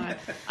good. God.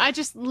 I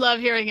just love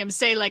hearing him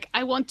say, like,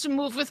 I want to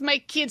move with my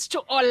kids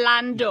to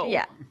Orlando.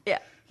 Yeah.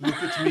 Look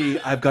at me.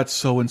 I've got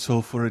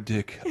so-and-so for a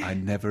dick. I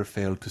never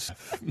failed to...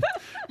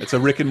 It's a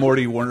Rick and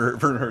Morty, Werner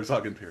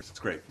Herzog and Pierce. It's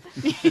great.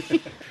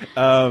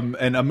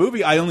 And a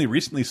movie I only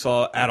recently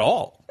saw at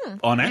all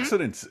on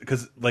accident.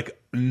 Because, like,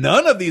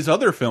 none of these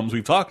other films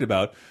we've talked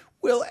about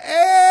will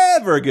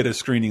ever get a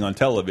screening on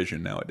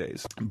television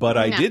nowadays. But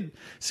I did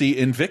see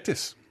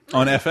Invictus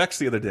on FX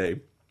the other day.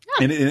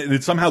 And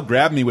it somehow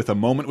grabbed me with a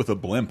moment with a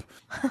blimp.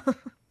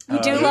 You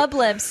do love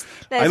blimps.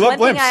 That's love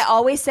one thing blimps. I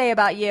always say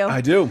about you.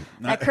 I do.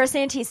 Chris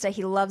Antista,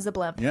 he loves a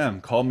blimp. Yeah,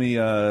 call me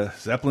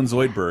Zeppelin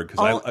Zoidberg.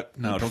 Because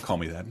no, don't call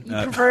me that. You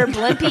prefer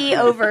Blimpy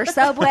over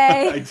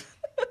Subway?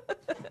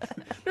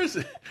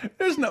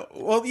 There's no.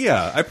 Well,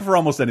 yeah, I prefer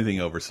almost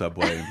anything over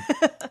Subway,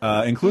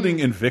 including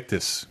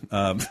Invictus,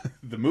 the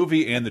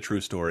movie and the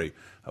true story.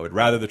 I would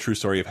rather the true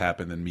story have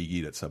happened than me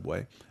eat at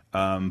Subway.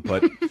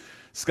 But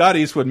Scott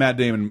Eastwood, Matt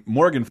Damon,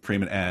 Morgan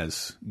Freeman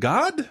as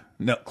God?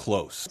 No,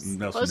 close.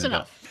 Close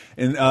enough.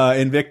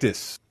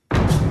 Invictus.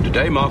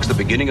 Today marks the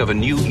beginning of a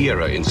new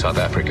era in South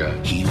Africa.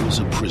 He was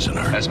a prisoner.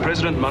 As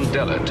President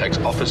Mandela takes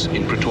office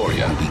in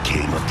Pretoria. He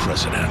became a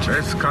president.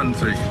 This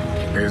country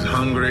is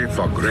hungry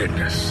for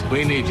greatness.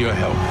 We need your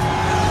help.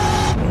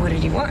 What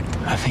did he want?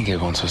 I think he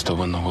wants us to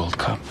win the World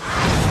Cup.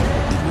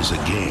 It was a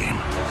game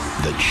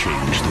that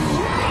changed the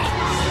world.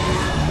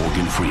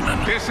 Morgan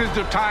Freeman. This is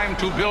the time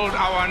to build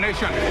our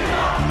nation.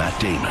 Matt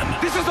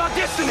Damon. This is our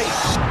destiny.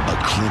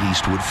 A Clint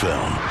Eastwood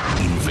film.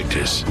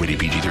 Invictus. Rated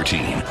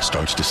PG-13.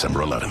 Starts December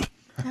 11th.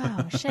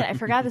 Oh, shit. I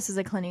forgot this was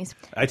a Clint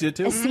Eastwood. I did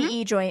too. A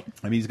CE joint.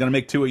 I mean, he's going to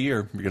make 2 a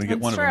year. You're going to get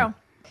one of them.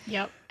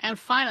 Yep. And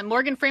finally,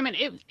 Morgan Freeman,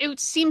 it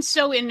seemed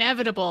so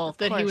inevitable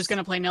that he was going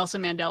to play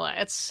Nelson Mandela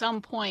at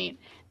some point.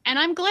 And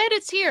I'm glad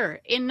it's here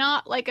in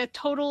not like a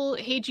total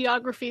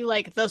hagiography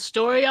like The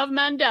Story of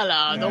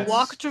Mandela, The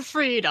Walk to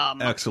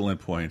Freedom. Excellent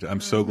point. I'm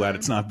so glad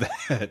it's not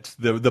that.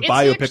 The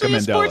biopic of Mandela.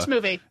 It's a sports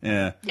movie.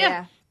 Yeah.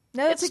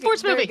 No, it's a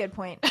sports movie. Good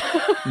point.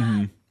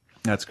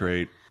 That's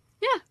great.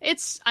 Yeah,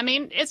 it's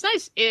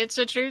nice. It's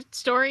a true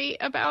story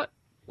about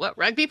what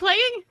rugby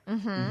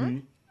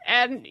playing.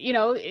 And,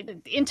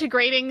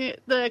 integrating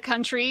the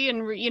country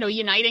and,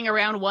 uniting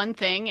around one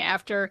thing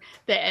after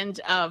the end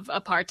of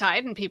apartheid.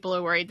 And people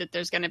are worried that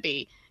there's going to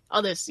be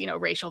all this,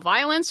 racial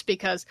violence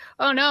because,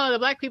 oh, no, the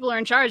black people are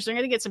in charge. They're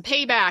going to get some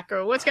payback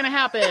or what's going to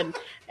happen.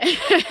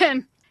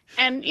 and,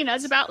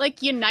 it's about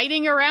like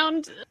uniting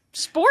around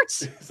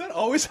sports. Is that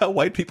always how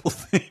white people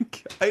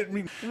think? I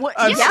mean,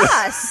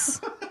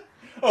 yes.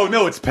 Oh,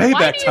 no, it's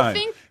payback time.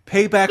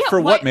 Payback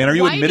for what, man? Are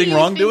you admitting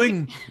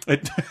wrongdoing?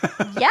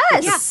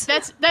 Yes. Yeah,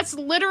 that's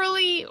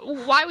literally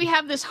why we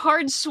have this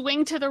hard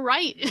swing to the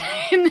right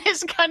in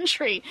this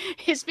country.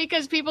 It's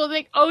because people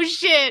think, oh,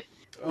 shit,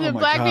 the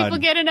black people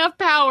get enough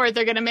power.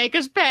 They're going to make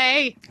us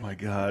pay. Oh, my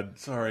God.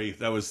 Sorry.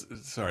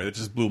 That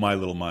just blew my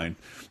little mind.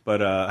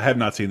 But I have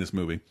not seen this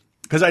movie.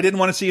 Because I didn't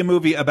want to see a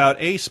movie about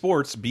A,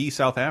 sports, B,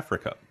 South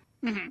Africa.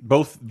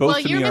 Both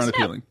to me are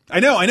unappealing. I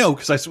know,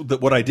 because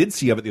what I did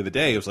see of it the other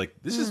day, I was like,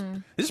 this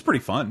is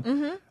pretty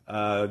fun.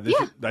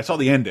 I saw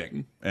the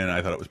ending, and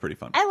I thought it was pretty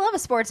fun. I love a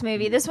sports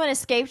movie. This one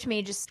escaped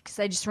me just because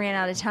I just ran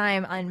out of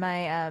time on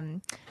my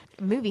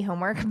movie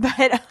homework.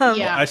 But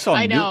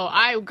I know.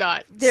 I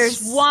got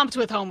swamped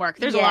with homework.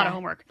 There's a lot of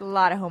homework. A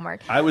lot of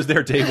homework. I was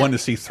there day one to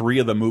see 3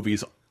 of the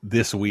movies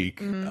this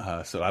week,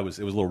 so it was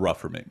a little rough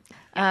for me.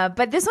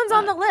 But this one's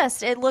on the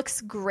list. It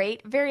looks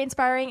great, very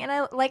inspiring,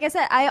 and like I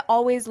said, I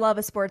always love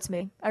a sports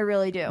movie. I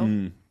really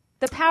do.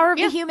 The power of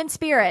the human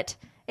spirit.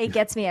 It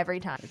gets me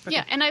every time.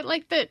 Yeah, and I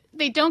like that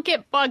they don't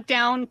get bogged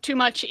down too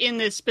much in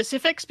the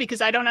specifics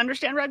because I don't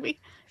understand rugby.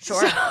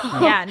 Sure. So,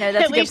 yeah, no,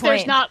 that's at a least good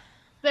point. there's not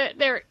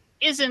there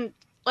isn't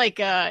like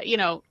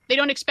they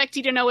don't expect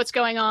you to know what's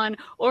going on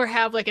or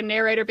have like a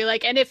narrator be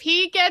like, and if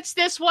he gets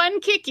this one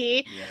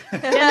kicky,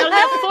 then they'll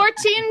have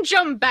 14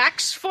 jump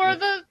backs for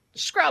the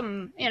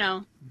scrum.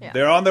 Yeah.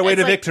 They're on their way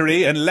to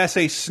victory unless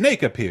a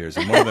snake appears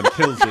and one of them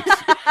kills it.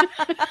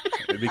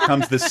 It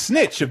becomes the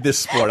snitch of this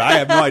sport. I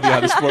have no idea how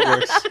the sport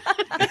works.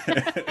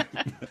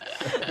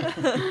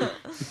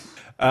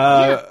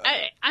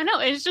 I know.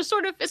 It's just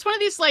sort of, it's one of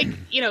these like,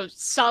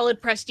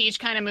 solid prestige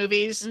kind of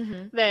movies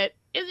that,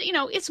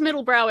 it's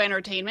middlebrow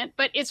entertainment,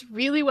 but it's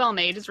really well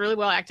made. It's really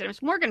well acted.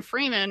 It's Morgan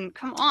Freeman.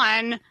 Come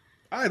on.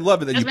 I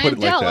love it that you put it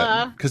like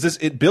that. Because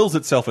it bills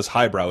itself as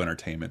highbrow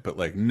entertainment, but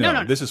like,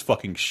 no, this is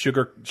fucking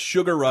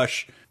sugar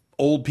rush.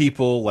 Old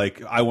people,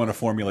 like, I want a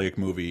formulaic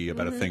movie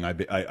about a thing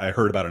I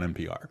heard about on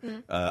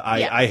NPR.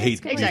 I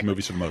hate these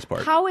movies for the most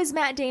part. How is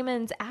Matt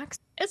Damon's accent?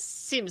 It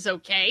seems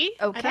okay.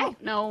 I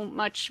don't know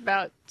much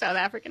about South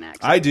African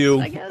accents. I do.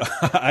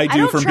 I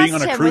do from being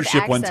on a cruise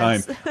ship one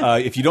time.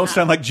 accents. If you don't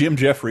sound like Jim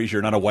Jeffries,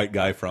 you're not a white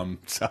guy from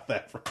South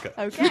Africa.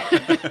 Okay.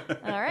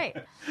 All right.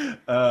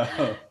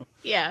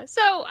 Yeah.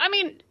 So, I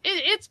mean,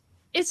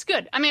 it's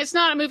good. I mean, it's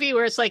not a movie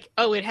where it's like,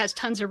 oh, it has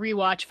tons of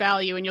rewatch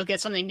value and you'll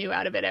get something new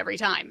out of it every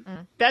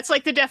time. That's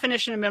like the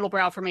definition of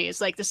middlebrow for me. It's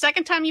like the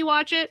second time you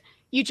watch it,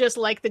 you just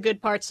like the good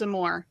parts some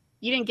more.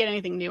 You didn't get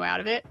anything new out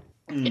of it.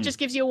 It just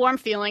gives you a warm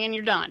feeling and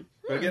you're done.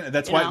 But again,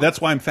 that's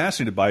why I'm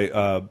fascinated by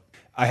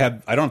I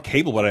don't have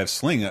cable, but I have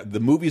Sling. The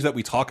movies that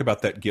we talk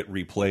about that get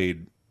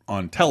replayed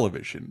on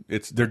television,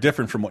 they're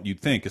different from what you'd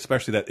think.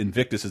 Especially that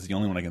Invictus is the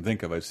only one I can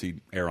think of I've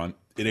seen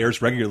it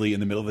airs regularly in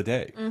the middle of the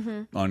day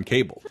on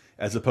cable,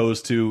 as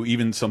opposed to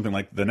even something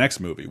like the next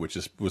movie, which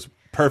was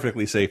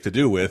perfectly safe to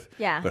do with.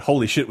 Yeah. But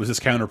holy shit, was this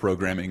counter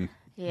programming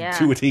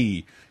to a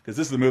T, because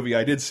this is the movie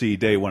I did see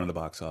day one of the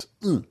box office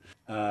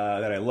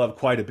that I love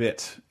quite a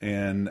bit,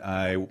 and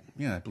I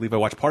believe I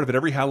watch part of it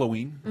every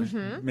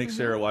Halloween. Make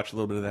Sarah watch a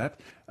little bit of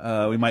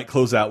that. We might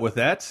close out with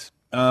that.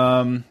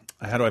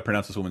 How do I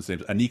pronounce this woman's name?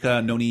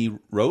 Anika Noni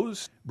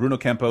Rose, Bruno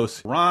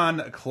Campos,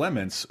 Ron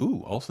Clements,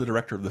 also the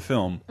director of the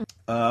film.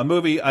 A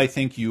movie I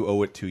think you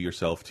owe it to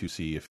yourself to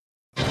see. If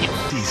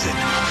Season,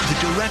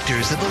 the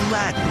directors of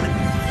Aladdin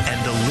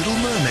and The Little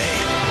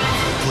Mermaid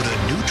put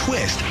a new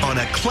twist on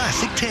a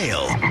classic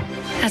tale.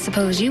 I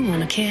suppose you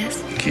want a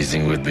kiss?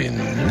 Kissing would be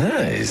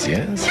nice,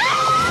 yes?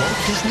 Walt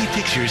Disney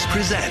Pictures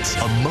presents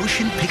a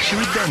motion picture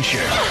adventure.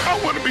 I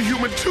want to be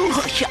human too.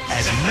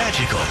 As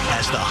magical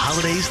as the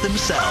holidays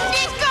themselves.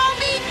 It's gonna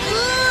be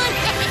good.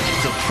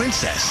 The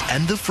Princess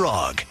and the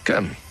Frog.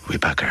 Come, we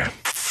pack her.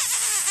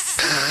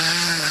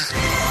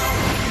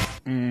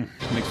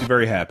 Makes me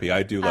very happy.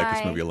 I do like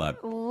this movie a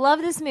lot. Love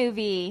this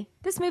movie.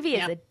 This movie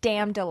is a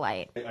damn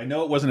delight. I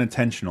know it wasn't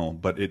intentional,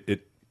 but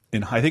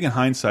I think in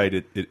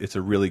hindsight, it's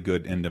a really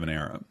good end of an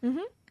era.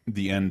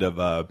 The end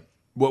of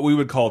what we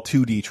would call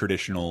 2D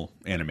traditional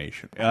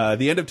animation.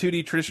 The end of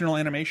 2D traditional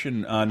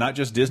animation, not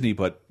just Disney,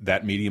 but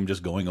that medium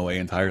just going away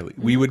entirely.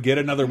 We would get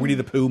another Winnie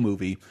the Pooh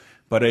movie,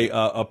 but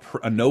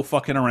a no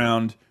fucking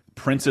around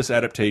princess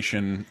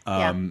adaptation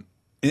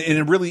in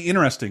a really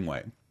interesting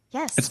way.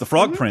 Yes. It's the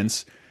Frog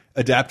Prince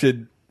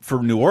adapted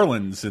for New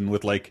Orleans and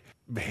with like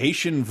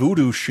Haitian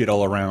voodoo shit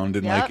all around,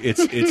 and like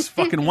it's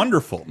fucking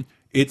wonderful.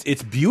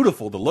 It's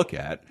beautiful to look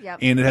at,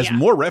 and it has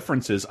more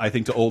references, I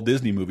think, to old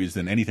Disney movies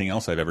than anything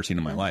else I've ever seen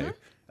in my life.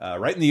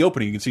 Right in the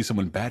opening, you can see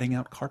someone batting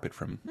out carpet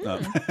from for one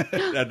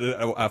of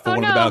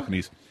the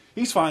balconies.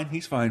 He's fine.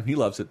 He's fine. He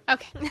loves it.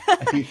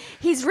 Okay.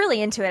 He's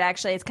really into it,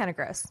 actually. It's kind of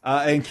gross.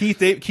 And Keith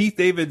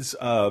David's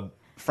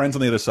 "Friends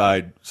on the Other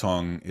Side"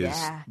 song is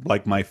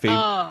like my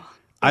favorite.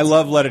 I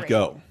love "Let It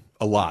Go"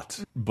 a lot,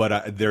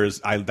 but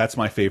that's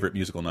my favorite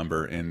musical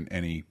number in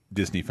any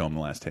Disney film in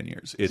the last 10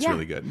 years. It's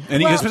really good,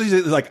 and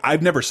especially like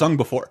I've never sung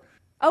before.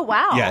 Oh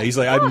wow! Yeah, he's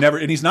like I've never,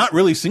 and he's not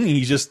really singing.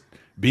 He's just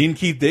being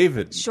Keith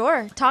David.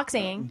 Sure, talk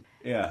singing.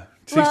 Yeah,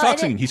 he's talk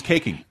singing. He's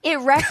caking. It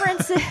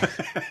references.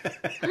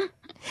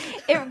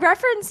 It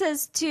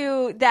references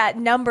to that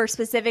number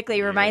specifically.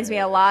 It reminds me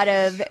a lot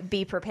of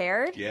 "Be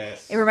Prepared."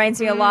 Yes. It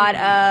reminds me a lot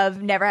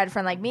of "Never Had a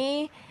Friend Like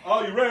Me."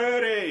 Are you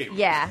ready?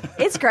 Yeah,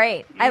 it's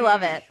great. I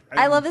love it.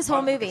 I love this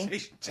whole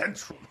movie.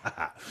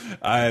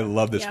 I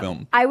love this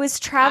film. I was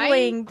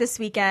traveling this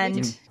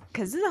weekend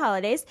because of the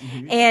holidays,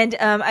 and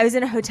I was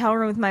in a hotel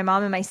room with my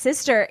mom and my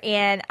sister,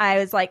 and I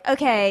was like,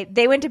 okay,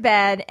 they went to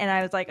bed, and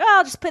I was like, oh,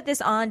 I'll just put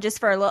this on just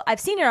for a little. I've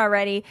seen it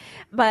already,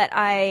 but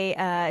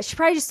I should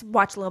probably just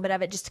watch a little bit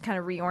of it just to kind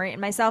of reorient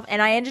myself,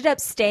 and I ended up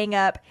staying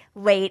up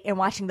late and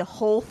watching the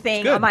whole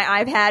thing on my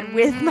iPad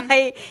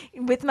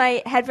with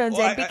my headphones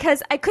in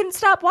because I couldn't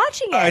stop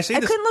watching it. I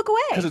couldn't look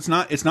away because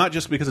it's not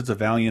just because it's a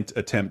valiant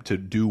attempt to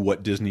do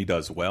what Disney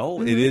does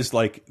well. It is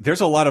like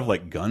there's a lot of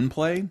like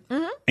gunplay,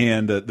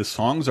 and the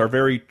songs are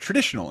very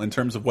traditional in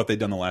terms of what they've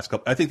done the last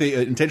couple. I think they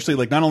intentionally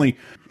like not only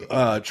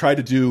try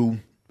to do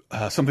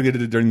something they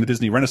did during the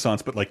Disney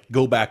Renaissance, but like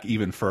go back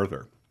even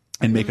further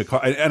and make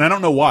and I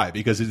don't know why,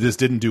 because it just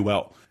didn't do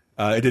well.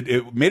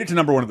 It made it to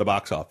 #1 at the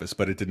box office,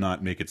 but it did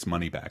not make its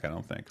money back, I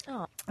don't think.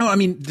 Oh, I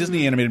mean,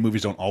 Disney animated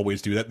movies don't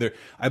always do that.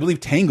 I believe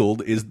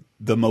Tangled is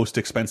the most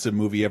expensive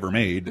movie ever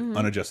made,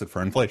 unadjusted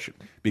for inflation,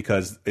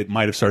 because it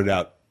might have started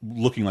out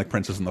looking like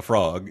Princess and the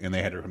Frog, and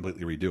they had to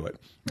completely redo it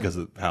because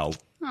of how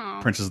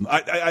Princess.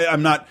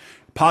 I'm not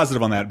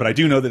positive on that, but I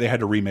do know that they had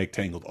to remake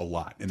Tangled a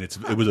lot, and it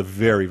was a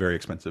very, very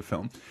expensive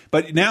film.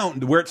 But now,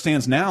 where it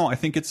stands now, I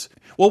think it's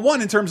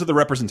one in terms of the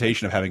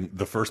representation of having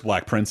the first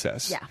black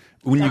princess. Yeah,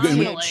 when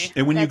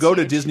you go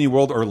to Disney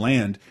World or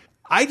Land,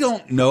 I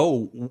don't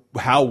know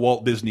how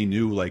Walt Disney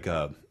knew like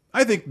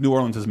I think New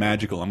Orleans is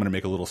magical. I'm going to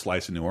make a little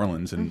slice of New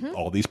Orleans and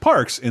all these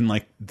parks, and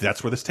like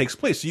that's where this takes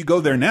place. So you go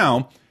there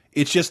now.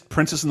 It's just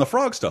Princess and the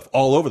Frog stuff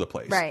all over the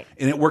place. Right.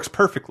 And it works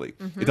perfectly.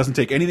 It doesn't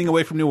take anything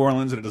away from New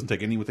Orleans, and it doesn't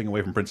take anything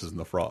away from Princess and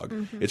the Frog.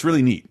 It's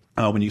really neat.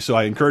 So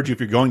I encourage you,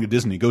 if you're going to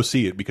Disney, go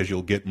see it, because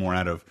you'll get more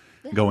out of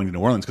going to New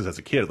Orleans. Because as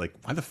a kid, like,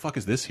 why the fuck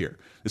is this here?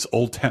 This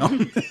old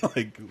town?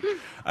 Like,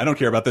 I don't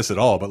care about this at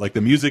all. But like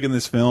the music in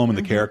this film and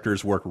the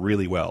characters work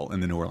really well in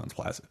the New Orleans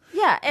Plaza.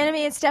 Yeah, and I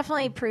mean, it's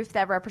definitely proof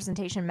that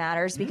representation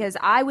matters, because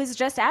I was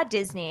just at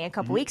Disney a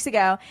couple weeks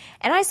ago,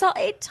 and I saw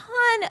a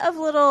ton of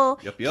little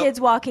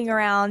kids walking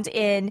around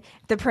in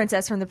the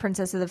Princess from the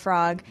Princess of the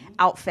Frog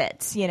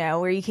outfits, you know,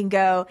 where you can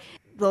go,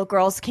 little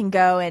girls can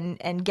go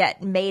and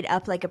get made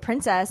up like a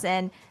princess,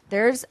 and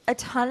there's a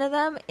ton of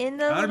them in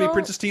the I want to be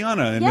Princess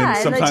Tiana, and then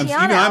sometimes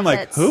even I'm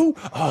like, who?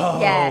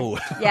 Oh,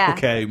 yeah.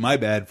 Okay, my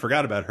bad,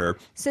 forgot about her.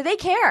 So they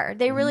care.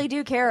 They really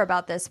do care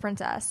about this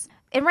princess.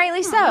 And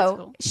rightly so.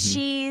 Cool.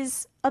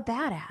 She's a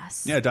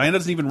badass. Yeah, Diana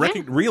doesn't even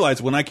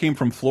realize when I came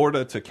from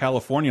Florida to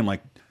California, I'm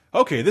like,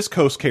 okay, this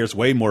coast cares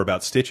way more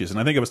about Stitches. And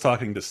I think I was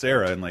talking to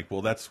Sarah and like,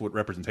 well, that's what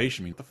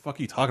representation means. What the fuck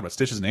are you talking about?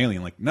 Stitches and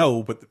Alien? Like,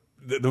 no, but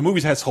the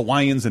movies has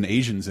Hawaiians and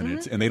Asians in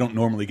it, and they don't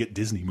normally get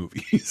Disney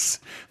movies.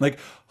 Like,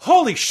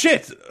 holy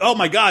shit! Oh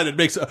my god, it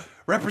makes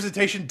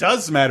representation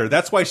does matter.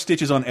 That's why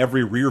Stitch is on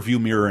every rear view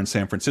mirror in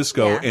San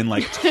Francisco and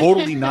like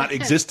totally not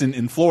existent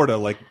in Florida.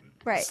 Like,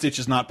 Stitch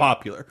is not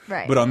popular,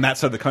 but on that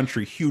side of the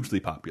country, hugely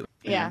popular.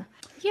 Yeah.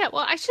 Yeah,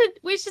 well,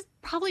 we should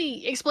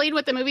probably explain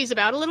what the movie's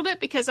about a little bit,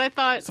 because I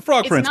thought it's the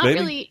Frog Prince, not baby.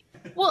 Really,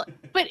 well,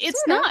 but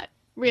it's not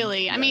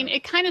really. I mean,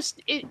 it kind of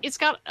it's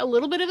got a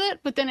little bit of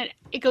it, but then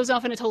it goes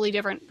off in a totally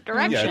different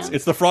direction. Yeah,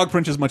 it's the Frog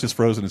Prince as much as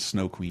Frozen is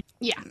Snow Queen.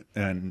 Yeah,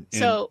 and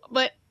so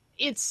but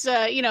it's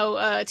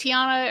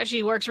Tiana.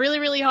 She works really,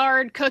 really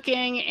hard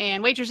cooking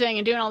and waitressing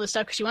and doing all this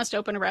stuff because she wants to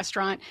open a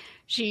restaurant.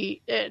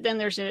 She then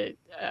there's a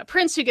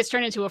prince who gets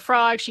turned into a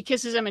frog. She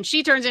kisses him and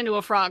she turns into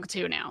a frog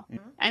too now.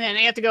 And then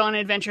they have to go on an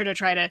adventure to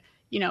try to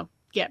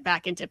get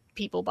back into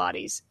people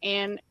bodies.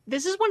 And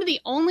this is one of the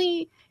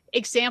only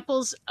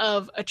examples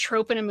of a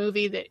trope in a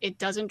movie that it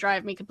doesn't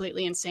drive me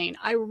completely insane.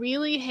 I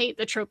really hate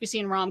the trope you see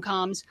in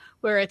rom-coms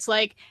where it's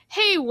like,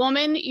 hey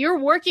woman, you're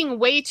working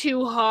way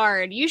too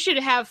hard. You should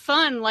have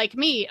fun like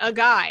me, a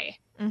guy.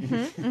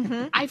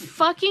 I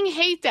fucking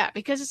hate that,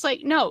 because it's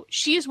like, no,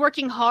 she is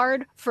working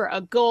hard for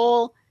a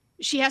goal.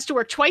 She has to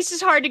work twice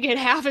as hard to get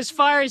half as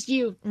far as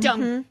you,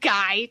 dumb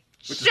guy.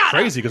 Which is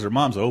crazy because her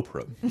mom's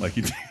Oprah. Like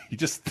you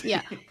just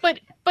yeah. But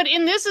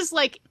in this is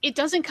like, it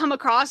doesn't come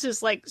across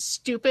as like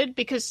stupid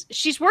because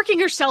she's working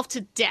herself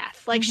to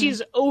death. Like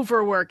she's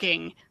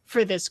overworking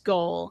for this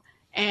goal.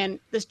 And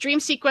this dream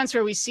sequence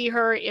where we see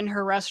her in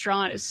her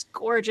restaurant is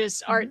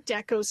gorgeous, Art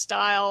Deco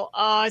style.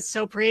 Oh, it's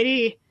so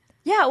pretty.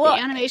 Yeah, well,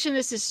 the animation,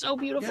 this is so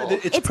beautiful. Yeah,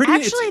 it's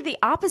actually the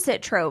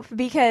opposite trope,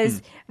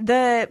 because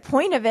the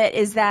point of it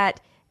is that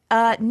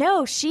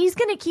no, she's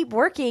going to keep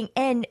working,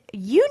 and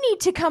you need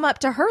to come up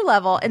to her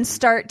level and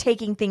start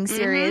taking things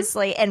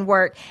seriously and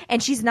work.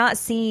 And she's not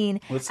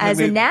seen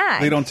as a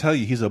nag. They don't tell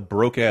you he's a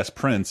broke ass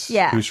prince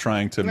who's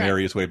trying to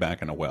marry his way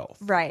back into wealth.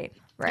 Right.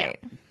 Yeah.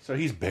 So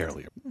he's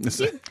barely.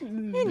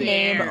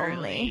 Name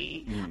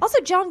only.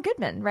 Also, John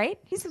Goodman, right?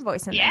 He's the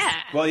voice in this.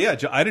 Well, yeah.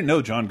 I didn't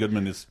know John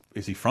Goodman is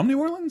he from New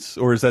Orleans,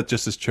 or is that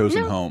just his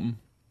chosen home?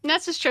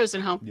 That's his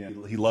chosen home. Yeah,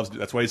 he loves.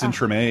 That's why he's in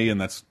Treme,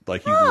 and that's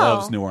like he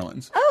loves New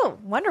Orleans. Oh,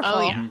 wonderful!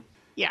 Oh yeah,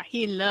 yeah.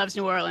 He loves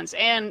New Orleans,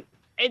 and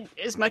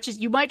as much as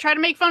you might try to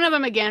make fun of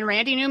him again,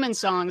 Randy Newman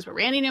songs, but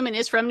Randy Newman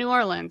is from New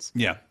Orleans.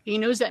 Yeah, he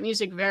knows that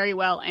music very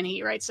well, and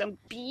he writes some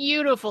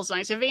beautiful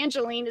songs.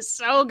 Evangeline is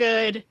so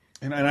good.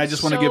 And I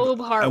just want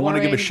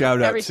to give a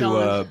shout out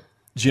to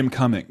Jim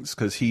Cummings,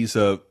 because he's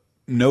a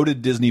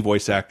noted Disney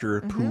voice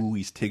actor. Pooh,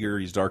 he's Tigger,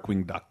 he's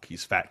Darkwing Duck,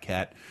 he's Fat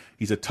Cat.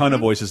 He's a ton of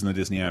voices in the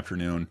Disney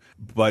afternoon.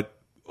 But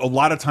a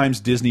lot of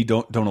times Disney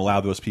don't allow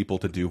those people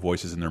to do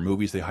voices in their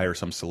movies. They hire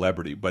some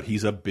celebrity. But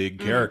he's a big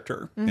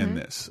character in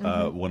this,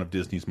 one of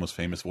Disney's most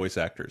famous voice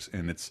actors.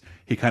 And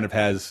he kind of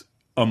has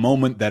a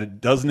moment that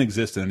it doesn't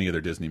exist in any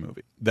other Disney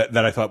movie. That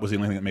I thought was the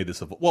only thing that made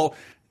this. Well,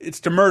 it's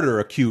to murder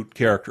a cute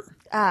character.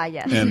 Ah,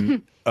 yes.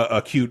 And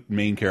a cute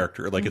main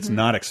character. Like, it's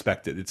not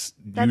expected. It's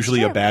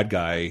usually a bad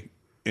guy.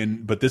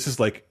 But this is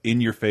like in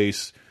your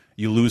face.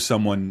 You lose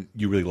someone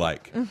you really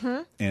like.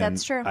 And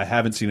that's true. I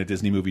haven't seen a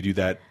Disney movie do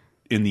that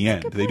in the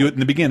end. They do it in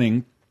the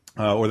beginning,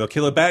 or they'll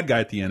kill a bad guy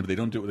at the end, but they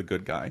don't do it with a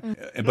good guy.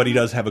 But he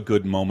does have a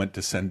good moment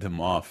to send him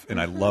off,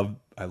 and I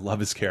love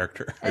his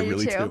character. I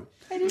really do.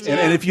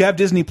 And if you have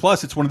Disney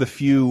Plus, it's one of the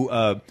few.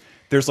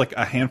 There's like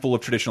a handful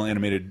of traditional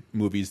animated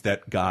movies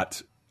that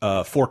got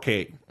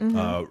 4K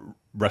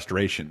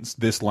restorations.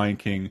 This, Lion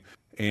King,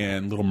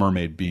 and Little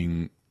Mermaid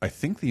being, I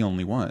think, the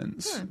only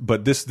ones.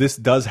 But this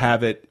does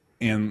have it.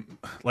 And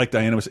like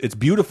Diana was, it's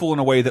beautiful in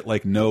a way that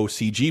like no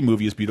CG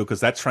movie is beautiful, because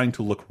that's trying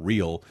to look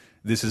real.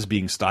 This is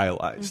being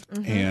stylized,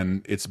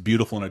 and it's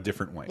beautiful in a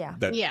different way. Yeah,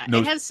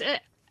 it has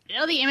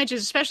the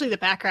images, especially the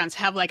backgrounds,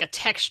 have like a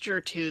texture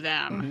to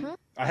them.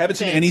 I haven't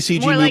seen any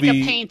CG more movie. Like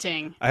a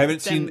painting. I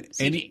haven't seen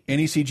any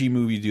CG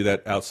movie do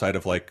that outside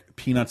of like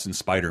Peanuts and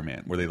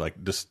Spider-Man, where they like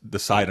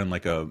decide on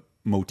like a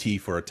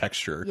motif or a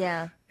texture.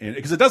 Yeah,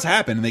 because it does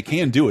happen, and they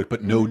can do it,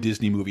 but no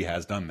Disney movie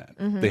has done that.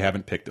 They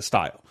haven't picked a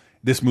style.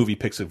 This movie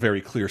picks a very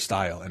clear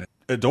style, and it's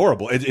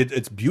adorable.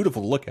 It's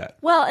beautiful to look at.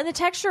 Well, and the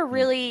texture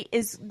really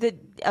is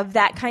of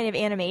that kind of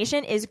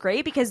animation is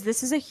great, because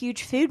this is a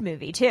huge food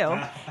movie too,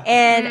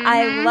 and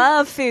I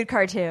love food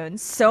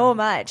cartoons so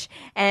much.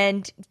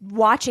 And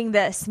watching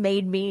this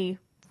made me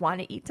want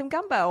to eat some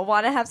gumbo,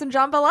 want to have some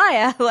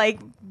jambalaya. Like,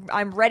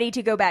 I'm ready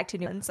to go back to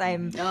New Orleans.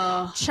 I'm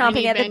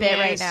chomping at the bit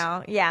right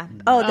now. Yeah.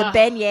 Oh, the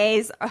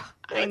beignets. Oh,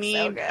 I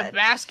need a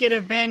basket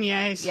of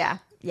beignets. Yeah.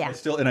 Yeah, I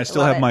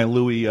still have my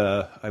Louis.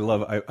 I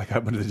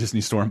got went to the Disney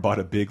store and bought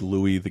a big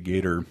Louis the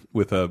Gator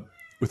with a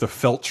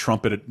felt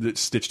trumpet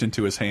stitched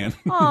into his hand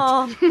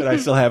that I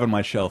still have on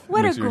my shelf.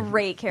 What a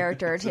great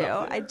character too!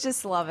 I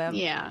just love him.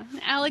 Yeah, an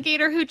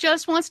alligator who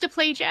just wants to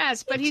play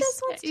jazz, but he's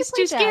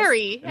too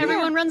scary.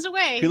 Everyone runs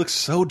away. He looks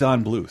so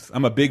Don Bluth.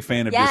 I'm a big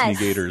fan of Disney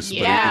Gators, but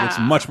he looks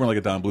much more like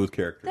a Don Bluth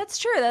character. That's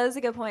true. That is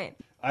a good point.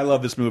 I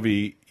love this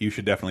movie. You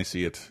should definitely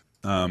see it.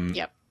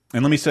 Yep.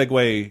 And let me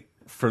segue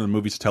from the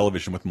movies to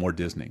television with more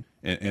Disney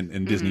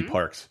and Disney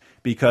parks,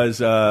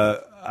 because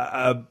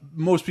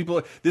most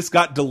people, this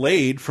got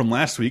delayed from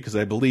last week because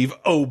I believe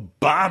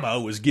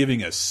Obama was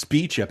giving a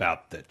speech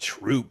about the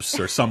troops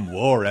or some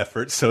war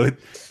effort. So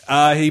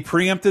he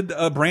preempted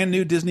a brand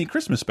new Disney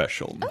Christmas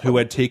special, who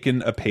had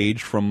taken a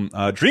page from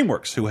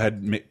DreamWorks, who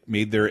had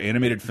made their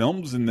animated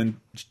films and then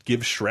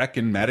give Shrek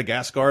and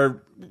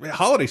Madagascar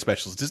holiday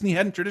specials. Disney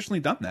hadn't traditionally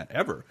done that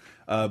ever.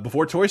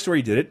 Before Toy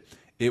Story did it,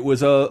 it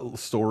was a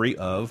story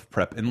of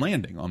prep and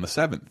landing on the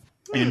 7th.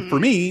 And for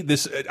me,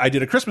 I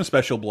did a Christmas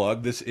special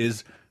blog. This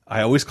is,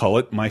 I always call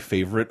it my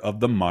favorite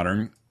of the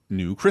modern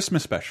new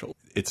Christmas special.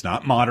 It's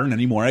not modern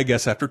anymore, I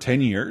guess, after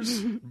 10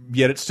 years.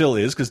 Yet it still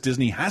is, because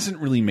Disney hasn't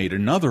really made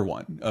another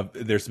one.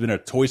 There's been a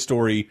Toy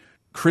Story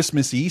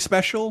Christmas-y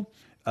special,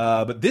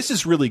 but this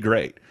is really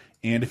great.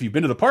 And if you've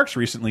been to the parks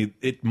recently,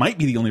 it might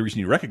be the only reason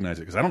you recognize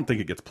it, because I don't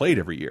think it gets played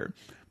every year.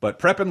 But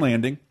Prep and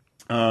Landing,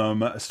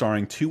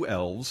 starring 2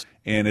 elves,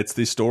 and it's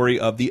the story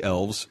of the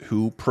elves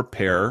who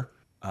prepare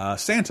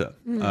Santa,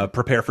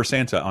 prepare for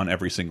Santa on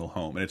every single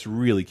home, and it's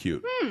really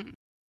cute.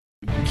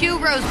 Cue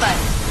Rosebud.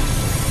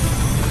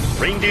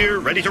 Reindeer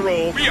ready to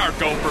roll. We are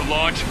go for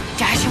launch.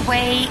 Dash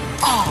away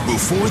all.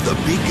 Before the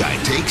big guy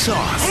takes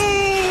off,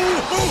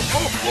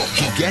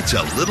 he gets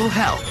a little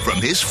help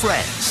from his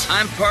friends.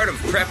 I'm part of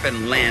Prep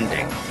and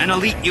Landing, an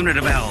elite unit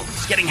of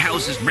elves getting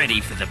houses ready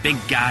for the big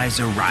guy's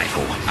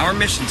arrival. Our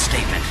mission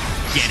statement: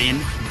 get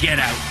in, get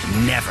out,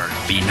 never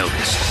be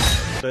noticed.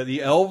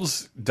 The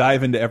elves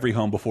dive into every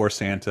home before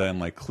Santa and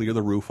like clear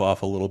the roof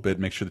off a little bit,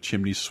 make sure the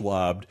chimney's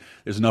swabbed,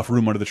 there's enough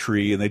room under the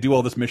tree, and they do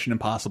all this Mission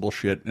Impossible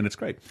shit, and it's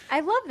great. I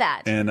love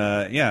that. And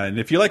yeah, and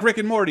if you like Rick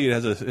and Morty, it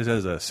has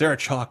a Sarah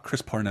Chalk,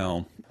 Chris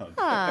Parnell.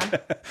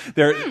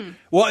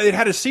 Well, it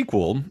had a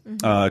sequel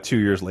 2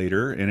 years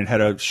later, and it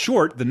had a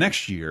short the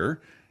next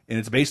year, and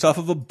it's based off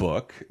of a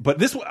book. But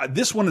this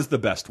one is the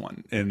best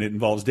one, and it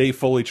involves Dave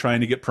Foley trying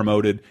to get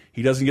promoted.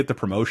 He doesn't get the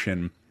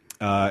promotion.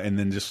 And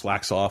then just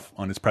slacks off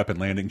on his Prep and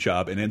Landing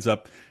job and ends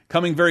up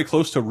coming very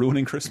close to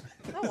ruining Christmas.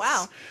 Oh,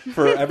 wow.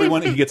 For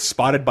everyone. He gets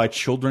spotted by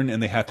children,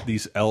 and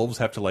these elves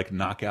have to like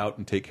knock out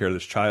and take care of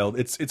this child.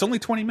 It's only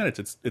 20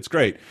 minutes. It's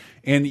great.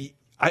 And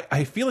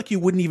I feel like you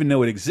wouldn't even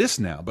know it exists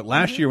now. But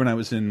last year when I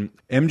was in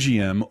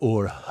MGM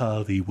or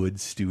Hollywood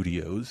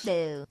Studios,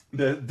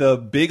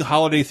 the big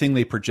holiday thing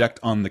they project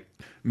on the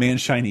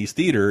Man's Chinese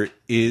Theater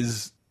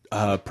is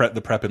the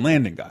Prep and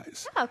Landing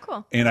guys. Oh,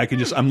 cool. And I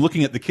can I'm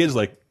looking at the kids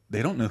like,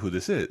 they don't know who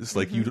this is.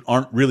 Like, you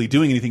aren't really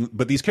doing anything.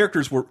 But these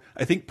characters were,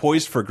 I think,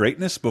 poised for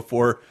greatness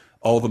before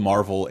all the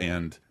Marvel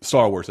and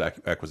Star Wars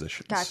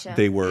acquisitions. Gotcha.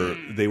 They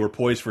were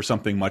poised for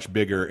something much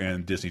bigger,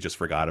 and Disney just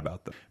forgot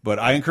about them. But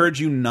I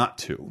encourage you not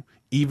to,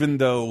 even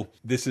though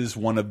this is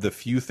one of the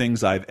few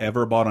things I've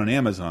ever bought on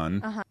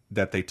Amazon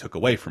that they took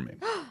away from me,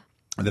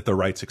 that the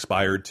rights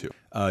expired to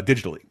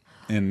digitally.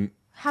 And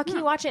how can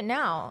you watch it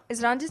now? Is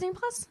it on Disney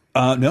Plus?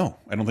 No,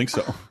 I don't think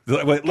so.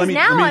 Let me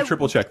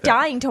triple check that.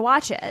 Dying to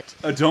watch it.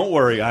 Don't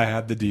worry, I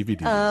have the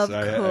DVDs. Of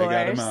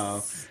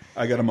course.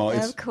 I got them all.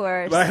 Of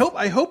course. But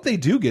I hope they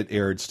do get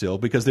aired still,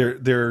 because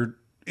they're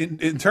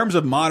in terms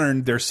of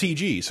modern, they're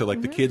CG, so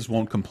like the kids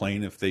won't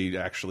complain if they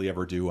actually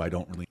ever do. I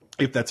don't really,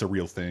 if that's a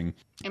real thing.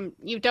 And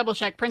you double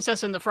check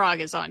Princess and the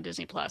Frog is on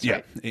Disney Plus,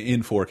 right? Yeah,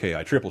 in 4K.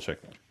 I triple check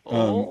that.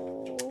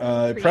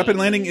 Prep and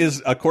Landing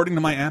is, according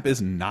to my app,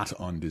 is not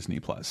on Disney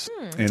Plus,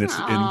 and it's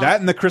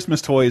and the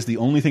Christmas toy is the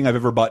only thing I've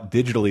ever bought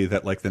digitally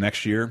that like the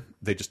next year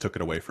they just took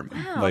it away from me.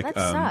 Wow, like,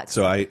 that sucks.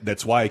 So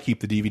that's why I keep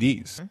the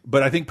DVDs.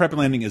 But I think Prep and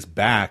Landing is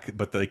back,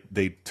 but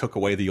they took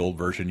away the old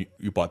version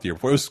you bought the year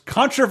before. It was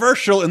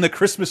controversial in the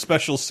Christmas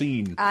special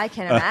scene. I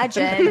can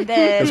imagine.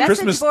 The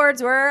message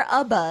boards were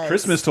a buzz.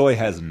 Christmas toy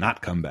has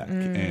not come back,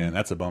 and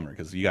that's a bummer,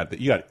 because you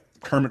got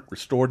Kermit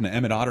restored and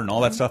Emmett Otter and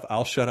all that stuff.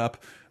 I'll shut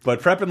up. But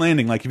Prep and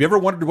Landing, like, if you ever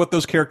wondered what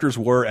those characters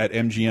were at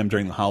MGM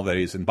during the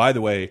holidays, and by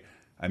the way,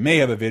 I may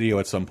have a video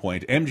at some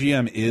point,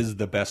 MGM is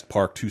the best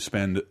park to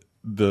spend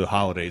the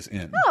holidays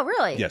in. Oh,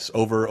 really? Yes,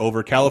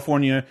 over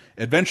California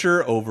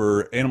Adventure,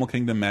 over Animal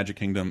Kingdom, Magic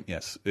Kingdom.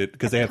 Yes,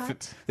 because they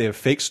have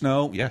fake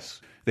snow.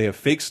 Yes, they have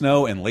fake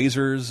snow and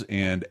lasers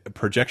and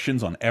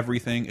projections on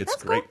everything. It's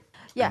great. Cool.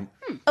 Yeah.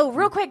 Oh,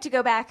 real quick to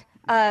go back.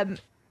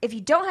 If you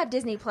don't have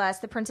Disney Plus,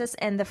 The Princess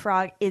and the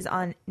Frog is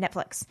on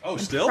Netflix. Oh,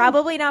 still?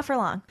 Probably not for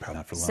long. Probably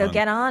not for long. So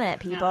get on it,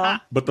 people.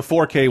 But the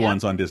 4K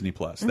one's on Disney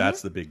Plus.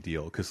 That's the big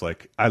deal, because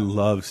like I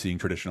love seeing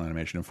traditional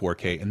animation in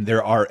 4K, and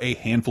there are a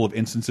handful of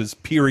instances.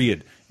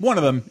 Period. One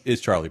of them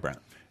is Charlie Brown.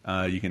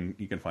 You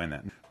can find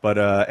that. But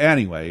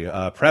anyway,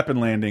 Prep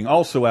and Landing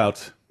also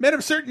out. Men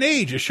of a Certain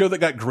Age, a show that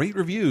got great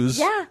reviews.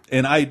 Yeah.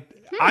 And I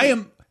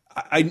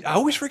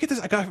always forget this.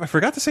 I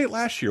forgot to say it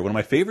last year. One of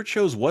my favorite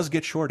shows was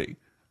Get Shorty.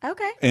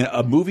 Okay. And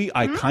a movie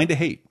I kind of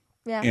hate.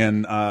 Yeah.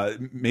 And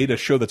made a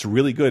show that's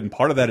really good, and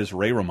part of that is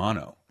Ray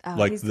Romano. Oh,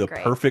 like the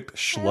perfect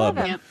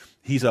schlub.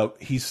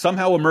 He's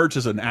somehow emerged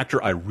as an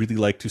actor I really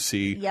like to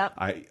see. Yep.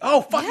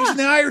 He's in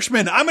The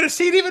Irishman. I'm going to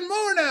see it even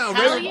more now.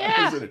 Hell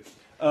yeah.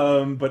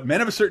 But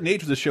Men of a Certain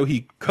Age was a show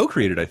he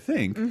co-created, I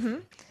think,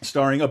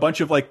 starring a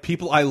bunch of like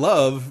people I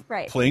love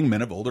playing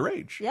men of older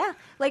age. Yeah,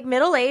 like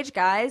middle-aged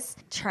guys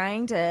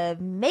trying to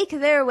make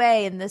their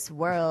way in this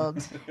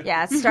world.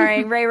 Yeah,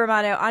 starring Ray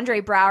Romano,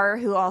 Andre Braugher,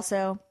 who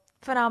also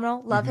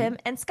phenomenal, love him,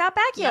 and Scott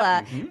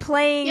Bakula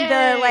playing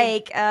the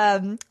like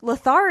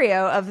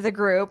Lothario of the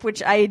group,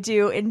 which I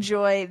do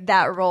enjoy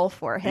that role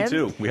for him. Me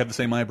too. We have the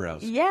same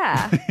eyebrows.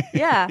 Yeah,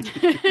 yeah.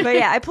 But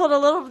yeah, I pulled a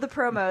little of the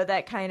promo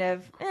that kind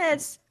of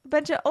it's a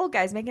bunch of old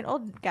guys making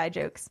old guy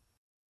jokes.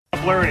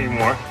 Not blur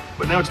anymore,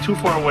 but now it's too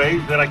far away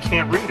that I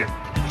can't read it.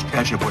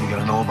 Ketchup wouldn't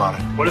gotta know about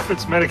it. What if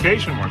it's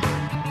medication work?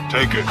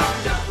 Take it.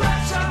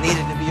 It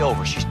needed to be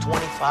over. She's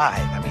 25.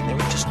 I mean, there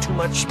was just too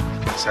much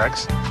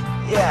Sex?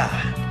 Yeah.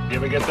 You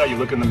ever get that? You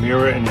look in the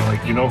mirror and you're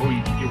like, you know who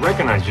you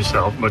recognize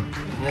yourself, but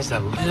there's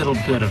that little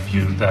bit of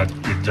you that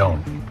you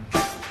don't.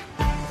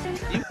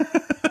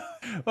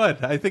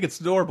 But I think it's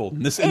adorable.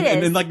 It is.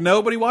 And like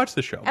nobody watched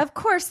the show. Of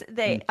course,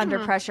 Under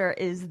Pressure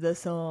is the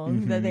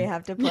song that they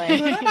have to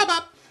play.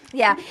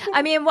 Yeah,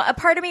 I mean, a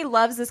part of me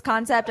loves this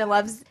concept and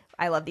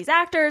I love these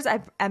actors.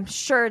 I'm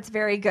sure it's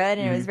very good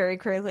and it was very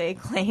critically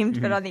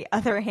acclaimed. But on the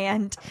other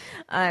hand,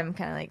 I'm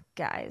kind of like,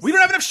 guys, we don't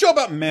have enough show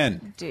about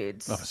men.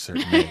 Dudes. Of a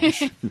certain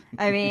age.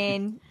 I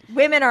mean,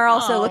 women are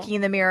also looking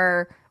in the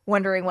mirror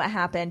wondering what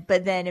happened,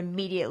 but then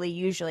immediately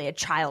usually a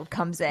child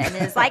comes in and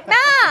is like,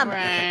 Mom!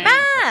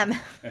 Mom!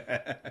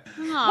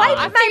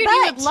 I figured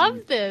you would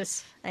love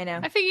this. I know.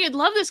 I figured you'd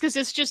love this because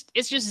it's just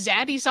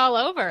zaddies all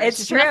over. It's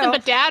just true. Nothing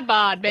but dad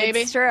bod, baby.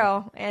 It's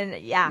true. And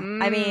yeah,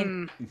 I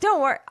mean, don't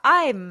worry.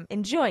 I'm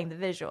enjoying the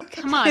visual.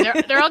 Come on.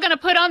 They're all going to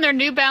put on their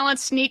New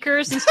Balance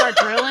sneakers and start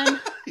drilling.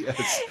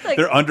 Yes. Like,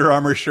 their Under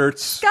Armour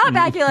shirts. Scott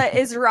Bakula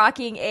is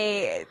rocking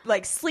a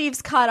like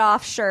sleeves cut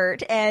off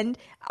shirt and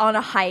on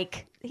a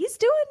hike. He's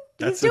doing all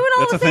the things.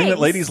 That's a thing that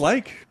ladies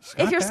like.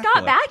 If you're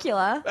Scott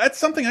Bakula. That's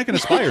something I can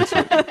aspire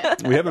to.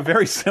 We have a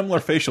very similar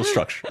facial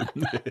structure.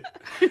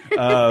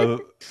 All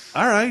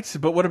right,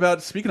 but what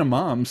about, speaking of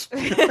moms? Oh,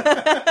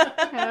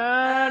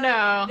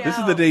 no. This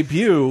is the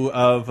debut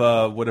of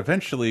what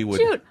eventually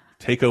would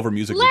take over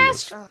music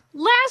videos.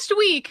 Last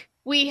week,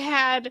 we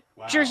had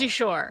Jersey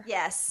Shore.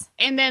 Yes.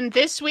 And then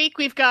this week,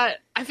 we've got,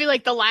 I feel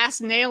like, the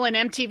last nail in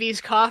MTV's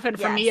coffin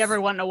for me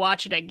ever wanting to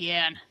watch it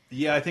again.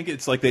 Yeah, I think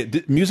it's like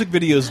music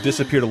videos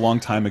disappeared a long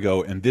time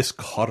ago, and this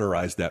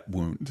cauterized that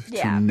wound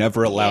to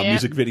never allow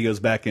music videos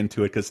back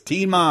into it, because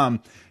Teen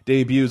Mom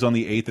debuts on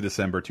the 8th of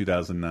December,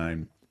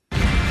 2009.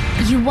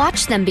 You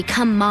watch them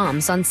become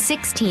moms on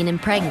 16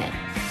 and pregnant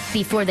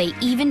before they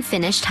even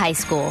finished high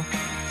school.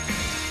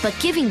 But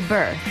giving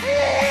birth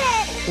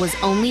was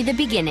only the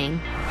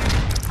beginning.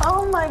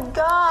 Oh my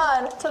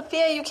God,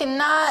 Sophia, you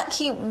cannot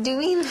keep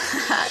doing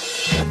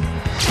that.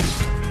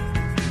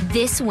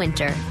 This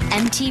winter,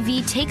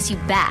 MTV takes you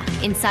back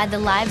inside the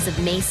lives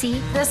of Macy.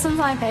 This one's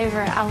my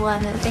favorite. I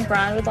love it. I think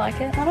Brian would like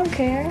it. I don't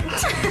care.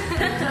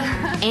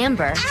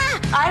 Amber.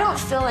 I don't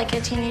feel like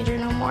a teenager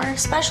no more,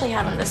 especially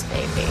having this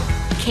baby.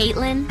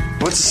 Caitlin.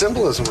 What's the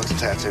symbolism with the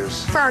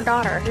tattoos? For our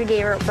daughter. We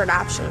gave her for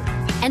adoption.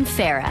 And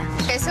Farrah.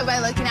 Okay, so by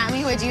looking at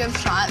me, would you have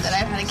thought that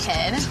I've had a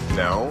kid?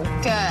 No.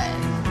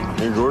 Good.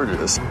 You're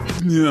gorgeous.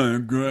 Yeah,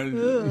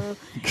 good.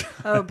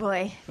 Oh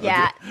boy.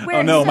 Yeah.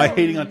 Oh no, am I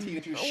hating on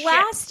teenagers?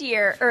 Last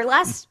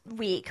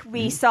week,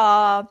 we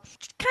saw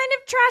kind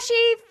of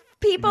trashy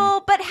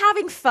people, but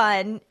having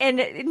fun and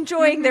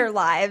enjoying their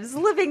lives,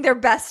 living their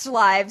best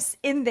lives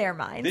in their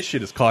minds. This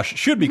shit is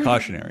should be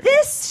cautionary.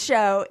 This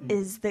show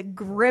is the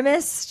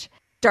grimmest,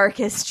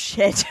 darkest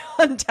shit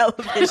on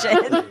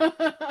television.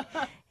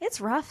 It's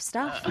rough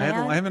stuff, man.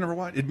 I haven't ever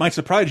watched it. It might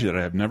surprise you that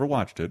I have never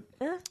watched it.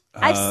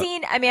 I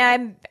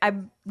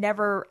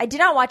did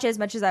not watch it as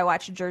much as I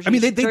watched Jersey Shore they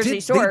did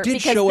because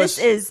show this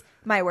is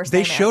my worst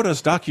nightmare. They showed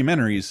us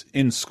documentaries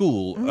in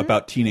school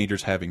about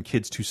teenagers having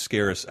kids to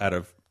scare us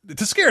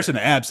into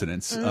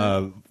abstinence.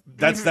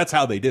 That's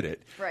how they did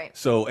it. Right.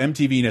 So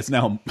MTV has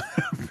now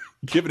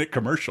given it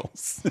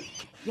commercials.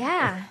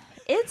 Yeah.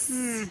 It's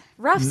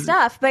rough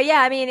stuff. But yeah,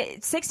 I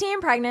mean, 16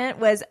 and Pregnant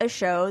was a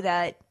show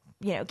that,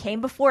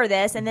 came before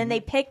this, and then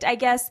they picked, I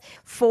guess,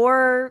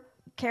 four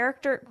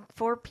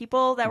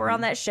people that were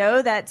on that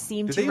show that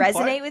seemed to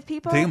resonate with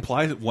people. They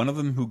imply that one of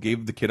them who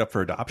gave the kid up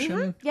for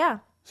adoption? Yeah.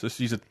 So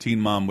she's a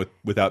teen mom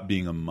without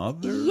being a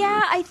mother?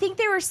 Yeah, I think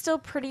they were still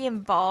pretty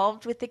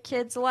involved with the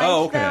kid's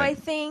life, though, I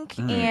think.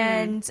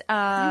 And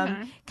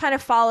kind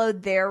of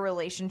followed their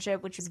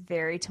relationship, which was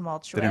very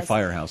tumultuous. They didn't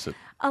firehouse it.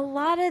 A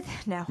lot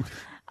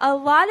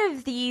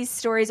of these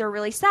stories are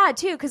really sad,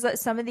 too,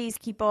 because some of these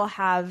people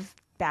have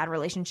bad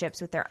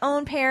relationships with their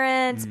own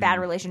parents, bad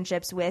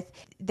relationships with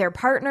their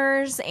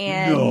partners,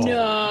 and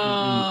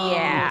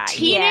yeah,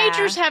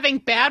 teenagers having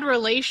bad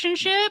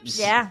relationships.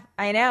 Yeah,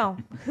 I know.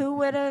 Who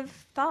would have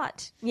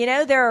thought?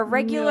 They're a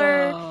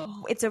regular.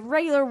 It's a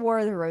regular War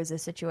of the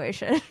Roses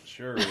situation.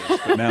 Sure is.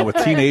 But now with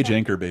teenage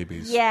anchor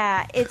babies.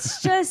 Yeah,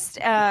 it's just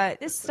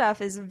this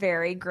stuff is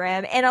very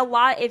grim, and a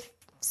lot. If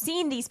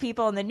seen these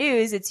people in the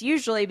news, it's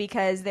usually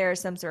because there's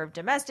some sort of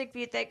domestic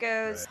feud that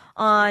goes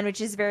on, which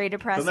is very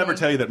depressing. They'll never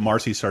tell you that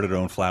Marcy started her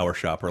own flower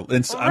shop.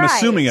 I'm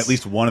assuming at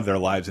least one of their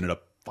lives ended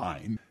up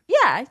fine.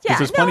 Yeah. Because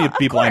there's plenty of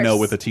people I know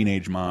with a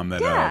teenage mom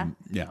that,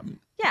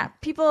 Yeah,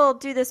 people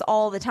do this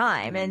all the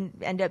time and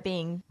end up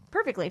being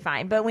perfectly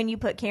fine. But when you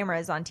put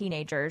cameras on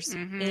teenagers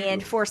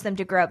and force them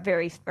to grow up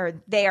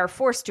they are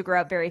forced to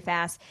grow up very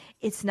fast,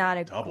 it's not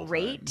a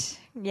great...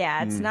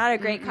 Yeah, it's not a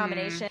great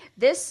combination.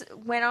 This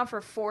went on for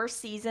 4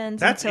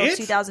 seasons until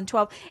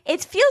 2012.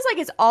 It feels like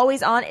it's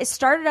always on. It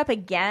started up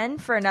again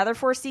for another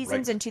 4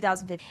 seasons in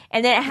 2015.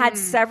 And then it had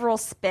several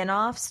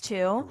spin-offs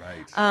too,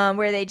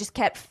 where they just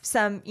kept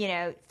some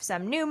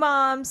new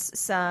moms,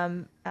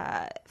 some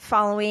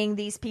following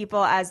these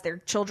people as their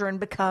children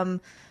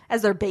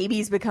as their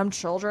babies become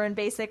children,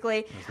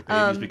 basically. As the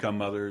babies become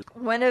mothers.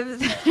 One of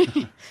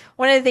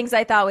the things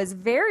I thought was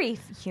very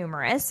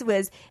humorous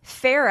was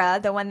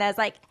Farrah, the one that's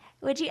like,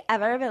 would you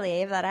ever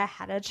believe that I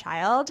had a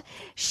child?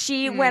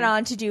 She went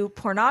on to do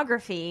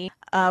pornography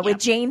with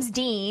James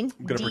Dean.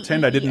 I'm going to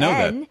pretend I didn't know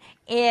that.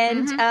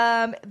 And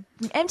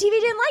MTV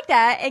didn't like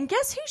that. And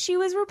guess who she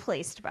was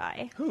replaced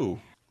by? Who?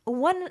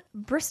 One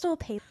Bristol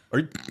Palin.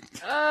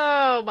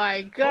 Oh,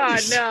 my God,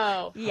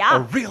 no. Yeah. A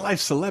real-life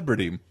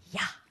celebrity.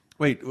 Yeah.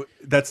 Wait,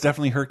 that's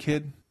definitely her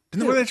kid?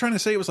 Were they trying to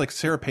say it was like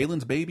Sarah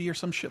Palin's baby or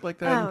some shit like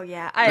that? Oh,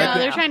 yeah. No,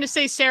 they're trying to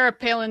say Sarah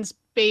Palin's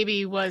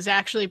baby was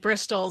actually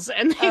Bristol's,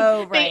 and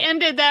they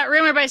ended that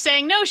rumor by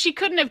saying, no, she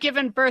couldn't have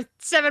given birth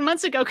 7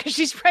 months ago because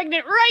she's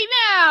pregnant right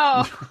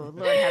now. Oh,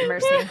 Lord have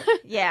mercy.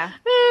 Yeah.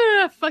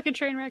 Fucking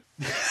train wreck.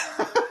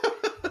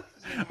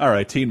 All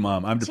right, Teen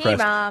Mom. I'm depressed.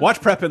 Mom.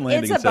 Watch Prep and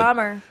Landing. It's a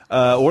bummer.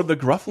 Or the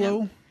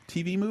Gruffalo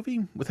TV movie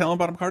with Helen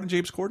Bonham Carter and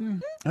James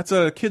Corden. That's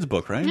a kid's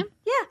book, right? Yeah.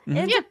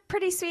 It's a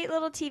pretty sweet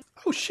little TV.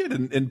 Oh, shit.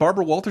 And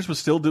Barbara Walters was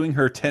still doing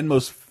her 10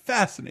 most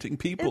fascinating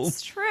people.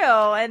 It's true.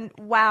 And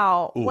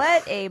wow,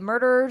 what a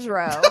murderer's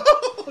row.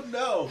 Oh,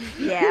 no.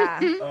 Yeah.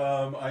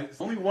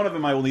 Only one of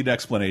them I will need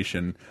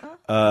explanation.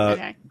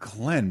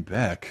 Glenn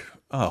Beck.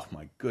 Oh,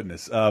 my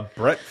goodness.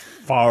 Brett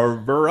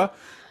Favre.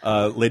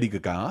 Lady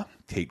Gaga.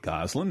 Kate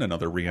Goslin,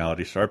 another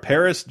reality star,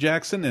 Paris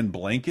Jackson, and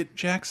Blanket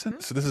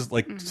Jackson. So this is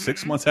like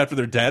 6 months after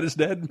their dad is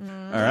dead.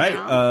 All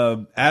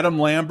right. Adam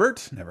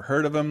Lambert, never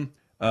heard of him.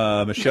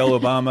 Michelle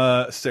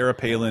Obama, Sarah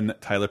Palin,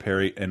 Tyler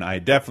Perry, and I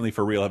definitely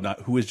for real have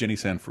not. Who is Jenny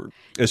Sanford?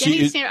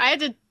 Sanford. I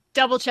had to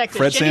double check this.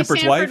 Fred Jenny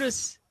Sanford's Sanford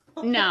wife?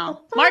 No,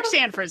 Mark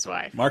Sanford's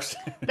wife.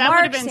 That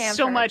would have been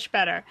so much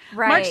better.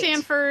 Right. Mark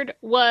Sanford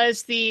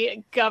was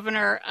the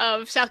governor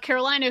of South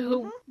Carolina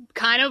who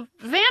kind of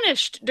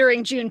vanished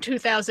during June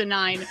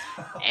 2009.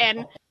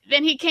 And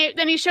then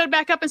he showed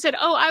back up and said,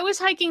 oh, I was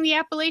hiking the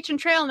Appalachian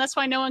Trail and that's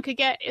why no one could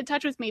get in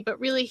touch with me. But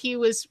really he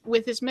was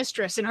with his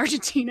mistress in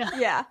Argentina.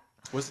 Yeah.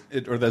 Was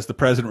it, or as the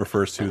president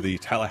refers to, the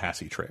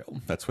Tallahassee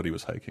Trail. That's what he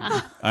was hiking.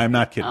 I'm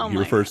not kidding. He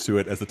refers to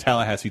it as the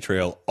Tallahassee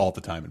Trail all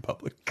the time in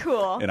public.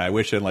 Cool. And I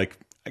wish I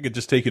could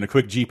just take you on a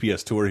quick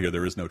GPS tour here.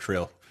 There is no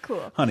trail.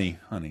 Cool. Honey.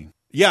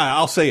 Yeah,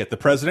 I'll say it. The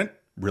president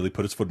really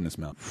put his foot in his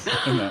mouth.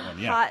 In that one.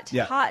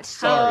 Yeah. Hot.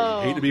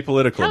 Sorry. Hate to be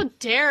political. How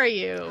dare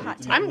you?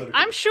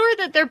 I'm sure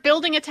that they're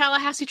building a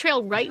Tallahassee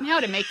Trail right now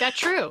to make that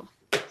true.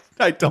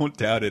 I don't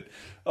doubt it.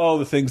 Oh,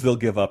 the things they'll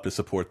give up to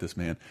support this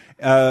man.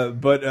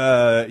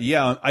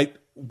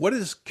 What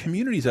is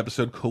Community's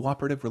episode,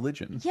 Cooperative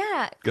Religion?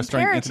 Yeah,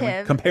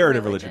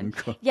 comparative religion.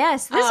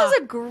 Yes, this is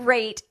a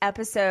great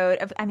episode.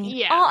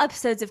 All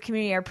episodes of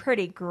Community are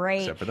pretty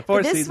great. Except for the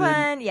fourth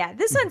season.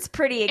 This one's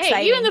pretty exciting.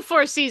 Hey, even the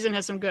fourth season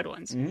has some good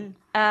ones.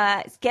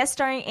 Guest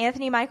starring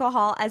Anthony Michael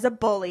Hall as a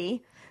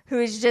bully who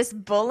is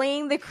just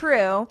bullying the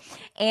crew.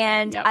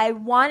 And I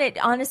wanted,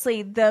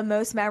 honestly, the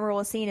most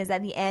memorable scene is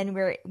at the end,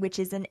 which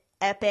is an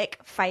epic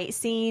fight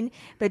scene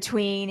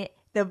between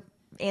the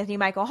Anthony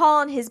Michael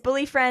Hall and his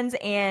bully friends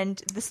and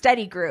the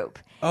study group.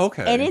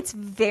 Okay. And it's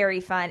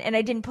very fun. And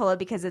I didn't pull it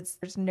because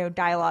there's no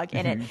dialogue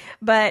in it.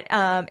 But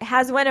it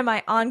has one of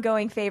my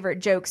ongoing favorite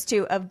jokes,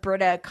 too, of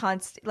Britta.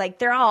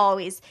 They're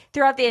always,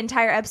 throughout the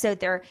entire episode,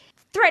 they're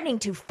threatening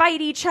to fight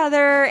each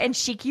other, and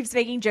she keeps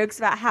making jokes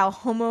about how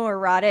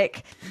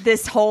homoerotic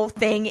this whole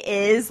thing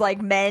is,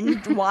 like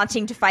men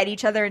wanting to fight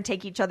each other and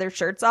take each other's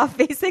shirts off,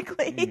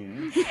 basically.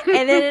 And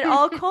then it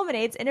all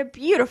culminates in a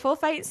beautiful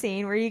fight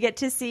scene where you get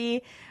to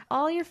see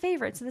all your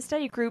favorites in the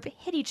study group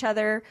hit each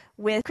other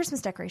with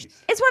Christmas decorations.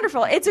 It's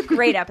wonderful. It's a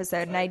great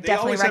episode, and I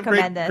definitely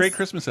recommend this. Great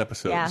Christmas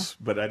episodes,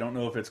 but I don't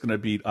know if it's going to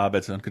beat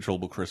Abed's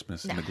Uncontrollable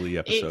Christmas in the Glee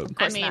episode.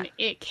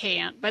 It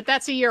can't, but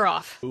that's a year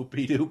off.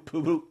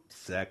 Boop-de-doop-boop-boop.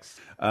 Sex.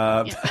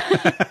 No,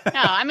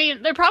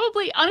 they're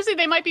probably, honestly,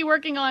 they might be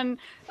working on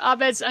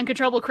Abed's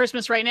Uncontrollable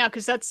Christmas right now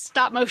because that's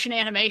stop motion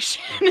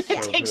animation. It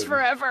takes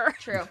forever.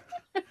 True.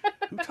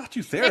 Who taught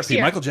you therapy?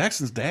 Michael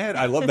Jackson's dad?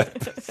 I love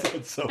that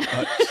episode so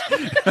much.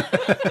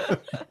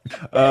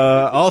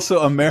 Also,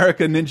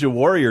 America Ninja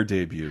Warrior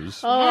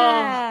debuts.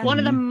 Oh, one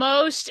of the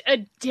most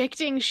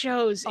addicting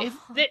shows. If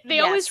they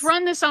always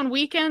run this on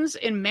weekends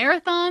in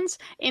marathons,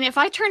 and if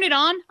I turn it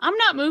on, I'm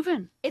not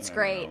moving. It's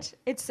great.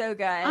 It's so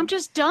good. I'm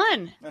just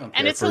done.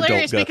 And it's for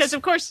hilarious adult because,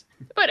 of course,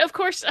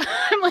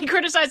 I'm like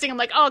criticizing. I'm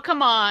like, oh,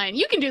 come on.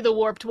 You can do the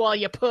warped wall,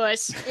 you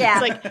puss.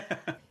 Yeah.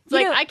 It's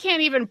like I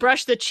can't even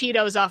brush the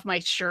Cheetos off my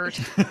shirt.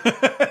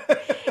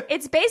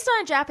 It's based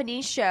on a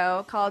Japanese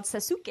show called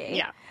Sasuke.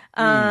 Yeah.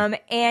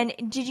 And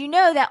did you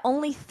know that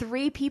only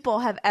 3 people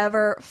have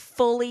ever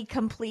fully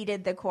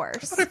completed the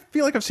course? I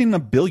feel like I've seen a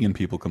billion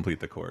people complete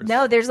the course.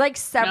 No, there's like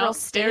several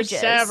stages.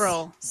 There's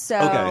several. So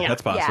okay,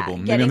 that's possible.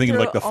 Maybe I'm thinking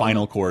of like the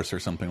final course or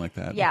something like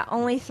that. Yeah,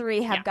 only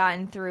 3 have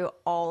gotten through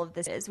all of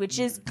this, which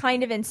is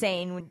kind of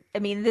insane. I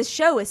mean, this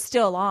show is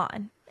still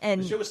on.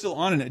 And the show is still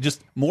on, and it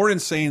just more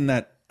insane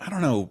that, I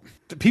don't know,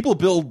 people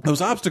build those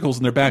obstacles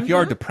in their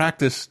backyard to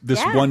practice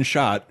this one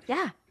shot.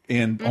 Yeah.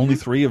 And only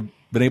 3 have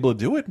been able to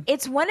do it.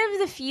 It's one of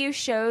the few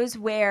shows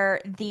where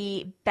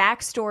the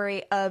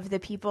backstory of the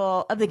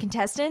people, of the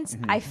contestants,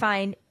 I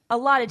find a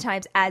lot of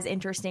times as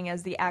interesting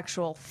as the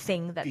actual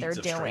thing that they're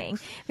doing.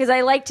 Because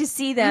I like to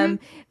see them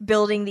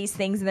building these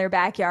things in their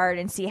backyard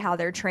and see how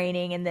they're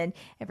training. And then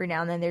every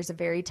now and then there's a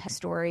very tough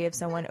story of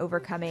someone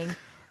overcoming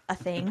a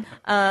thing,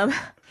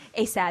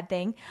 a sad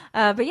thing.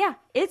 But yeah,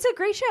 it's a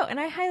great show and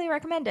I highly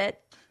recommend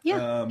it.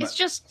 Yeah, it's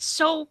just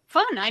so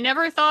fun. I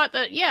never thought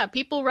that,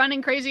 people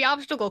running crazy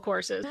obstacle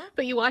courses,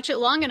 but you watch it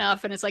long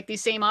enough and it's like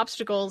these same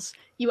obstacles.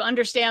 You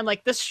understand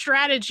like the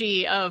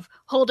strategy of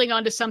holding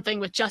onto something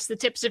with just the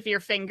tips of your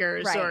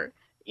fingers or,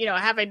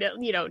 having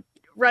to,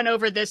 run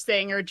over this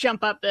thing or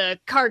jump up the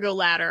cargo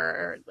ladder.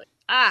 Or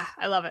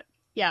I love it.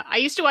 Yeah, I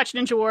used to watch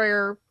Ninja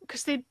Warrior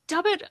because they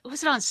dub it,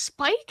 was it on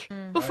Spike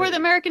before the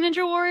American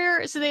Ninja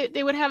Warrior? So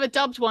they would have a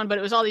dubbed one, but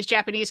it was all these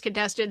Japanese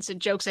contestants and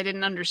jokes I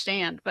didn't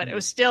understand, but it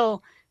was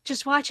still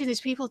just watching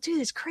these people do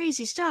this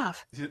crazy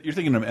stuff. You're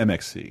thinking of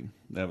MXC.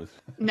 That was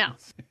No,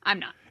 I'm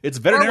not. It's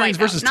veterinarians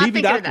versus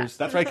TV doctors.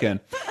 That. That's right, Ken.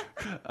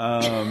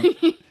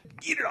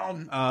 Eat it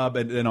on.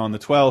 But then on the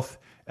 12th,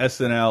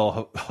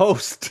 SNL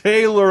host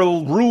Taylor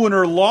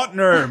Ruiner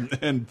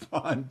Lautner and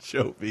Bon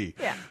Jovi.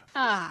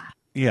 Yeah.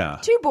 Yeah.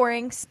 2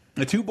 borings.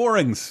 2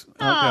 borings.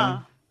 Okay.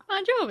 Bon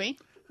Jovi.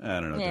 I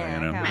don't know, Yeah,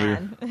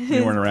 Diana. We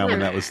weren't around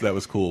when that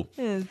was cool.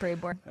 It was pretty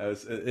boring.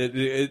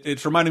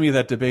 It's reminding me of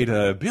that debate.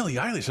 Billie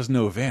Eilish doesn't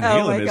know who Van Halen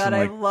is. Oh my god,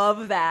 I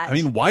love that. I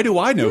mean, why do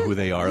I know who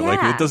they are? Yeah.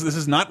 Like, this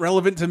is not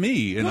relevant to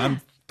me, and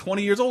I'm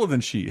 20 years older than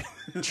she.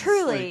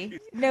 Truly,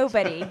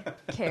 nobody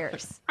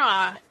cares.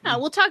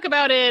 We'll talk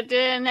about it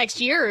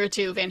next year or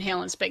two. Van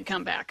Halen's big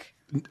comeback.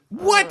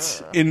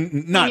 What?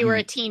 When you were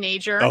a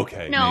teenager.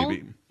 Okay, no,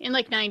 maybe. In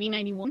like 90,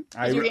 91.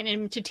 As you're getting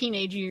into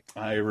teenage years.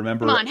 I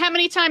remember. Come on, how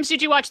many times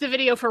did you watch the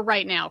video for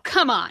Right Now?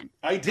 Come on.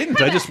 I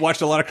didn't. I just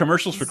watched a lot of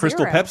commercials for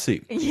Crystal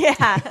Pepsi.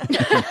 Yeah.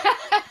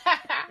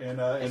 and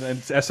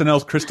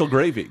SNL's Crystal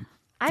Gravy.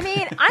 I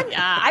mean,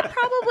 I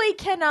probably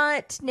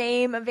cannot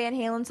name a Van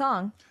Halen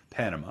song.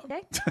 Panama.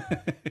 Okay.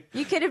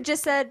 You could have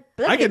just said.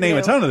 I could name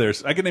a ton of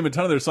theirs. I could name a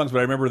ton of their songs, but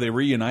I remember they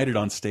reunited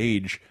on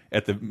stage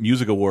at the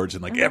music awards,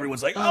 and like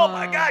everyone's like, "Oh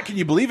my god, can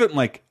you believe it?" And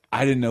like,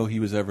 I didn't know he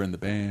was ever in the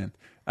band.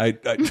 I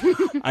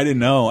didn't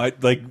know.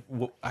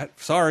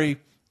 Sorry.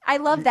 I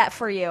love that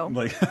for you.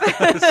 Like,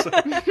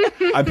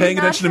 I'm paying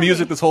attention to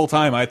music this whole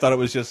time. I thought it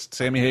was just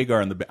Sammy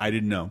Hagar and the. I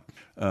didn't know.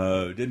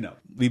 Didn't know.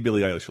 Leave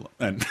Billie Eilish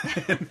alone.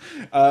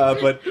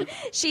 But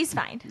she's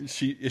fine. Is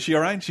she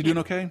all right? She doing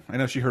okay? I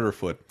know she hurt her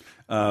foot.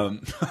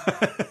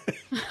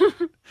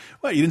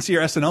 What, you didn't see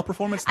her SNL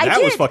performance?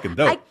 That was fucking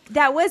dope.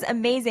 That was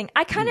amazing.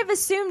 I kind of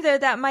assumed though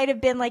that might have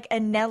been like a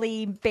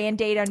Nelly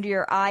Band-Aid under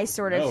your eye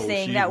sort of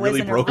thing. She that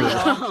really wasn't broke a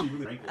her.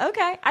 real.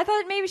 Okay, I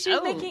thought maybe she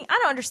was making. I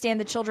don't understand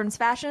the children's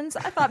fashions.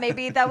 I thought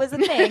maybe that was a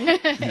thing.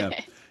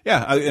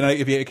 Yeah.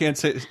 If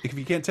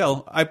you can't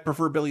tell, I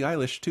prefer Billie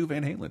Eilish to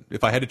Van Halen.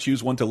 If I had to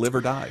choose one to live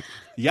or die,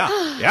 yeah,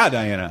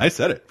 Diana, I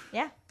said it.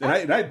 Yeah,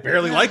 and I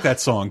barely like that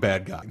song,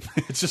 "Bad Guy."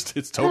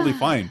 It's totally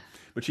fine.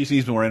 But she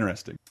seems more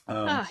interesting.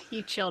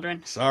 You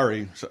children.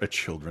 Sorry,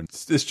 children.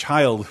 This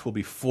child will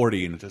be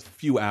 40 in just a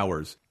few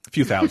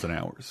thousand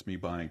hours, me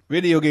buying.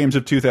 Video games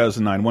of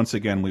 2009. Once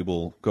again, we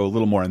will go a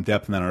little more in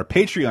depth than on our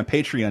Patreon,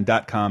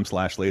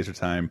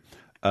 patreon.com/lasertime.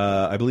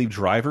 I believe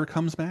Driver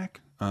comes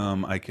back.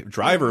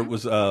 Driver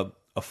was a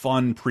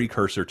fun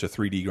precursor to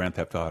 3D Grand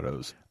Theft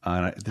Autos.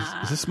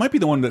 This might be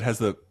the one that has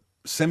the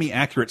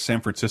semi-accurate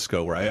San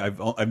Francisco, where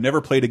I've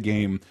never played a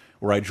game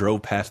where I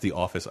drove past the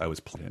office I was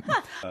playing in.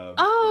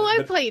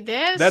 I played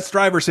this. That's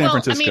Driver San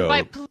Francisco.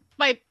 I mean,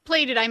 by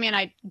played it, I mean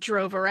I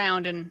drove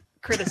around and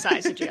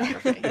criticized the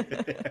geography.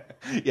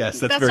 Yes,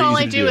 that's very all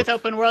easy I to do with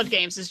open world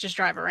games is just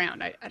drive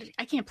around.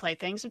 I can't play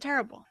things. I'm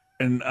terrible.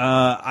 And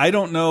I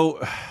don't know,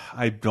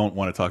 I don't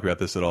want to talk about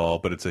this at all,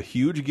 but it's a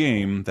huge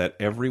game that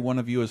every one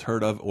of you has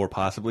heard of or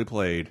possibly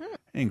played.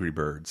 Angry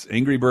Birds.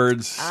 Angry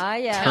Birds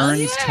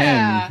turns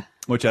 10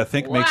 which I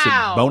think makes it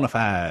bona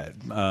fide.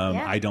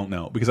 I don't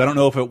know, because I don't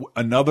know if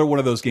another one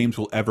of those games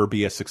will ever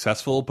be as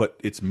successful, but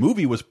its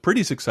movie was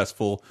pretty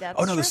successful.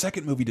 The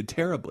second movie did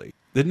terribly.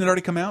 Didn't it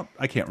already come out?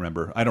 I can't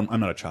remember. I'm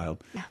not a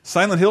child. Yeah.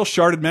 Silent Hill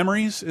Sharded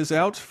Memories is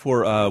out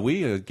for a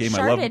game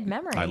I love.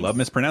 Memories. I love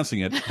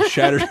mispronouncing it.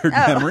 Shattered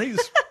Memories.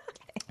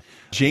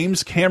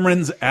 James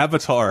Cameron's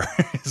Avatar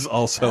is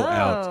also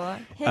out.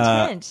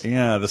 Hint.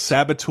 Yeah, The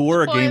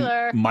Saboteur,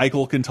 Spoiler. a game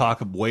Michael can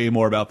talk way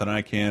more about than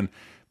I can.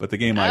 But the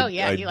game I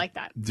you like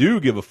that. do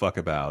give a fuck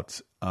about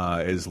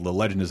is The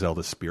Legend of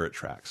Zelda Spirit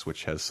Tracks,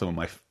 which has some of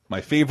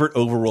my favorite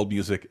overworld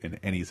music in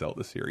any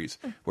Zelda series,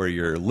 where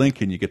you're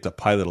Link and you get to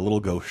pilot a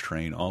little ghost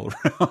train all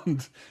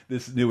around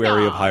this new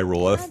area of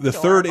Hyrule. The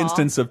third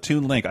instance of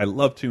Toon Link. I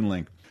love Toon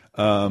Link.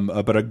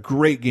 But a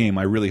great game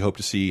I really hope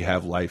to see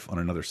have life on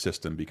another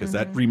system, because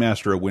that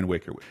remaster of Wind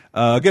Waker.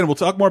 Again, we'll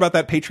talk more about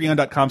that.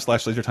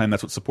 Patreon.com/LaserTime.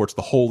 That's what supports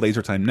the whole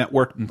LaserTime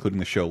network, including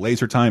the show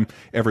LaserTime.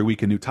 Every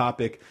week a new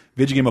topic.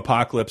 Video Game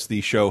Apocalypse,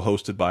 the show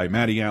hosted by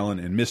Maddie Allen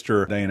and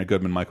Mr. Diana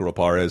Goodman, Michael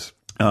Raparez.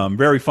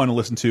 Very fun to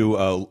listen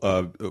to.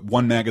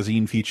 One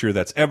magazine feature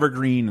that's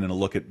evergreen, and a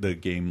look at the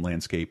game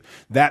landscape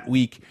that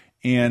week.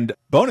 And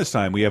bonus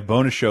time, we have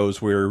bonus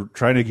shows. We're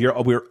trying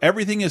to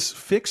everything is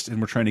fixed, and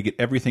we're trying to get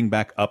everything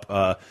back up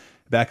to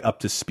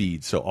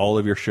speed. So all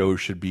of your shows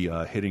should be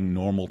hitting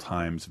normal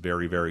times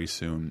very, very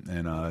soon.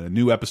 And a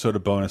new episode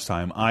of bonus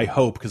time, I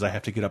hope, because I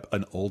have to get up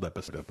an old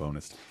episode of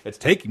bonus. It's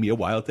taking me a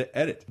while to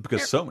edit,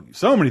 because so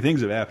many things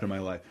have happened in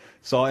my life.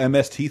 Saw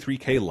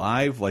MST3K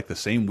live like the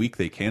same week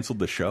they canceled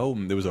the show,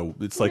 and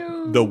it's like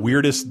the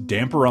weirdest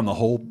damper on the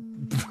whole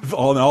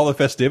all the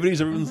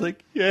festivities. Everyone's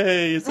like,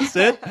 "Yay, is this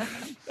it?"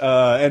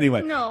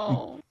 Anyway,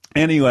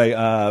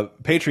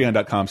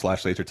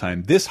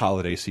 patreon.com/LaserTime. This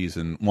holiday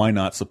season, why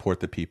not support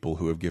the people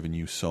who have given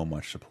you so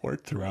much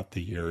support throughout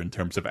the year in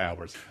terms of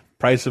hours?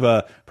 Price of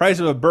a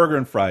burger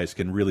and fries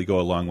can really go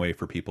a long way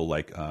for people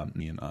like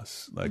me and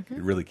us. Like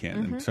it really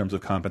can in terms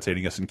of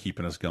compensating us and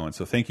keeping us going.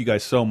 So thank you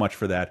guys so much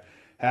for that.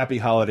 Happy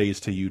holidays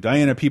to you,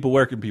 Diana.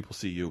 Where can people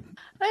see you?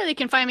 Well, they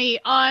can find me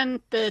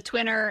on the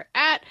Twitter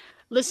at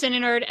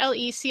ListenNerd,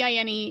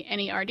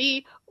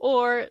 LeCineNerd,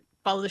 or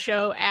follow the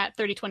show at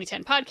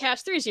 302010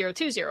 Podcast,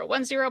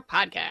 302010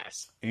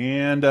 Podcast.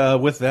 And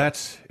with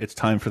that, it's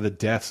time for the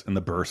deaths and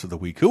the births of the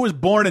week. Who was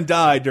born and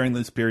died during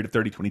this period of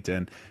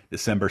 302010,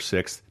 December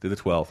 6th through the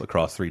 12th,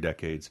 across 3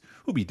 decades?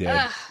 Who'll be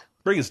dead?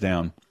 Bring us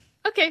down.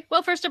 Okay,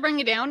 well, first to bring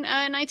you down,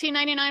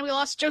 1999, we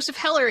lost Joseph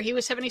Heller. He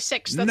was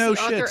 76. That's the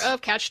author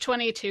of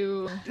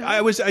Catch-22.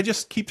 I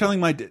just keep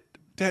telling my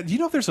dad, you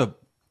know, there's a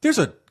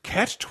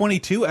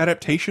Catch-22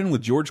 adaptation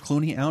with George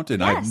Clooney out,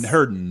 and I've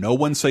heard no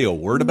one say a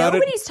word about it.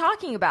 Nobody's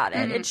talking about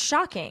it. It's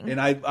shocking. And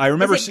I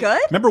remember is it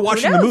good? Remember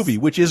watching the movie,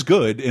 which is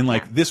good, and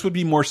like this would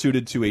be more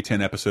suited to a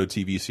 10-episode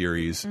TV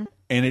series,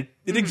 and it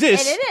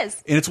exists. And it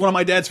is. And it's one of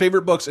my dad's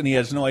favorite books, and he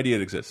has no idea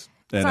it exists.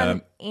 It's and,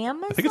 on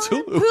Amazon? I think it's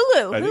Hulu.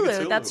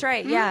 Hulu. That's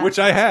right, yeah. Which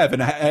I have,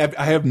 and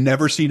I have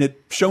never seen it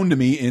shown to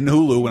me in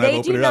Hulu when I've opened it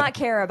up. They do not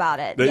care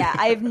about it.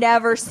 I've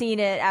never seen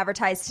it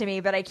advertised to me,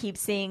 but I keep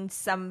seeing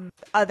some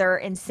other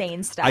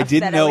insane stuff. I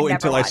didn't know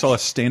until I saw a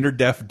standard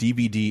def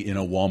DVD in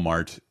a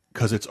Walmart,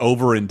 because it's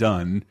over and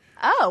done.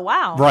 Oh,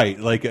 wow. Right.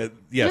 Like,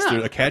 yes,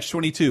 a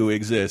Catch-22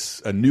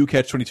 exists. A new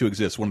Catch-22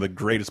 exists. One of the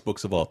greatest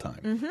books of all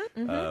time.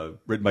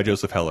 Written by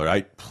Joseph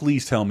Heller.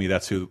 Please tell me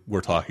that's who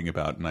we're talking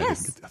about. And yes.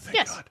 I didn't get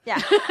thank God.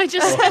 Yeah. I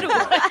just said it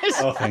was.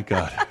 Oh, thank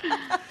God.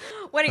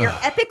 What are your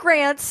epic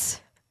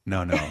rants?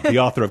 No. The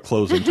author of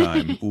Closing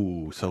Time.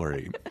 Ooh,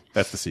 sorry.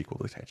 That's the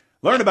sequel.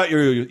 Learn about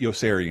your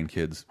Yossarian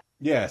kids.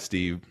 Yeah,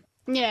 Steve.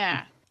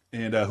 Yeah.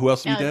 And who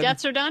else are you dead?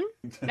 Deaths are done?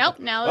 Nope.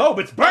 Now oh,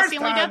 but it's birth that's the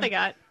only death I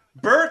got.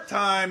 Birth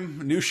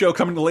time. New show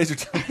coming to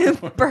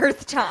LaserTime.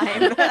 Birth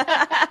time.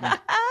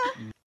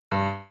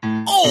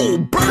 Oh,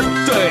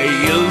 birthday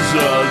is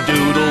a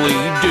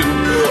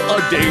doodly-doo. A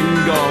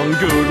ding-dong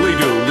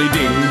goodly-doodly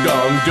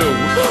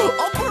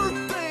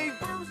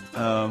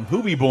ding-dong-doo.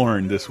 Who be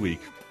born this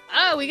week?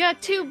 Oh, we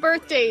got 2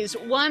 birthdays.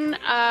 One,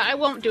 I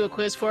won't do a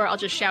quiz for. I'll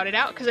just shout it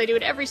out because I do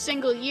it every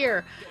single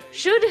year.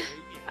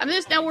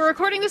 Now we're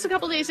recording this a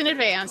couple days in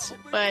advance,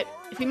 but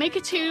if we make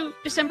it to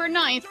December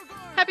 9th,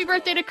 happy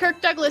birthday to Kirk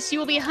Douglas. You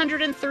will be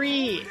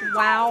 103.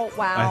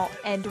 Wow,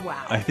 and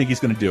wow. I think he's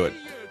going to do it.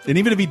 And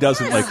even if he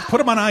doesn't, put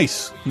him on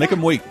ice. Make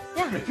him wait.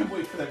 Yeah. Make him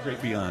wait for that great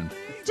beyond.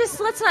 Just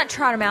let's not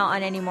trot him out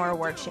on any more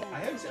award shit.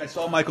 I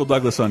saw Michael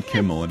Douglas on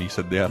Kimmel, and he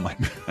said, "Yeah, my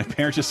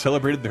parents just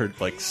celebrated their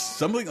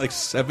something like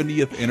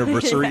 70th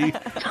anniversary."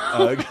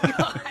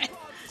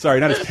 Sorry,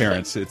 not his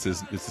parents. It's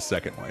his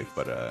second wife,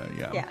 but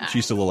yeah,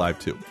 she's still alive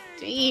too.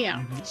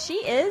 Damn, she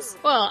is.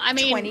 Well, I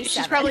mean, 27.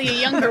 She's probably a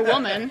younger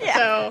woman,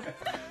 so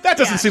that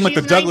doesn't seem like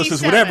the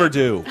Douglases would ever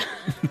do.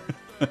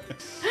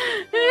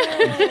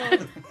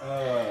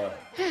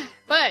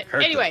 But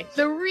anyway,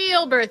 the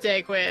real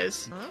birthday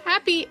quiz.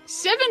 Happy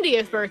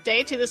 70th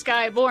birthday to this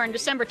guy born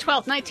December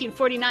 12th,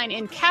 1949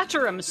 in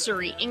Caterham,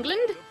 Surrey,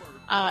 England.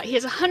 He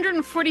has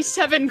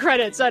 147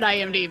 credits on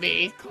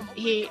IMDb.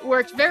 He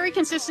worked very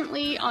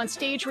consistently on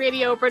stage,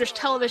 radio, British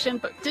television,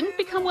 but didn't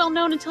become well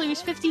known until he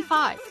was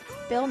 55.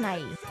 Bill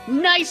Nye.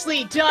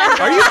 Nicely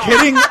done. Are you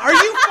kidding? Are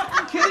you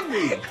fucking kidding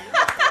me?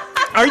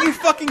 Are you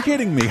fucking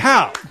kidding me?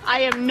 How? I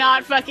am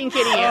not fucking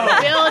kidding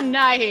you. Bill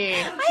Nighy.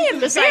 I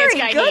am the science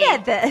guy. very good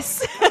at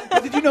this.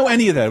 Did you know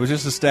any of that? It was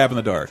just a stab in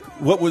the dark.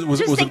 What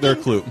was it their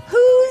clue?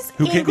 Who's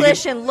Who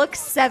English and looks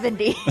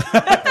 70?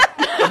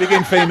 He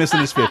became famous in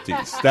his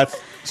 50s.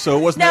 So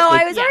it wasn't. No,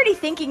 I was already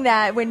thinking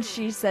that when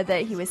she said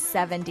that he was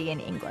 70 in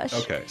English.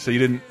 Okay, so you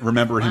didn't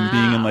remember him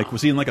being in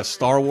was he in like a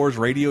Star Wars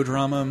radio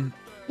drama?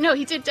 No,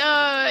 he did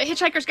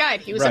Hitchhiker's Guide.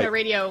 He was in a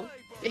radio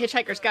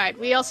Hitchhiker's Guide.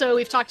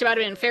 We've talked about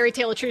it in Fairy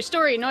Tale: A True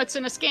Story, Notes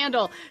in a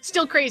Scandal,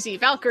 Still Crazy,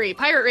 Valkyrie,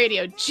 Pirate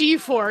Radio,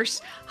 G-Force,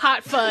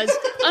 Hot Fuzz,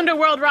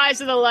 Underworld: Rise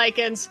of the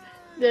Lycans,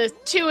 the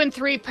 2 and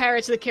 3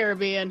 Pirates of the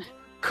Caribbean.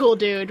 Cool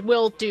dude.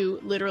 Will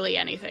do literally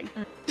anything.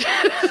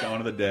 Shaun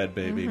of the Dead,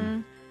 baby.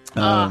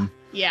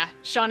 Yeah,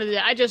 Shaun of the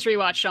Dead. I just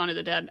rewatched Shaun of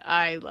the Dead.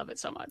 I love it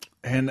so much.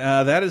 And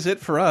that is it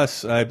for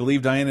us. I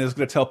believe Diana is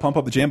going to tell Pump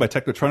Up the Jam by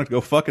Technotronic to go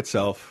fuck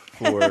itself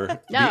for the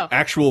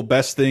actual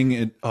best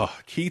thing.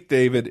 Keith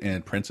David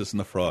and Princess and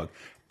the Frog.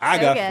 I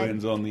got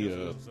friends on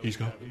the he's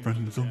got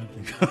friends on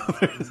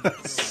the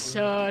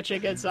Such a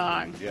good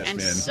song. Yes, and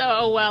man.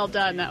 so well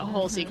done, that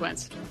whole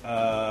sequence.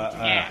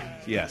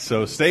 Yeah,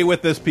 so stay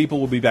with us, people.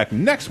 We'll be back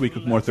next week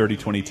with more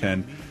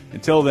 30-2010.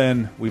 Until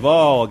then, we've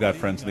all got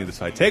friends on the other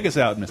side. Take us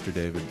out, Mr.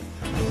 David.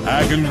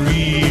 I can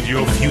read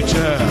your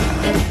future.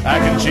 I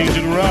can change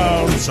it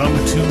around some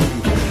too.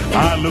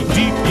 I look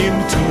deep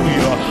into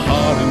your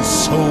heart and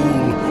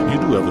soul. You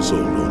do have a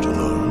soul, don't you,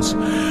 Lawrence?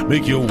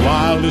 Make your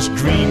wildest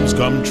dreams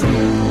come true.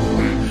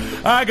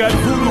 I got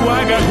voodoo,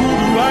 I got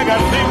hoodoo, I got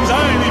things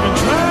I ain't even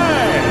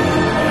tried.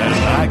 And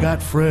I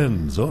got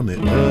friends on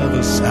the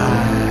other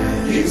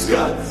side. He's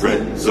got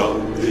friends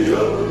on the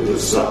other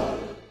side.